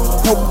God,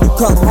 hoping you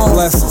come home.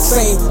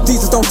 Saying,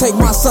 Jesus don't take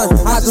my son.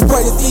 I just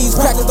pray that these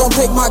crackers don't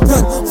take my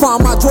gun.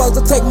 Find my drugs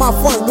to take my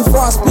funds.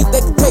 Before I speak,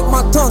 they can take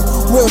my tongue.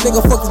 Real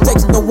nigga fuck the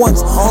takes the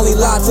ones. Only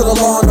lie to the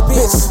law and the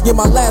bitch. Get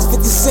my last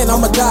 50 cent,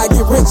 I'ma die,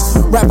 get rich.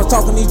 Rapper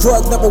talking these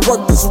drugs, never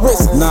work this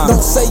risk.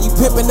 Don't say you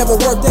pimpin', never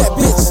work that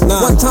bitch.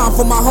 One time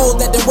for my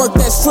hoes that didn't work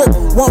that strip.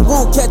 One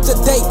rule, catch a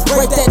date,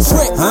 break that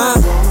trick.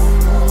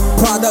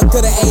 Product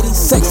of the 80s,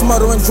 sex,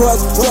 murdering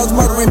drugs, drugs,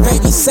 murdering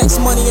babies, sex,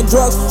 money, and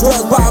drugs,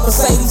 drugs, buy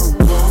Mercedes.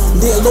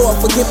 Dear Lord,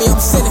 forgive me, I'm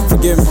sinning.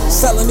 Forgive me.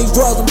 Selling these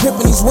drugs and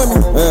pimping these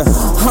women.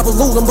 I was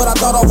losing, but I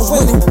thought I was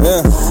winning.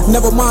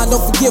 Never mind,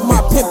 don't forgive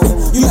my pimping.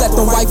 You let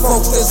them white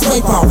folks just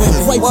rape on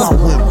women.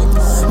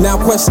 Now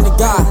I'm questioning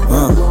God,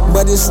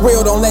 but it's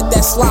real, don't let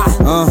that slide.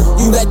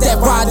 You let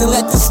that ride, then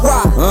let this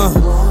ride.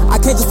 I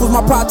can't just put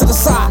my pride to the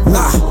side.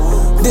 Nah,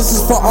 this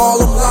is for all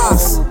them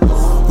lies.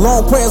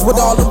 Long prayers with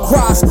all them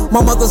cries. My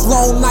mother's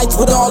long nights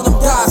with all them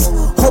guys.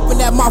 Hoping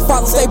that my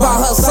father stay by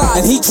her side.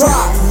 And he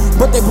tried,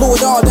 but they blew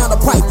it all down the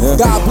pipe.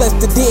 God bless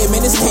the dead,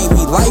 man, this can't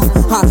be life.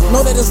 I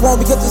know that it's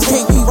wrong because this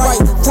can't be right.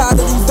 Tired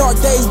of these dark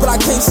days, but I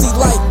can't see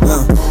light.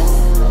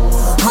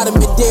 I done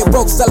been dead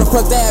broke, selling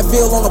Crust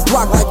Advil on the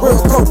block like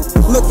real coke.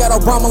 Look at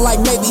Obama like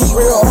maybe he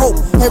real hope.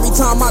 Every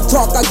time I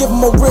talk, I give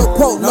him a real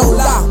quote, no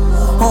lie.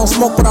 I don't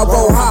smoke, but I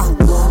roll high.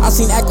 I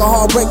seen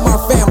alcohol break my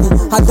family.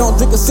 I don't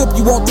drink a sip,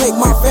 you won't take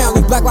my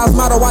family. Black lives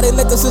matter, why they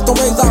let the system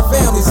raise our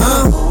families,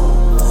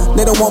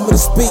 They don't want me to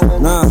speak.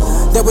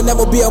 There will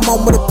never be a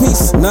moment of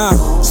peace.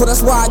 So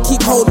that's why I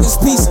keep holding this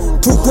peace.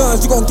 2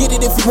 guns, you gon' get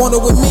it if you want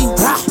it with me.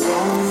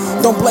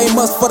 Don't blame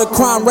us for the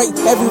crime rate.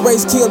 Every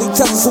race kill each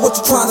other, so what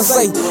you trying to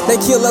say?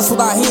 They kill us with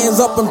our hands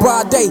up in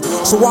broad day.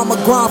 So I'ma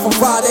grind from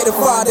Friday to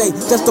Friday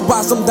just to buy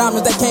some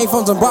diamonds that came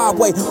from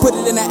Zimbabwe. Put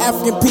it in an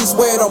African piece,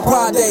 wear it on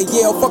Pride Day.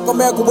 Yeah, fuck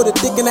America with a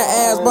dick in the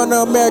ass. Burn the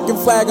American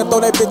flag and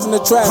throw that bitch in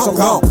the trash. I'm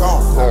gone.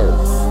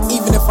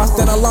 Even if I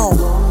stand alone,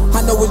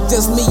 I know it's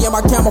just me and my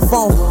camera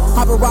phone.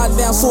 I've been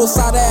riding down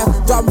Suicide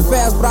Ave, driving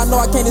fast, but I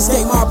know I can't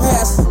escape my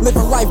past.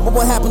 Living life, but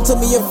what happened to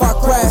me if I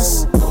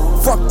crash?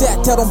 Fuck that,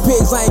 tell them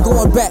pigs I ain't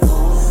going back.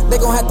 They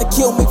gon' have to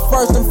kill me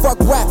first and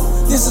fuck rap.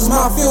 This is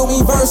my feel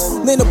me verse.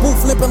 In the booth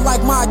flipping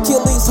like my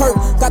Achilles hurt.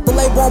 Got the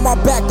label on my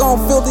back, gon'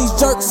 feel these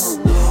jerks.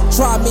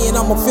 Try me and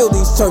I'ma feel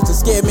these churches.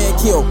 Scared man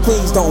kill,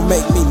 please don't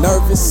make me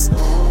nervous.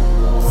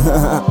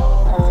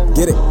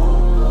 Get it?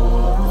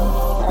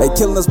 They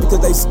killing us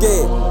because they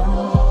scared.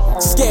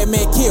 Scared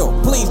man kill,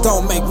 please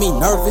don't make me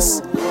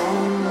nervous.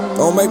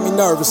 Don't make me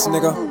nervous,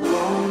 nigga.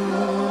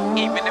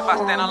 Even if I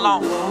stand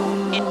alone,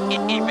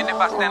 even if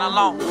I stand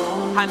alone,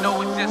 I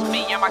know it's just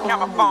me and my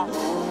camera phone.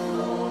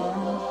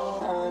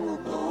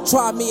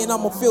 Try me and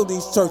I'ma feel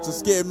these churches.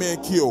 Scared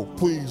man kill,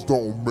 please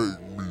don't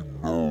make